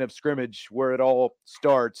the line of scrimmage where it all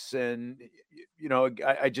starts. And,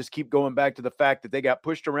 I just keep going back to the fact that they got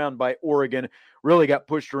pushed around by Oregon, really got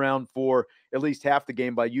pushed around for at least half the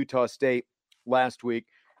game by Utah State last week.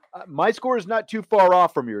 My score is not too far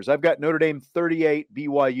off from yours. I've got Notre Dame 38,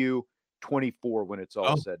 BYU 24 when it's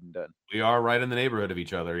all said and done. We are right in the neighborhood of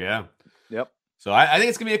each other. Yeah. Yep. So I think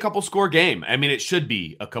it's going to be a couple score game. I mean, it should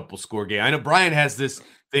be a couple score game. I know Brian has this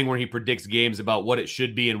thing where he predicts games about what it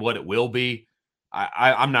should be and what it will be.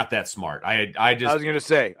 I'm not that smart. I was going to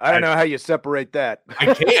say, I don't know how you separate that.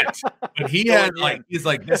 I can't. But he's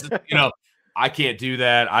like, this is, I can't do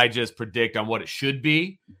that. I just predict on what it should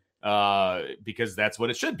be because that's what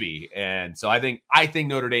it should be. And so I think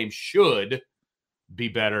Notre Dame should be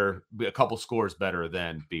better, a couple scores better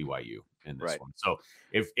than BYU in this one. So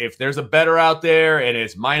if there's a better out there and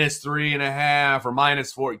it's -3.5 or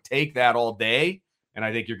 -4, take that all day. And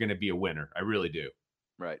I think you're going to be a winner. I really do.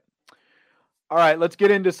 Right. All right, let's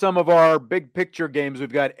get into some of our big picture games. We've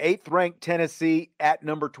got 8th ranked Tennessee at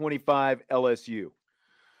number 25 LSU.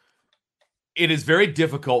 It is very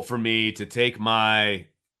difficult for me to take my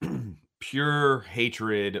pure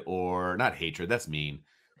hatred, or not hatred, that's mean.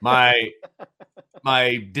 My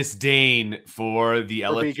disdain for the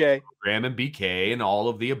LSU BK. program and BK and all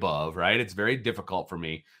of the above, right? It's very difficult for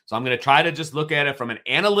me. So I'm going to try to just look at it from an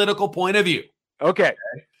analytical point of view. Okay.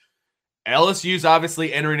 LSU's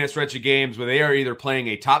obviously entering a stretch of games where they are either playing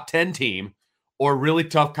a top 10 team or a really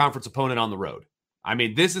tough conference opponent on the road. I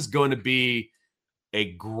mean, this is going to be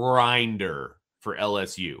a grinder for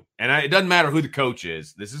LSU. And it doesn't matter who the coach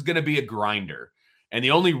is. This is going to be a grinder. And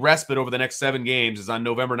the only respite over the next 7 games is on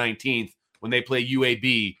November 19th when they play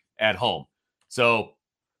UAB at home. So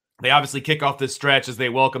they obviously kick off this stretch as they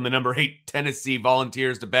welcome the number 8 Tennessee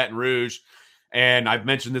Volunteers to Baton Rouge. And I've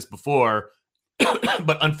mentioned this before,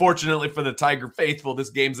 but unfortunately for the Tiger faithful, this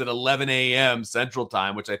game's at 11 a.m. Central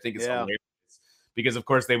Time, which I think is hilarious because, of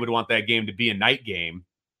course, they would want that game to be a night game.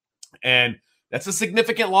 And that's a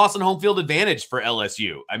significant loss in home field advantage for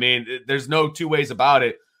LSU. I mean, there's no two ways about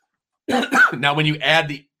it. Now, when you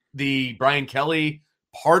add the Brian Kelly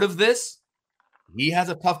part of this, he has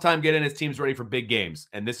a tough time getting his teams ready for big games.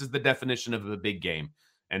 And this is the definition of a big game.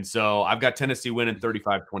 And so I've got Tennessee winning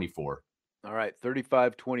 35-24. All right,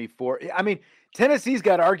 35-24. I mean, Tennessee's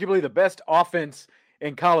got arguably the best offense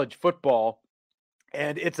in college football,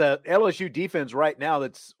 and it's a LSU defense right now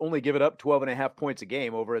that's only given up 12.5 points a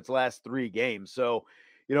game over its last 3 games. So,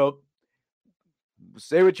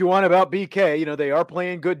 say what you want about BK. They are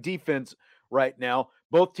playing good defense right now.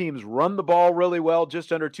 Both teams run the ball really well,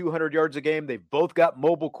 just under 200 yards a game. They've both got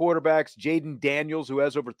mobile quarterbacks. Jaden Daniels, who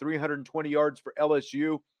has over 320 yards for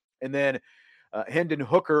LSU, and then Hendon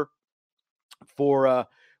Hooker for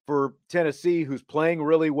Tennessee, who's playing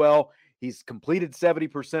really well. He's completed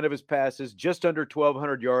 70% of his passes, just under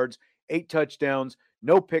 1,200 yards, 8 touchdowns,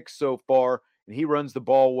 no picks so far, and he runs the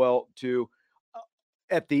ball well too.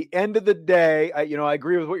 At the end of the day, I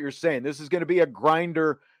agree with what you're saying. This is going to be a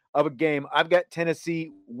grinder of a game. I've got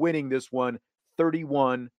Tennessee winning this one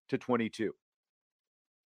 31-22.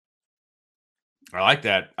 I like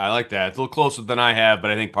that. It's a little closer than I have,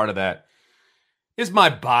 but I think part of that is my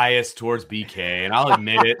bias towards BK, and I'll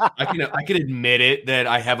admit it. I can admit it that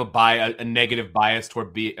I have a negative bias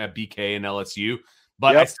toward BK and LSU,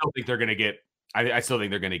 but I still think they're going to get. I still think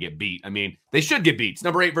they're going to get beat. I mean, they should get beat. It's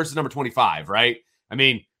number 8 versus number 25, right? I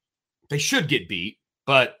mean, they should get beat,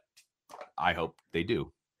 but I hope they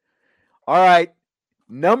do. All right,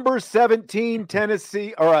 number 17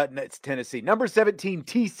 Tennessee, it's Tennessee. Number 17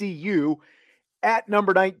 TCU. At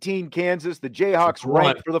number 19, Kansas, the Jayhawks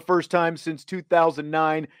ranked for the first time since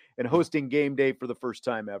 2009 and hosting game day for the first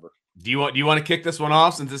time ever. Do you want to kick this one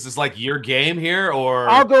off since this is like your game here, or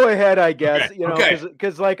I'll go ahead, I guess. Okay.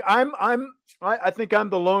 Because like I think I'm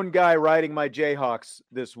the lone guy riding my Jayhawks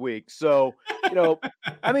this week. So,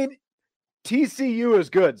 I mean, TCU is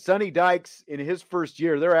good. Sonny Dykes in his first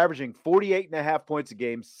year, they're averaging 48.5 points a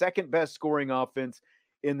game, second best scoring offense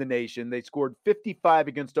in the nation. They scored 55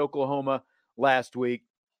 against Oklahoma last week.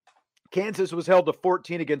 Kansas was held to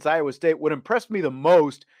 14 against Iowa State. What impressed me the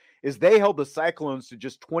most is they held the Cyclones to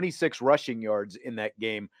just 26 rushing yards in that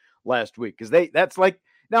game last week.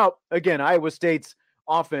 Now, again, Iowa State's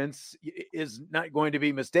offense is not going to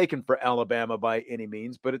be mistaken for Alabama by any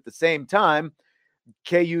means, but at the same time,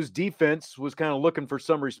 KU's defense was kind of looking for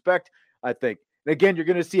some respect, I think. And again, you're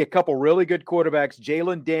going to see a couple really good quarterbacks,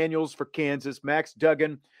 Jalen Daniels for Kansas, Max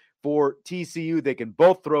Duggan for TCU. They can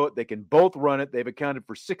both throw it. They can both run it. They've accounted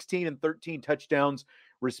for 16 and 13 touchdowns,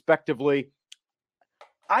 respectively.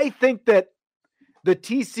 I think that the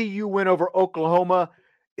TCU win over Oklahoma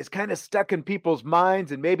is kind of stuck in people's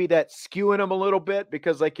minds, and maybe that's skewing them a little bit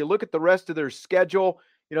because, like, you look at the rest of their schedule,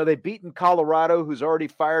 they've beaten Colorado, who's already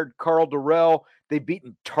fired Karl Dorrell. They've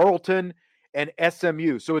beaten Tarleton and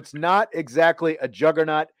SMU. So it's not exactly a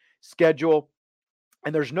juggernaut schedule.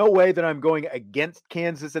 And there's no way that I'm going against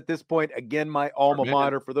Kansas at this point. Again, my alma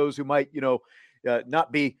mater, for those who might,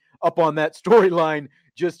 not be up on that storyline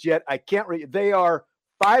just yet. I can't they are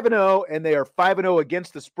 5-0, and they are 5-0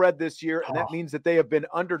 against the spread this year. And that means that they have been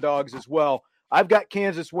underdogs as well. I've got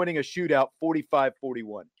Kansas winning a shootout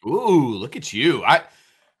 45-41. Ooh, look at you.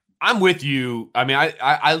 I'm with you. I mean,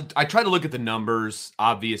 I try to look at the numbers.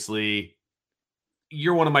 Obviously,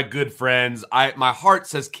 you're one of my good friends. My heart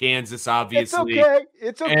says Kansas, obviously.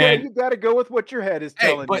 It's okay. You got to go with what your head is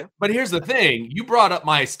telling you. But here's the thing. You brought up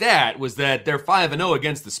my stat was that they're 5-0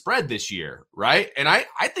 against the spread this year, right? And I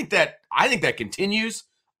think that continues.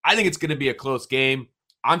 I think it's going to be a close game.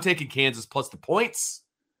 I'm taking Kansas plus the points,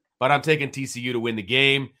 but I'm taking TCU to win the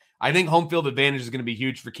game. I think home field advantage is going to be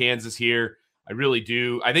huge for Kansas here. I really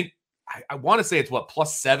do. I think I want to say it's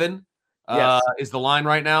 +7 is the line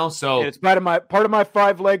right now. So and it's part of my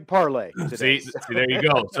 5-leg parlay. See, there you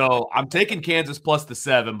go. So I'm taking Kansas plus the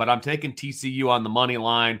 7, but I'm taking TCU on the money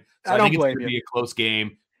line. So I think it's going to be a close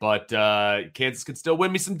game, but Kansas can still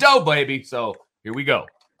win me some dough, baby. So here we go.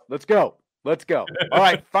 Let's go. All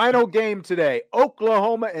right, final game today.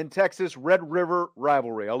 Oklahoma and Texas Red River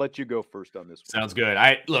rivalry. I'll let you go first on this one. Sounds good.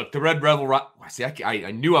 The Red River. See, I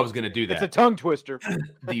knew I was going to do that. It's a tongue twister.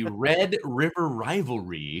 The Red River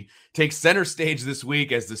rivalry takes center stage this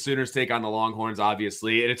week as the Sooners take on the Longhorns,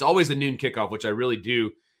 obviously. And it's always a noon kickoff, which I really do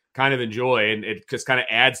kind of enjoy. And it just kind of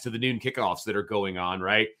adds to the noon kickoffs that are going on,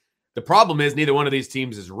 right? The problem is neither one of these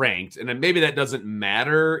teams is ranked, and maybe that doesn't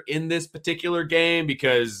matter in this particular game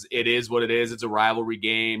because it is what it is. It's a rivalry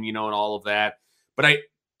game, and all of that. But I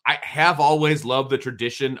have always loved the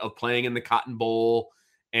tradition of playing in the Cotton Bowl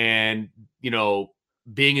and,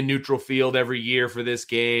 being a neutral field every year for this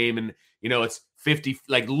game. And, it's 50,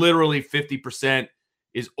 like literally 50%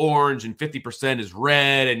 is orange and 50% is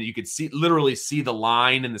red. And you could literally see the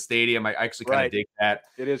line in the stadium. I actually kind of dig that.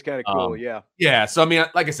 It is kind of cool. Yeah. Yeah. So, I mean,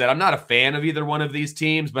 like I said, I'm not a fan of either one of these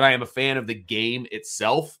teams, but I am a fan of the game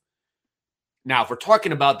itself. Now, if we're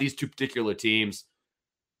talking about these two particular teams,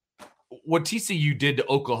 what TCU did to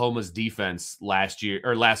Oklahoma's defense last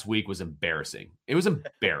week was embarrassing. It was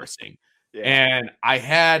embarrassing. Yeah. And I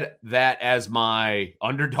had that as my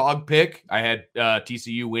underdog pick. I had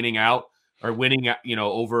TCU winning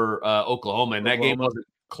over Oklahoma. And that game wasn't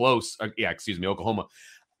close. Oklahoma.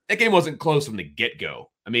 That game wasn't close from the get-go.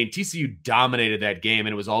 I mean, TCU dominated that game,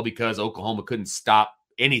 and it was all because Oklahoma couldn't stop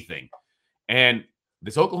anything. And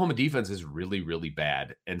this Oklahoma defense is really, really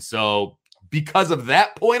bad. And so because of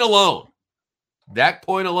that point alone,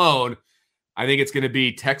 I think it's going to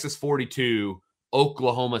be Texas 42,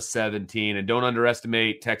 Oklahoma 17. And don't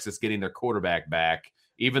underestimate Texas getting their quarterback back.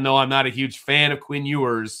 Even though I'm not a huge fan of Quinn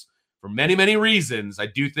Ewers for many, many reasons, I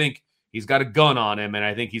do think he's got a gun on him, and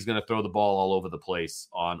I think he's going to throw the ball all over the place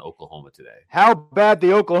on Oklahoma today. How bad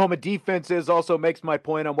the Oklahoma defense is also makes my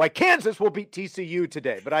point on why Kansas will beat TCU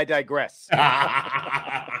today, but I digress.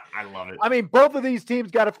 I love it. I mean, both of these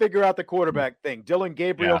teams got to figure out the quarterback thing. Dylan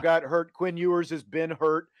Gabriel got hurt. Quinn Ewers has been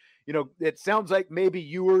hurt. It sounds like maybe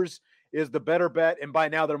Ewers is the better bet, and by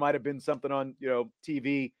now there might have been something on,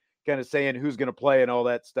 TV kind of saying who's going to play and all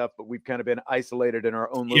that stuff, but we've kind of been isolated in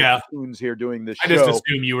our own little cocoons here doing this show. I just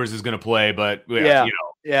assume Ewers is going to play, but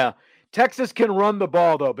yeah. Texas can run the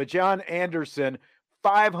ball though, but John Anderson,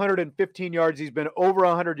 515 yards. He's been over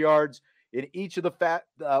 100 yards in each of the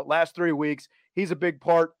last 3 weeks. He's a big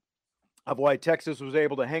part of why Texas was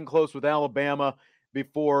able to hang close with Alabama.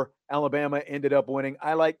 before Alabama ended up winning.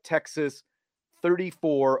 I like Texas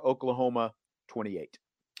 34, Oklahoma 28.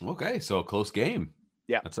 Okay, so a close game.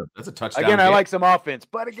 Yeah, that's a touchdown. Again, I game. like some offense,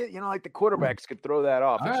 but again, like the quarterbacks could throw that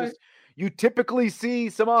off. It's just you typically see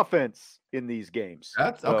some offense in these games.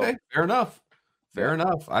 That's okay. Fair enough. Fair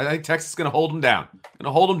enough. I think Texas is going to hold them down. Going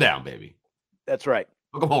to hold them down, baby. That's right.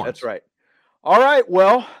 Look horns. That's right. All right.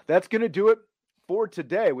 Well, that's going to do it for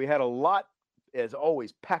today. We had a lot, as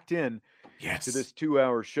always, packed in to this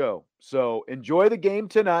 2-hour show. So enjoy the game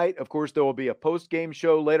tonight. Of course, there will be a post-game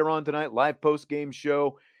show later on tonight, live post-game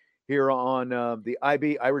show here on the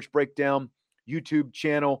IB Irish Breakdown YouTube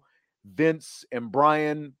channel. Vince and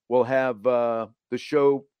Brian will have the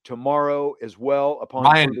show tomorrow as well upon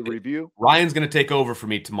the review. Ryan's going to take over for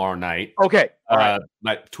me tomorrow night. Okay. All right.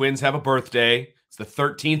 My twins have a birthday. It's the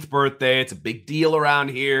 13th birthday. It's a big deal around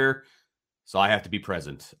here. So I have to be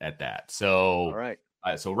present at that. So, all right.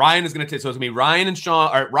 So Ryan is going to take, so it's going to be Ryan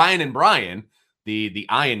and Brian, the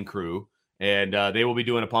Iron crew, and they will be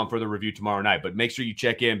doing upon further review tomorrow night. But make sure you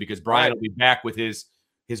check in because Brian will be back with his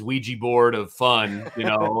Ouija board of fun,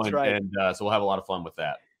 so we'll have a lot of fun with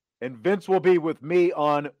that. And Vince will be with me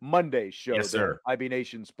on Monday's show. Yes, sir. IB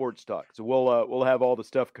Nation Sports Talk. So we'll have all the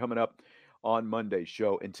stuff coming up on Monday's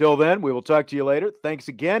show. Until then, we will talk to you later. Thanks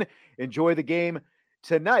again. Enjoy the game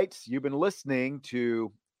tonight. You've been listening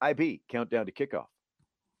to IB Countdown to Kickoff.